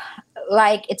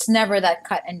like it's never that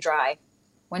cut and dry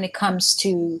when it comes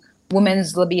to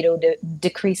women's libido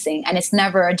decreasing, and it's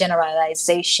never a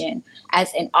generalization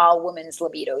as in all women's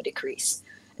libido decrease.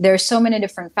 There's so many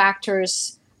different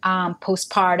factors.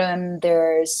 Postpartum,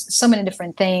 there's so many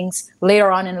different things.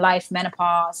 Later on in life,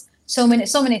 menopause, so many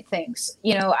things.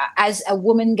 As a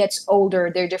woman gets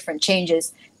older, there are different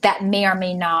changes that may or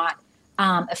may not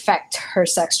affect her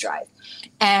sex drive.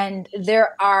 And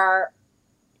there are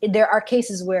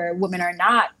cases where women are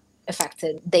not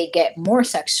affected. They get more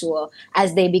sexual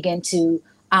as they begin to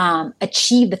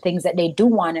achieve the things that they do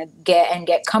want to get and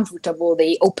get comfortable.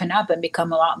 They open up and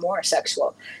become a lot more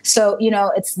sexual. So,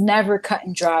 it's never cut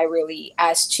and dry really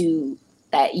as to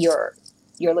that your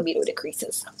libido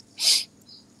decreases.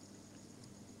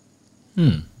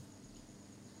 Who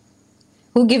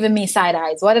giving me side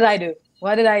eyes? What did I do?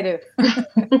 What did I do?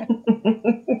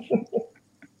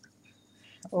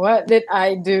 What did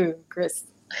I do, Chris?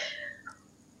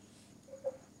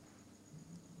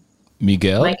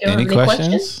 Miguel, any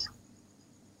questions?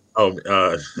 Oh,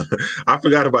 I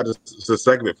forgot about this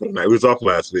segment for tonight. We was off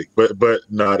last week, but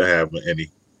no, I don't have any.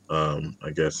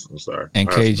 I guess I'm sorry. And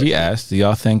KG asked, "Do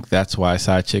y'all think that's why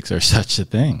side chicks are such a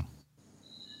thing?"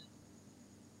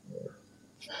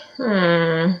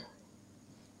 Nah.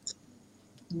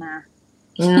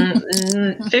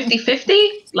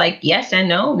 50-50, like yes and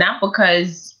no. Not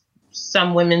because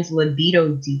some women's libido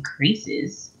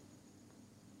decreases.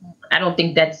 I don't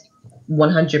think that's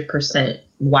 100%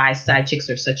 why side chicks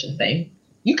are such a thing.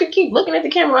 You could keep looking at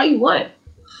the camera all you want.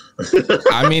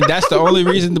 I mean, that's the only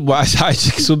reason why side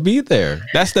chicks will be there.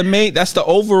 That's the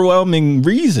overwhelming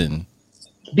reason.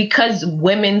 Because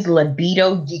women's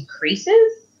libido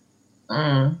decreases?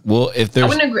 Well, if there's, I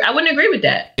wouldn't agree with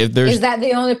that. Is that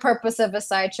the only purpose of a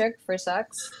side chick, for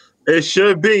sex? It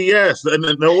should be, yes. And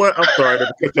you know what? I'm sorry to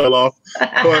cut y'all off,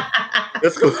 but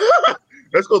this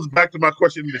goes back to my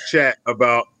question in the chat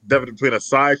about the difference between a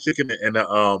side chick and an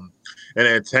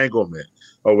entanglement,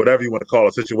 or whatever you want to call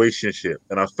a situationship.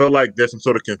 And I feel like there's some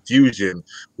sort of confusion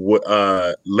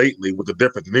lately with the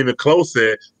difference. And even Chloe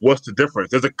said, "What's the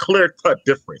difference?" There's a clear-cut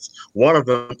difference. One of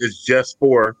them is just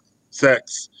for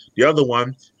sex. The other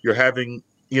one, you're having,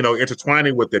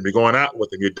 intertwining with them. You're going out with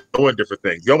them. You're doing different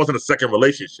things. You're almost in a second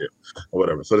relationship or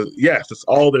whatever. So, yes, that's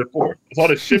all they're for. That's all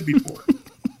it should be for.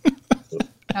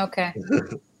 Okay.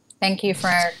 Thank you for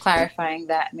clarifying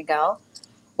that, Miguel.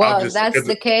 Well, if that's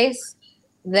the case,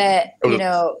 that,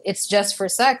 it's just for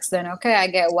sex, then okay, I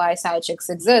get why side chicks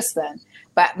exist then.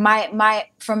 But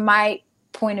from my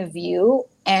point of view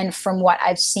and from what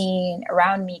I've seen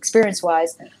around me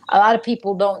experience-wise, a lot of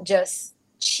people don't just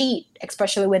cheat,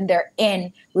 especially when they're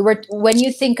when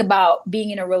you think about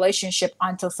being in a relationship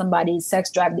until somebody's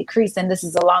sex drive decreases, and this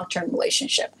is a long-term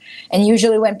relationship. And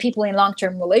usually when people in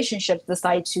long-term relationships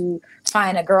decide to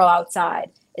find a girl outside,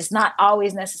 it's not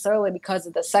always necessarily because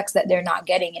of the sex that they're not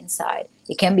getting inside.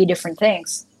 It can be different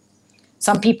things.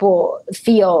 Some people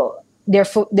feel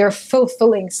they're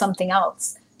fulfilling something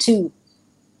else too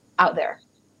out there.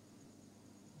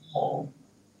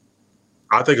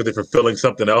 I think if they're fulfilling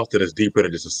something else that is deeper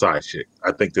than just a side chick.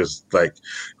 I think there's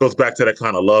goes back to that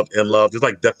kind of love and love. There's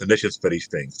definitions for these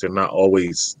things. They're not all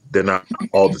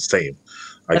the same,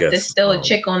 I guess. There's still a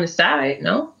chick on the side,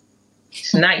 no?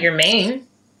 It's not your main.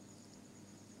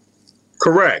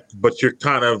 Correct. But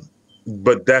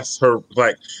but that's her,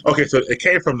 okay, so it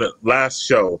came from the last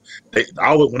show.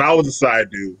 When I was a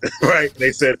side dude, right?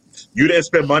 They said, you didn't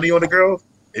spend money on the girl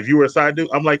if you were a side dude?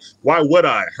 I'm like, why would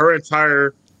I? Her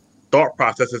entire thought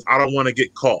process is, I don't want to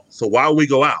get caught. So why would we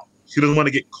go out? She doesn't want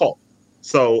to get caught.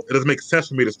 So it doesn't make sense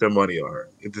for me to spend money on her.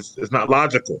 It's not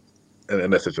logical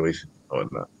in that situation or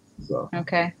not. So.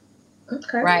 Okay.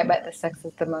 Right, but the sex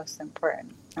is the most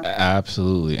important. Okay.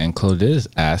 Absolutely. And Claudiz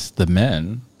asked the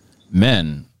men,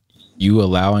 you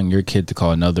allowing your kid to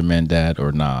call another man dad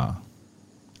or nah?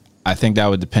 I think that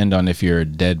would depend on if you're a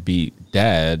deadbeat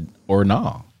dad or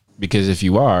nah. Because if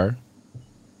you are,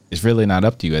 it's really not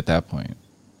up to you at that point.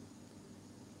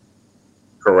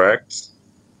 Correct.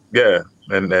 Yeah,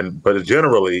 and but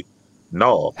generally,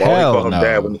 no. Why would you Hell call him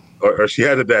dad no. when, or she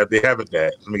has a dad? They have a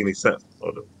dad. Doesn't make any sense.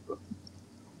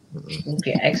 If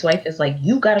your ex-wife is like,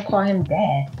 you gotta call him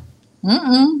dad.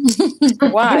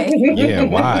 Why? Yeah,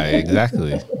 why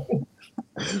exactly?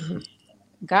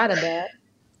 Got a dad.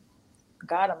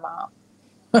 Got a mom.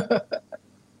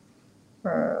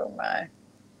 Oh my.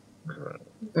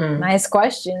 Nice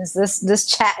questions. This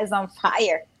chat is on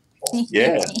fire.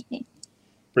 Yeah.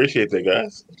 Appreciate that,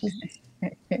 guys.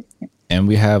 And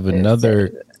we have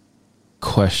another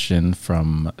question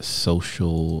from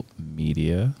social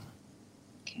media.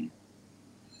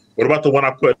 What about the one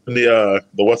I put in the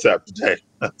WhatsApp today?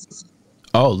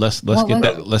 Oh, let's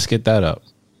get that up.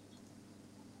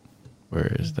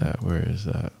 Where is that?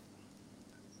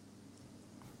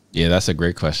 Yeah, that's a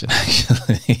great question,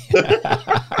 actually.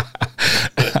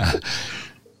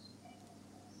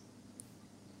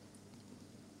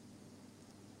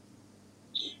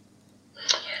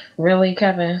 Really,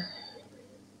 Kevin?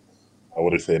 I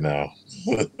would say now.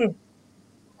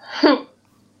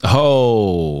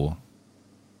 Oh.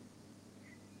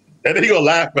 And then you gonna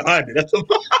laugh behind it. That's Put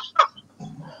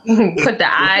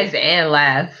the eyes and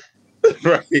laugh.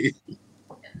 right.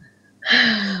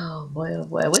 Oh boy, oh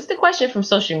boy. What's the question from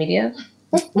social media?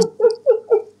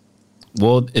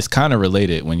 Well, it's kind of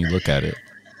related when you look at it.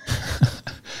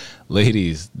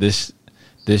 Ladies, this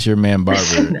your man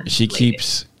Barber. She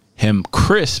keeps him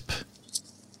crisp,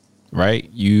 right?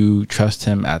 You trust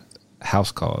him at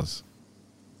house calls.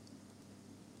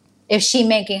 If she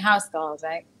making house calls,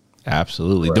 right?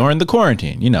 Absolutely. Right. During the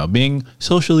quarantine, being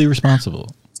socially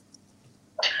responsible.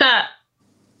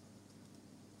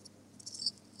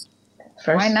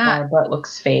 First, why not? My butt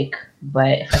looks fake,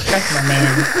 but if I trust my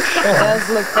man, it does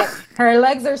look fake. Her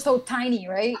legs are so tiny,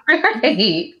 right?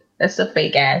 Right. That's a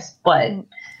fake ass butt.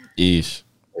 Eesh.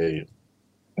 Hey.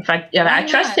 If I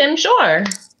trust him, sure,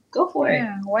 go for it.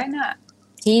 Yeah, why not?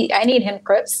 I need him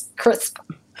crisp.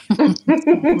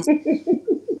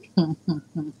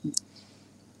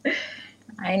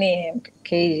 I need him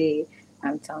KG.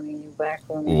 I'm telling you, black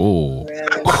woman. Oh.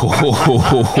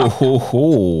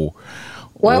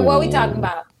 What are we talking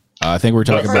about? I think we're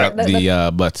talking about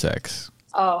the butt sex.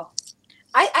 Oh,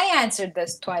 I answered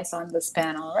this twice on this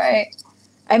panel, right?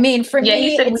 I mean, for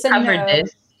me, it's a no.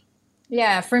 This.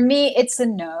 Yeah, for me, it's a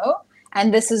no.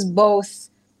 And this is both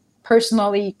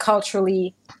personally,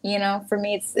 culturally, for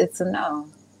me, it's a no.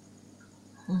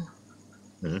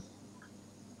 Mm-hmm.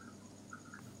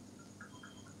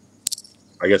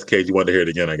 I guess, Kate, you wanted to hear it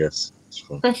again, I guess.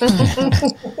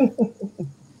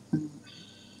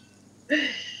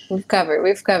 We've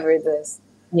covered this.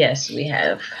 Yes, we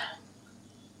have.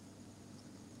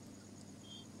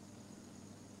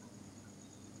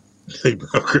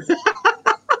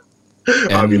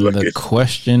 And the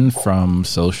question from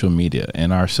social media.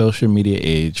 In our social media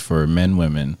age for men,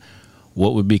 women,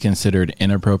 what would be considered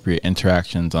inappropriate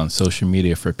interactions on social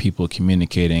media for people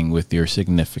communicating with your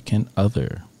significant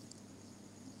other?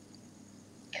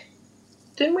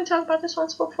 Didn't we talk about this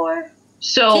once before?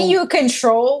 So can you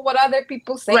control what other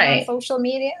people say on social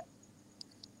media?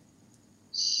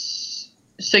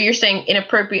 So you're saying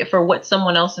inappropriate for what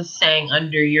someone else is saying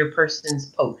under your person's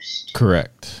post?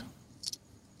 Correct.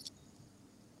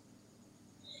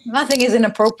 Nothing is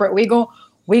inappropriate. We go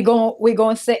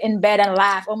and sit in bed and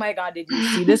laugh. Oh my God, did you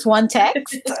see this one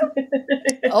text?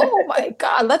 Oh my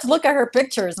God, let's look at her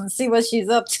pictures and see what she's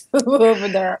up to over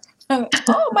there.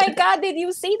 Oh my God, did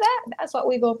you see that? That's what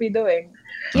we're going to be doing.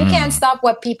 You can't stop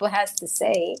what people has to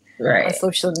say on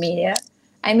social media.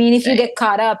 I mean, if you get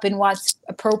caught up in what's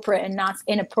appropriate and not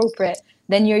inappropriate,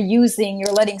 then you're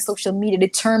letting social media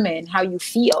determine how you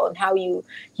feel and how you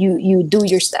do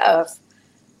your stuff.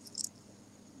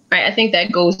 Right. I think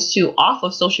that goes off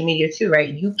of social media too, right?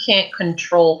 You can't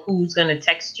control who's going to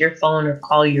text your phone or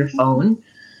call your phone.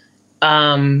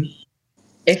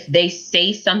 If they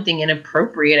say something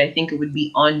inappropriate, I think it would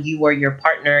be on you or your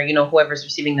partner, whoever's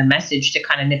receiving the message, to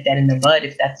kind of nip that in the bud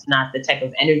if that's not the type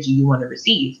of energy you want to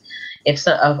receive. If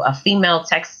a female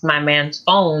texts my man's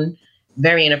phone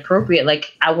very inappropriate,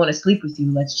 like, I want to sleep with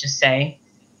you, let's just say,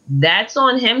 that's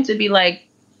on him to be like,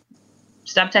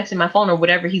 stop texting my phone, or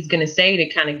whatever he's going to say to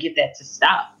kind of get that to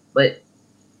stop. But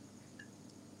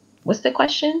what's the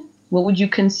question? What would you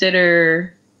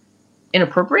consider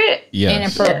inappropriate?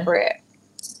 Yes. Inappropriate. Yeah.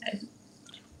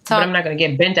 But I'm not going to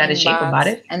get bent out of shape about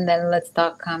it. And then let's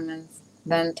talk comments.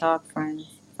 Then talk friends,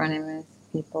 frenemies,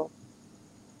 people.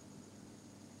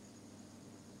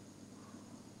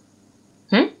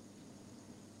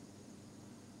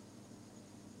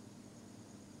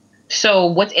 So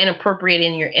what's inappropriate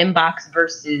in your inbox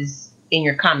versus in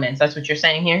your comments? That's what you're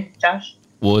saying here, Josh?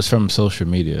 Well, it's from social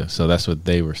media, so that's what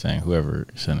they were saying, whoever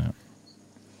sent it.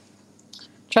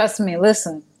 Trust me,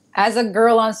 listen, as a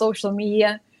girl on social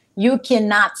media, you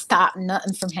cannot stop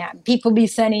nothing from happening. People be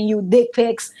sending you dick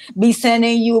pics, be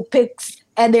sending you pics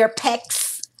and their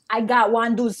pecs. I got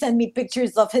one dude send me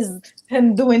pictures of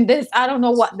him doing this. I don't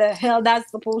know what the hell that's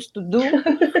supposed to do.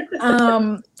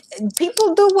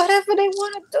 People do whatever they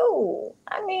want to do.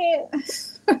 I mean,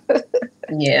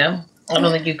 yeah, I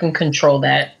don't think you can control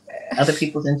that. Other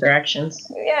people's interactions.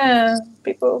 Yeah,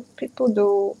 people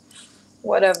do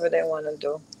whatever they want to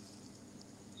do.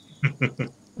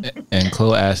 And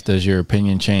Chloe asked, does your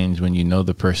opinion change when you know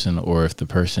the person or if the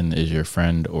person is your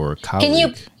friend or colleague? Can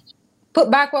you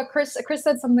put back what Chris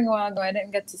said something a while ago? I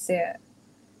didn't get to see it.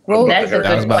 That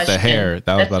was about the hair.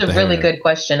 That's a really good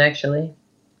question, actually.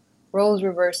 Roles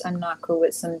reverse. I'm not cool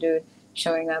with some dude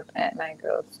showing up at my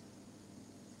girls.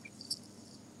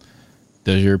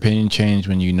 Does your opinion change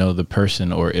when you know the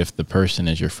person or if the person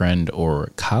is your friend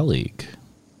or colleague?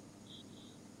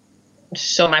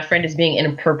 So my friend is being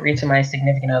inappropriate to my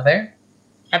significant other.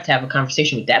 I have to have a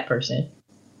conversation with that person.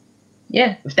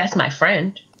 Yeah, if that's my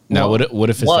friend. Now, what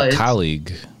if it's a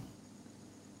colleague?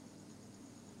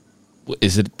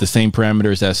 Is it the same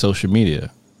parameters as social media?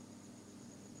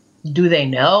 Do they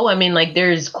know? I mean, like,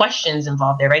 there's questions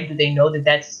involved there, right? Do they know that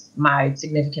that's my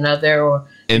significant other? Or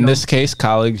in this case,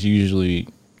 colleagues usually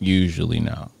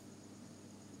know.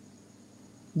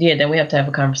 Yeah, then we have to have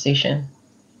a conversation.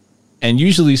 And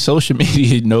usually social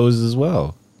media knows as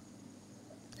well.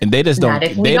 And they just don't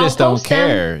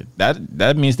care.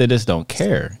 That means they just don't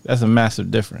care. That's a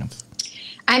massive difference.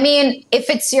 I mean, if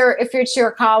it's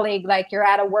your colleague, like you're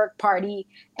at a work party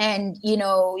and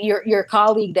your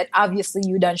colleague that obviously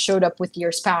you done showed up with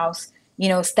your spouse,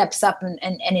 steps up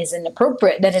and is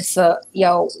inappropriate, then it's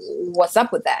what's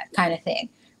up with that kind of thing,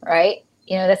 right?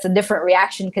 That's a different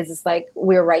reaction because it's like,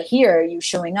 we're right here, you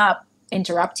showing up,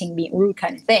 interrupting, being rude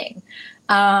kind of thing.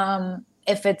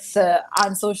 If it's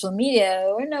on social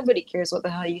media where nobody cares what the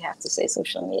hell you have to say,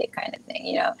 social media kind of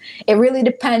thing, it really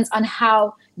depends on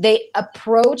how they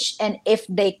approach and if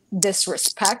they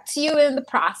disrespect you in the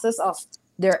process of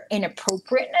their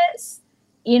inappropriateness,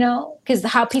 because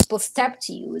how people step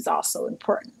to you is also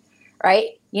important,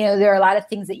 right? There are a lot of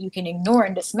things that you can ignore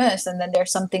and dismiss, and then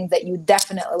there's some things that you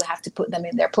definitely have to put them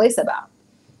in their place about.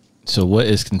 So what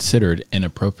is considered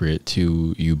inappropriate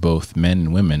to you both, men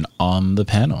and women, on the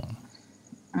panel?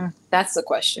 That's the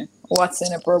question. What's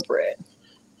inappropriate?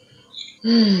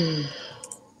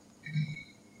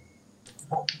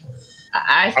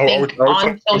 I think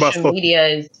on social media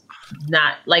is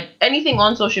not, like, anything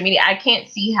on social media, I can't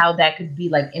see how that could be,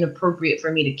 like, inappropriate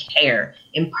for me to care.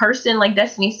 In person, like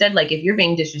Destiny said, like, if you're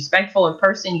being disrespectful in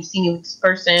person, you see me with this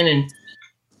person, and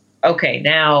okay,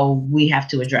 now we have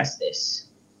to address this.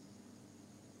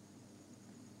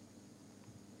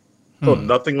 So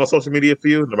nothing on social media for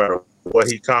you, no matter what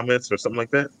he comments or something like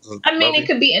that? I mean, it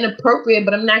could be inappropriate,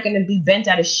 but I'm not going to be bent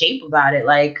out of shape about it.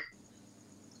 Like,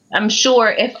 I'm sure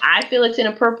if I feel it's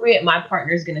inappropriate, my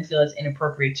partner's going to feel it's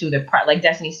inappropriate too. They're like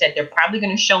Destiny said, they're probably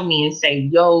going to show me and say,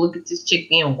 yo, look at this chick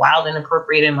being wild and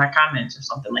inappropriate in my comments or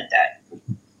something like that.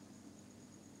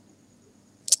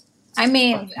 I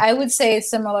mean, I would say it's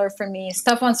similar for me.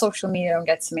 Stuff on social media don't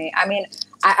get to me. I mean,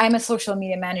 I'm a social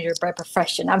media manager by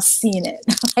profession. I've seen it.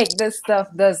 Like, this stuff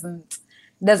doesn't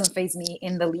faze me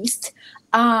in the least.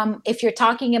 If you're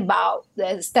talking about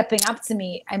stepping up to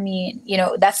me, I mean,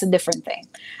 that's a different thing.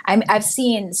 I've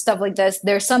seen stuff like this.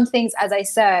 There's some things, as I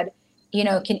said,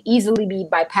 can easily be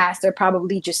bypassed or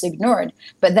probably just ignored.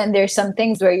 But then there's some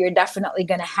things where you're definitely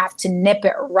going to have to nip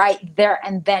it right there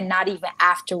and then, not even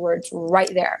afterwards,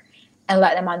 right there, and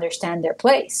let them understand their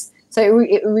place. So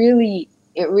it really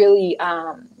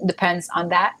depends on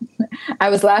that. I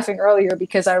was laughing earlier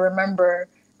because I remember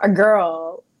a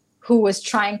girl who was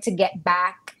trying to get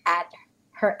back at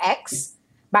her ex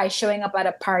by showing up at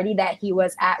a party that he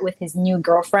was at with his new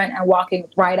girlfriend and walking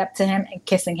right up to him and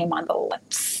kissing him on the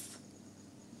lips.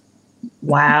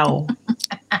 Wow.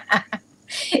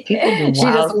 She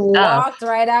just walked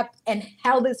right up and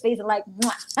held his face and like,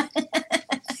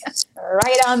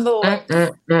 right on the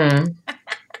lips.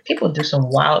 People do some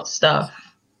wild stuff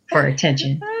for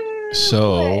attention.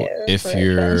 So if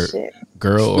your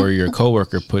girl or your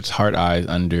coworker puts heart eyes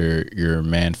under your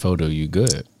man photo, you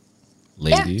good,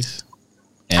 ladies?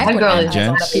 Yeah. And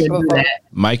gents,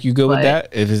 Mike, you good with that?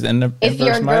 If it's in the if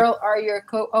your girl or your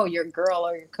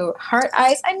heart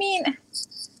eyes. I mean,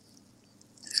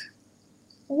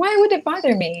 why would it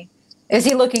bother me? Is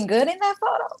he looking good in that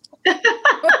photo?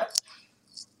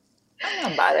 I'm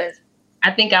not bothered.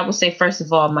 I think I would say, first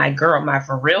of all, my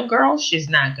for real girl, she's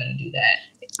not going to do that.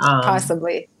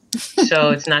 Possibly.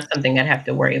 So it's not something I'd have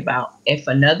to worry about. If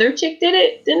another chick did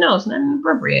it, then no, it's not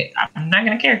inappropriate. I'm not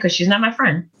going to care because she's not my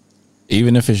friend.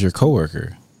 Even if it's your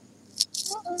coworker.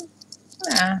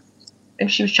 Nah.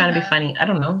 If she was trying to be funny, I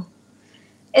don't know.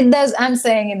 It does. I'm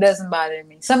saying it doesn't bother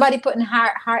me. Somebody putting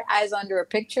heart eyes under a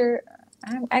picture,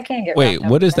 I can't get. Wait,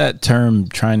 what does that term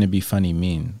 "trying to be funny"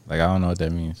 mean? Like, I don't know what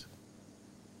that means.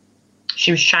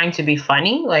 She was trying to be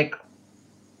funny, like,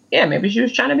 yeah, maybe she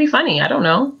was trying to be funny. I don't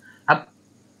know. I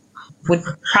would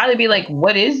probably be like,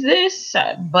 "What is this?"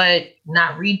 But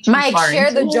not read too Mike, far share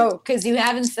into the it. joke because you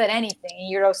haven't said anything and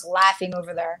you're just laughing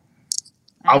over there.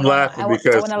 I'm laughing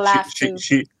because I want to laugh too.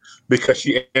 Because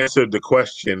she answered the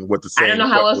question with the same. I don't know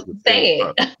how else to say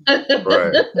it.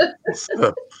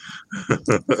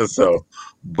 Right. So,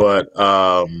 but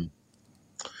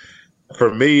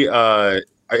for me,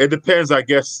 it depends, I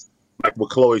guess. Like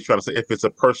what Chloe's trying to say, if it's a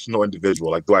personal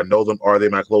individual, like, do I know them? Are they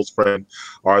my close friend?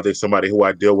 Are they somebody who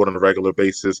I deal with on a regular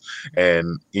basis?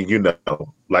 And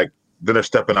like, then they're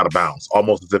stepping out of bounds,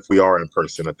 almost as if we are in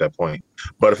person at that point.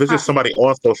 But if it's just somebody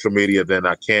on social media, then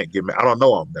I can't get. I don't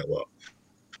know them that well,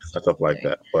 stuff like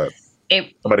that. But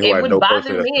it would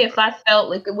bother me if I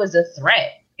felt like it was a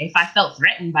threat. If I felt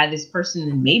threatened by this person,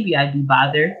 then maybe I'd be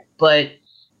bothered. But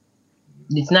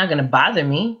it's not going to bother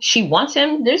me. She wants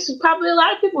him. There's probably a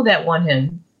lot of people that want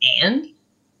him, and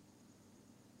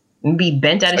be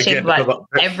bent out of shape about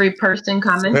every person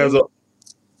commenting.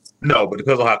 No, but it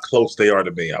depends on how close they are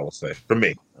to me, I would say. For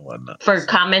me. For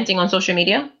commenting on social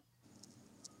media?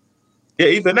 Yeah,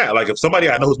 even that. Like, if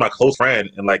somebody I know who's my close friend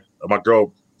and, like, my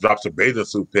girl drops a bathing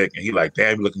suit pic and he like,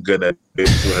 damn, you looking good in that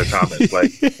bathing suit in her comments.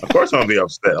 Like, of course I'm going to be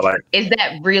upset. Like, is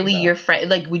that really your friend?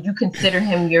 Like, would you consider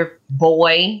him your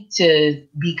boy to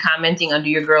be commenting under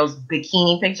your girl's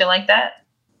bikini picture like that?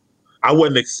 I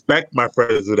wouldn't expect my friend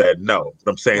to do that, no.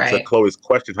 But I'm saying to Chloe's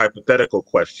question, hypothetical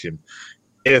question,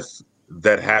 if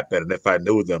that happened and if I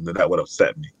knew them, then that would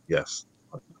upset me. Yes.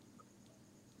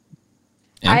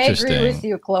 I agree with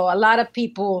you, Chloe. A lot of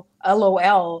people,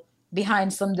 LOL,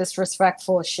 behind some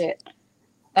disrespectful shit.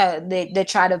 They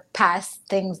try to pass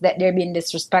things that they're being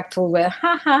disrespectful with,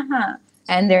 ha ha ha,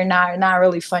 and they're not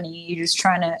really funny. You're just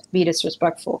trying to be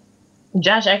disrespectful.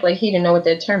 Josh act like he didn't know what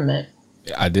that term meant.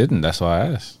 I didn't. That's why I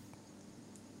asked.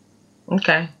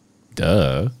 Okay.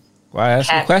 Duh. Why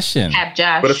ask a question?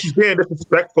 Josh. But if she's being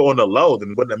disrespectful on the low,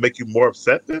 then wouldn't that make you more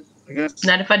upset then? I guess.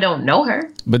 Not if I don't know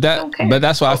her. But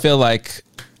that's why I feel like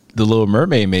The Little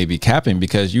Mermaid may be capping,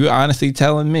 because you honestly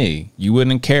telling me you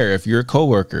wouldn't care if your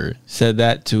coworker said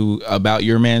that about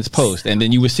your man's post, and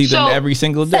then you would see them every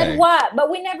single day. Said what?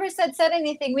 But we never said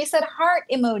anything. We said heart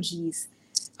emojis.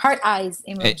 Heart eyes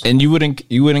emoji. And you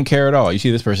wouldn't care at all. You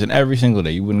see this person every single day.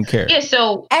 You wouldn't care. Yeah,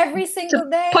 so every single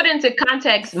day. Put into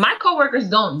context, my coworkers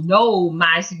don't know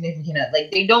my significant other. Like,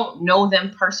 they don't know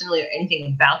them personally or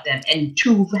anything about them. And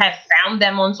to have found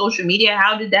them on social media,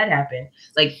 how did that happen?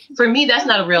 Like, for me, that's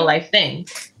not a real life thing.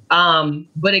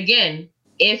 But again,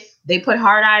 if they put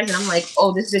hard eyes and I'm like,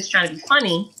 oh, this bitch trying to be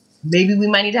funny, maybe we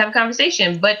might need to have a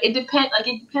conversation. But it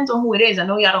depends on who it is. I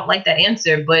know y'all don't like that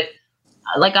answer, but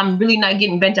like, I'm really not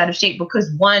getting bent out of shape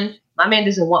because, one, my man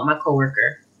doesn't want my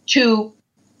coworker. Two,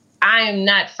 I am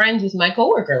not friends with my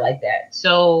coworker like that.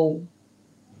 So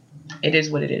it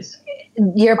is what it is.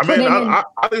 You're I think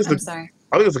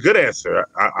it's a good answer.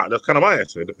 That's kind of my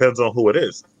answer. It depends on who it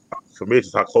is. For me, it's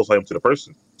just how close I am to the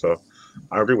person. So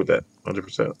I agree with that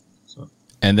 100%. So.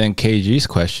 And then KG's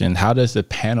question, how does the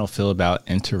panel feel about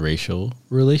interracial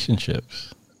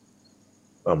relationships?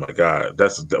 Oh my God,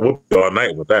 we'll be all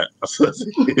night with that.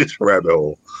 It's a rabbit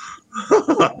hole.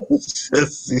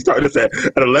 You started this at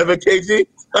 11 kg.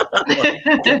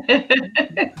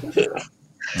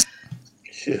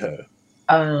 Yeah.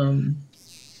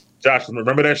 Josh,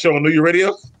 remember that show on New Year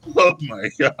Radio? Oh my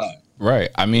God.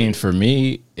 Right. I mean, for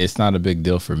me, it's not a big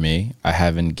deal for me. I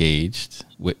have engaged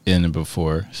in it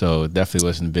before, so it definitely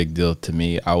wasn't a big deal to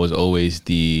me. I was always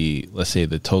the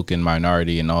token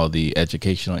minority in all the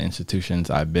educational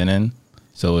institutions I've been in.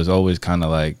 So it was always kind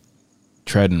of like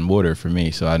treading water for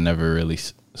me. So I never really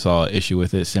saw an issue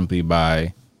with it simply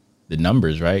by the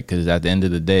numbers, right? Because at the end of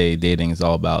the day, dating is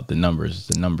all about the numbers.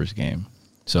 It's a numbers game.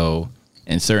 So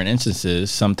in certain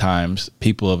instances, sometimes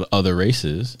people of other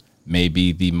races may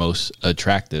be the most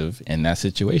attractive in that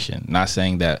situation. Not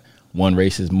saying that one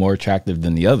race is more attractive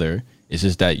than the other. It's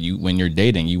just that when you're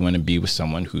dating, you want to be with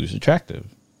someone who's attractive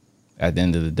at the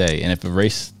end of the day. And if a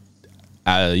race,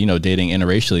 dating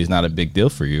interracially is not a big deal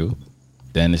for you,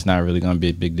 then it's not really going to be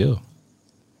a big deal.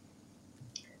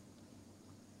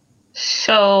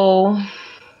 So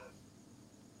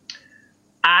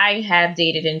I have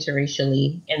dated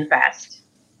interracially in the past,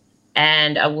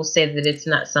 and I will say that it's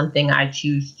not something I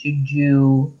choose to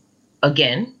do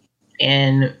again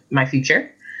in my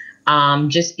future,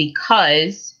 just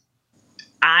because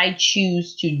I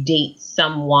choose to date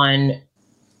someone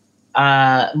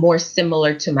more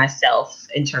similar to myself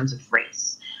in terms of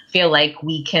race. Feel like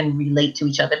we can relate to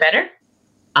each other better.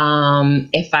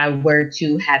 If I were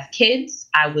to have kids,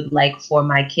 I would like for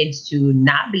my kids to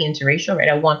not be interracial, right?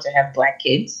 I want to have Black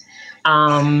kids.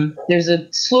 There's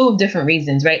a slew of different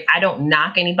reasons, right? I don't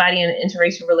knock anybody in an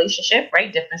interracial relationship,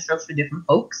 right? Different strokes for different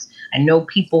folks. I know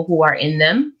people who are in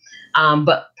them.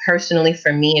 But personally,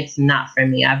 for me, it's not for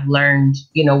me. I've learned,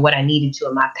 what I needed to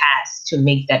in my past to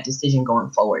make that decision going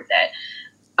forward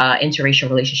that interracial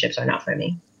relationships are not for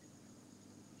me.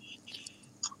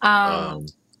 I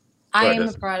am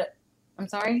a product. I'm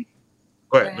sorry.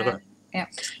 Go ahead. Yeah.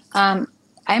 I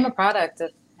am a product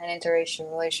of an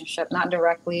interracial relationship, not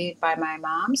directly by my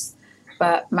mom's,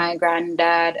 but my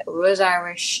granddad was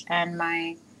Irish, and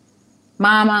my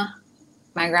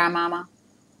grandmama,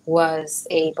 was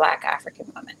a Black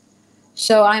African woman.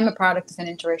 So I'm a product of an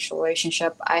interracial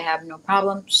relationship. I have no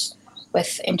problems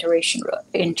with interracial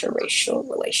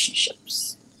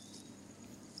relationships.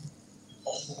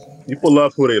 People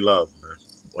love who they love, man.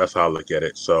 That's how I look at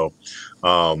it. So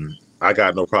I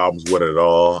got no problems with it at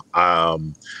all. I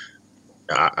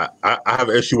have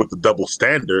an issue with the double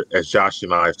standard, as Josh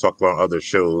and I have talked about on other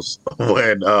shows,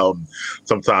 when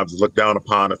sometimes it's looked down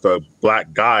upon if a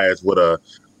Black guy is with a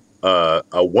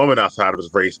woman outside of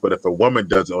his race, but if a woman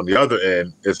does it on the other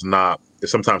end, it's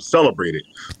sometimes celebrated.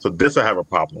 So this I have a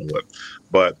problem with.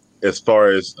 But as far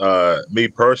as me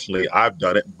personally, I've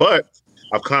done it, but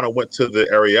I've kind of went to the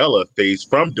Ariella phase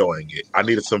from doing it. I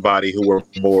needed somebody who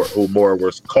more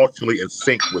was culturally in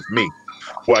sync with me,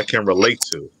 who I can relate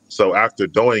to. So after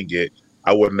doing it,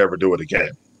 I would never do it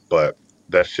again. But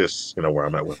that's just where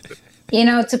I'm at with it.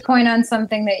 To point on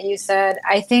something that you said,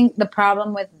 I think the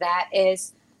problem with that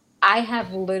is I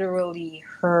have literally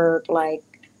heard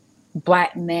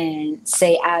Black men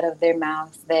say out of their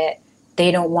mouth that they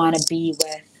don't want to be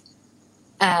with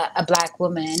a Black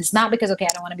woman. It's not because, okay,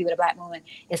 I don't want to be with a Black woman.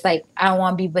 It's like, I don't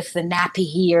want to be with the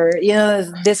nappy hair,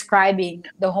 describing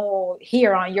the whole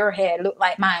hair on your head look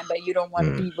like mine, but you don't want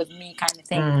to be with me kind of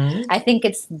thing. I think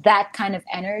it's that kind of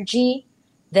energy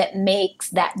that makes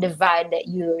that divide that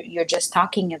you're just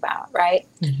talking about, right?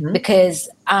 Because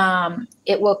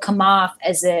it will come off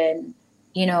as in,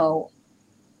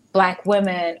 Black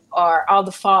women are, all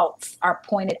the faults are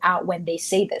pointed out when they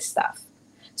say this stuff.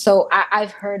 So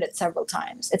I've heard it several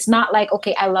times. It's not like,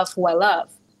 okay, I love who I love.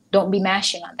 Don't be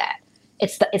mashing on that.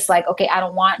 It's like, okay, I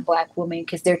don't want Black women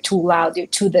because they're too loud, they're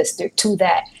too this, they're too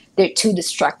that, they're too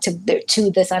destructive, they're too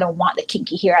this. I don't want the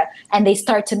kinky hair. And they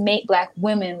start to make Black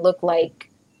women look like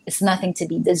it's nothing to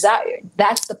be desired.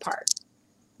 That's the part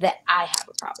that I have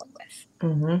a problem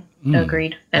with.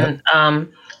 Agreed. And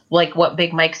like what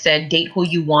Big Mike said, date who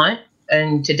you want,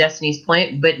 and to Destiny's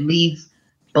point, but leave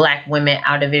Black women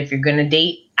out of it. If you're going to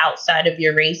date outside of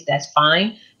your race, that's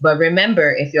fine. But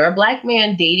remember, if you're a Black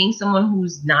man dating someone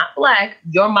who's not Black,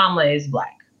 your mama is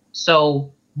Black.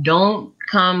 So don't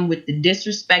come with the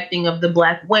disrespecting of the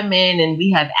Black women and we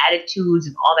have attitudes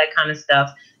and all that kind of stuff.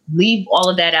 Leave all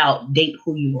of that out. Date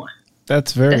who you want.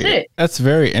 That's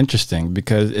very interesting,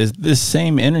 because is this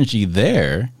same energy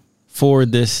there for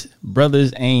this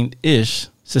brothers ain't ish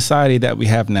society that we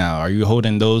have now? Are you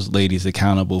holding those ladies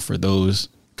accountable for those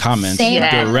comments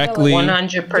directly?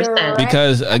 100%.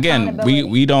 Because again,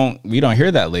 we don't hear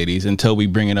that, ladies, until we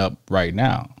bring it up right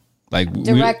now. Like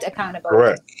direct accountability.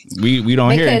 Correct. We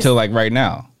don't hear it until right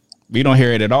now. We don't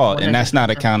hear it at all, 100%. And that's not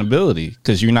accountability,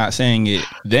 because you're not saying it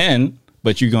then,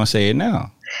 but you're gonna say it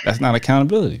now. That's not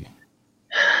accountability.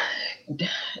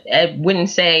 I wouldn't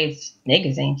say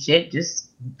niggas ain't shit. Just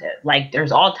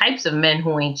there's all types of men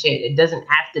who ain't shit. It doesn't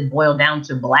have to boil down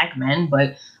to Black men.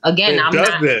 But again, I'm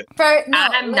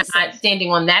not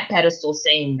standing on that pedestal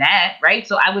saying that, right?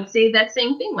 So I would say that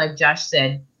same thing, like Josh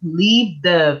said. Leave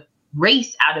the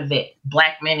race out of it.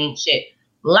 Black men ain't shit.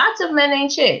 Lots of men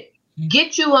ain't shit.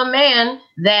 Get you a man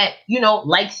that,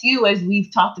 likes you, as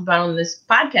we've talked about on this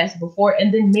podcast before,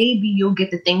 and then maybe you'll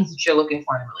get the things that you're looking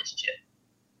for in a relationship.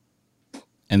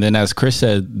 And then, as Chris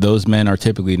said, those men are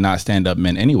typically not stand-up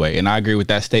men anyway. And I agree with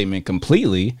that statement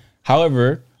completely.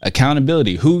 However,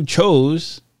 accountability. Who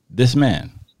chose this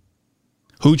man?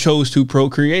 Who chose to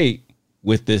procreate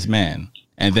with this man?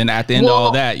 And then at the end of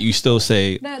all that, you still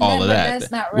say all of that,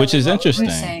 that's not really which is interesting.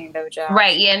 Saying, though, Josh.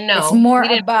 Right? Yeah. No.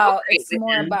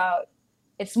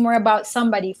 It's more about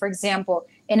somebody, for example,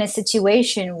 in a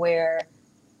situation where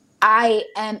I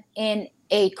am in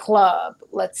a club,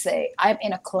 let's say I'm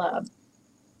in a club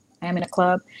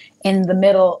in the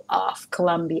middle of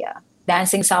Colombia,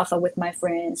 dancing salsa with my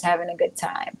friends, having a good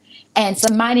time, and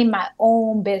so minding my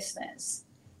own business,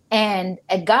 and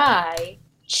a guy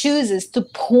chooses to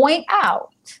point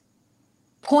out,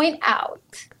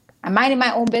 I'm minding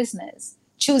my own business,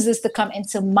 chooses to come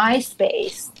into my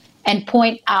space and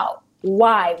point out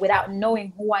why, without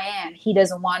knowing who I am, he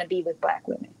doesn't want to be with Black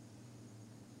women.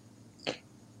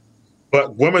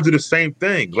 But women do the same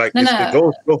thing. Like No, it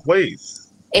goes both ways.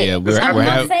 Yeah, I'm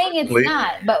not saying it's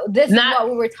not, but this is what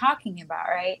we were talking about,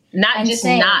 right? Not I'm just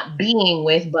saying, not being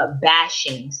with, but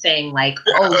bashing, saying like,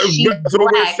 "Oh, she's That's what we're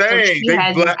Black, so saying. she They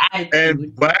has black this attitude."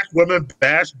 and Black women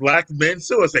bash Black men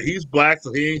too. I say he's Black,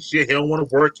 so he ain't shit. He don't want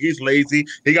to work. He's lazy.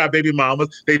 He got baby mamas.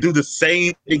 They do the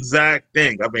same exact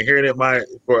thing. I've been hearing it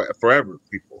forever.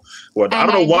 People. Well, I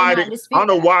don't know why. I don't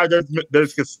know why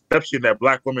there's conception that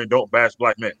Black women don't bash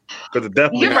Black men, because it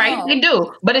definitely. You're right. They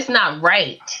do, but it's not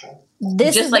right.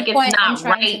 This just is like the it's point I'm not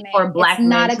trying right to make. for Black It's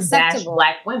not men to bash acceptable.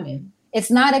 Black women.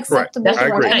 It's not acceptable Correct.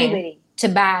 for anybody to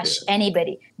bash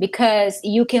anybody, because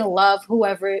you can love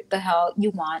whoever the hell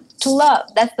you want to love.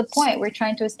 That's the point we're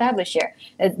trying to establish here.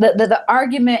 The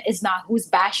argument is not who's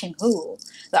bashing who.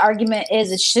 The argument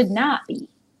is it should not be,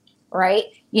 right?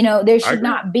 You know, there should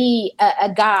not be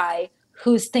a guy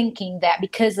who's thinking that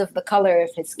because of the color of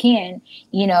his skin,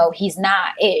 you know, he's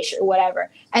not ish or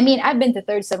whatever. I mean, I've been to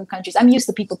 37 countries. I'm used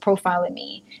to people profiling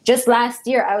me. Just last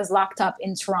year, I was locked up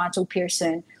in Toronto,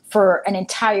 Pearson, for an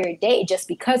entire day just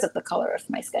because of the color of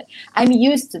my skin. I'm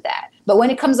used to that. But when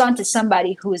it comes on to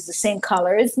somebody who is the same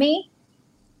color as me,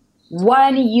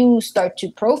 when you start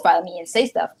to profile me and say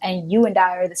stuff and you and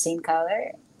I are the same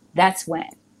color, that's when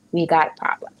we got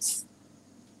problems.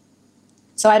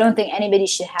 So I don't think anybody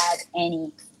should have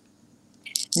any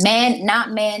man,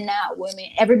 not women.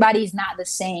 Everybody's not the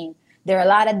same. There are a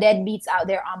lot of deadbeats out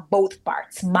there on both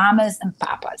parts, mamas and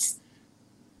papas.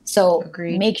 So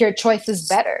make your choices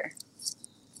better.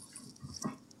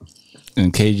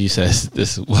 And KG says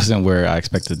this wasn't where I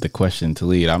expected the question to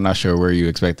lead. I'm not sure where you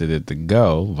expected it to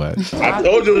go, but I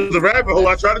told you it was a rabbit hole.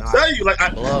 I tried to tell you. Like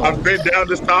I've been down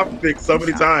this topic so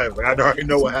many times. Like, I already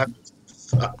know what happens.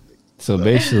 so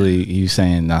basically you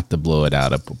saying not to blow it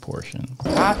out of proportion.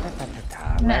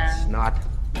 Let's not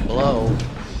blow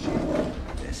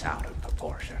this out of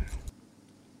proportion.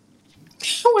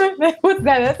 What's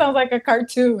that? That sounds like a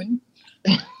cartoon.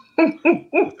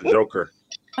 Joker.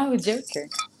 Oh, Joker.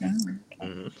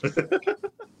 Mm-hmm.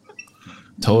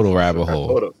 Total rabbit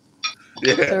hole.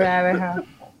 The rabbit hole.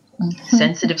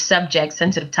 Sensitive subject,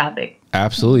 sensitive topic.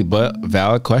 Absolutely, but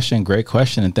valid question, great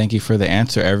question, and thank you for the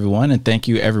answer, everyone. And thank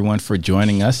you, everyone, for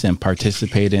joining us and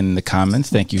participating in the comments.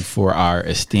 Thank you for our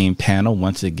esteemed panel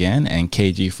once again, and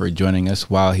KG for joining us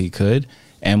while he could.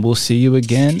 And we'll see you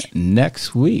again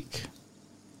next week.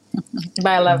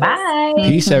 Bye, love. Bye.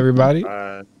 Peace, everybody.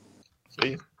 Bye. See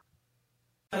you.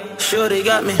 Sure, they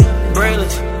got me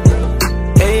brainless.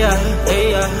 Hey,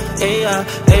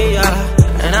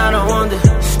 and I don't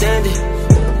understand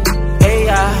it. Hey,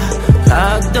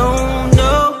 I don't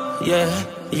know.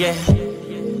 Yeah.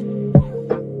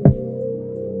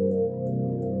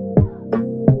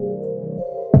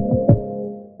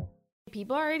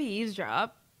 People already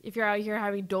eavesdrop if you're out here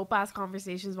having dope ass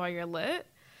conversations while you're lit.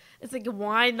 It's like,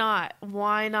 why not?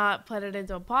 Why not put it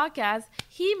into a podcast?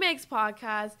 He makes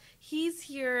podcasts. He's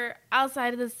here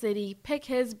outside of the city. Pick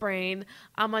his brain.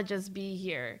 I'ma just be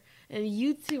here. And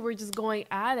you two were just going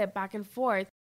at it back and forth.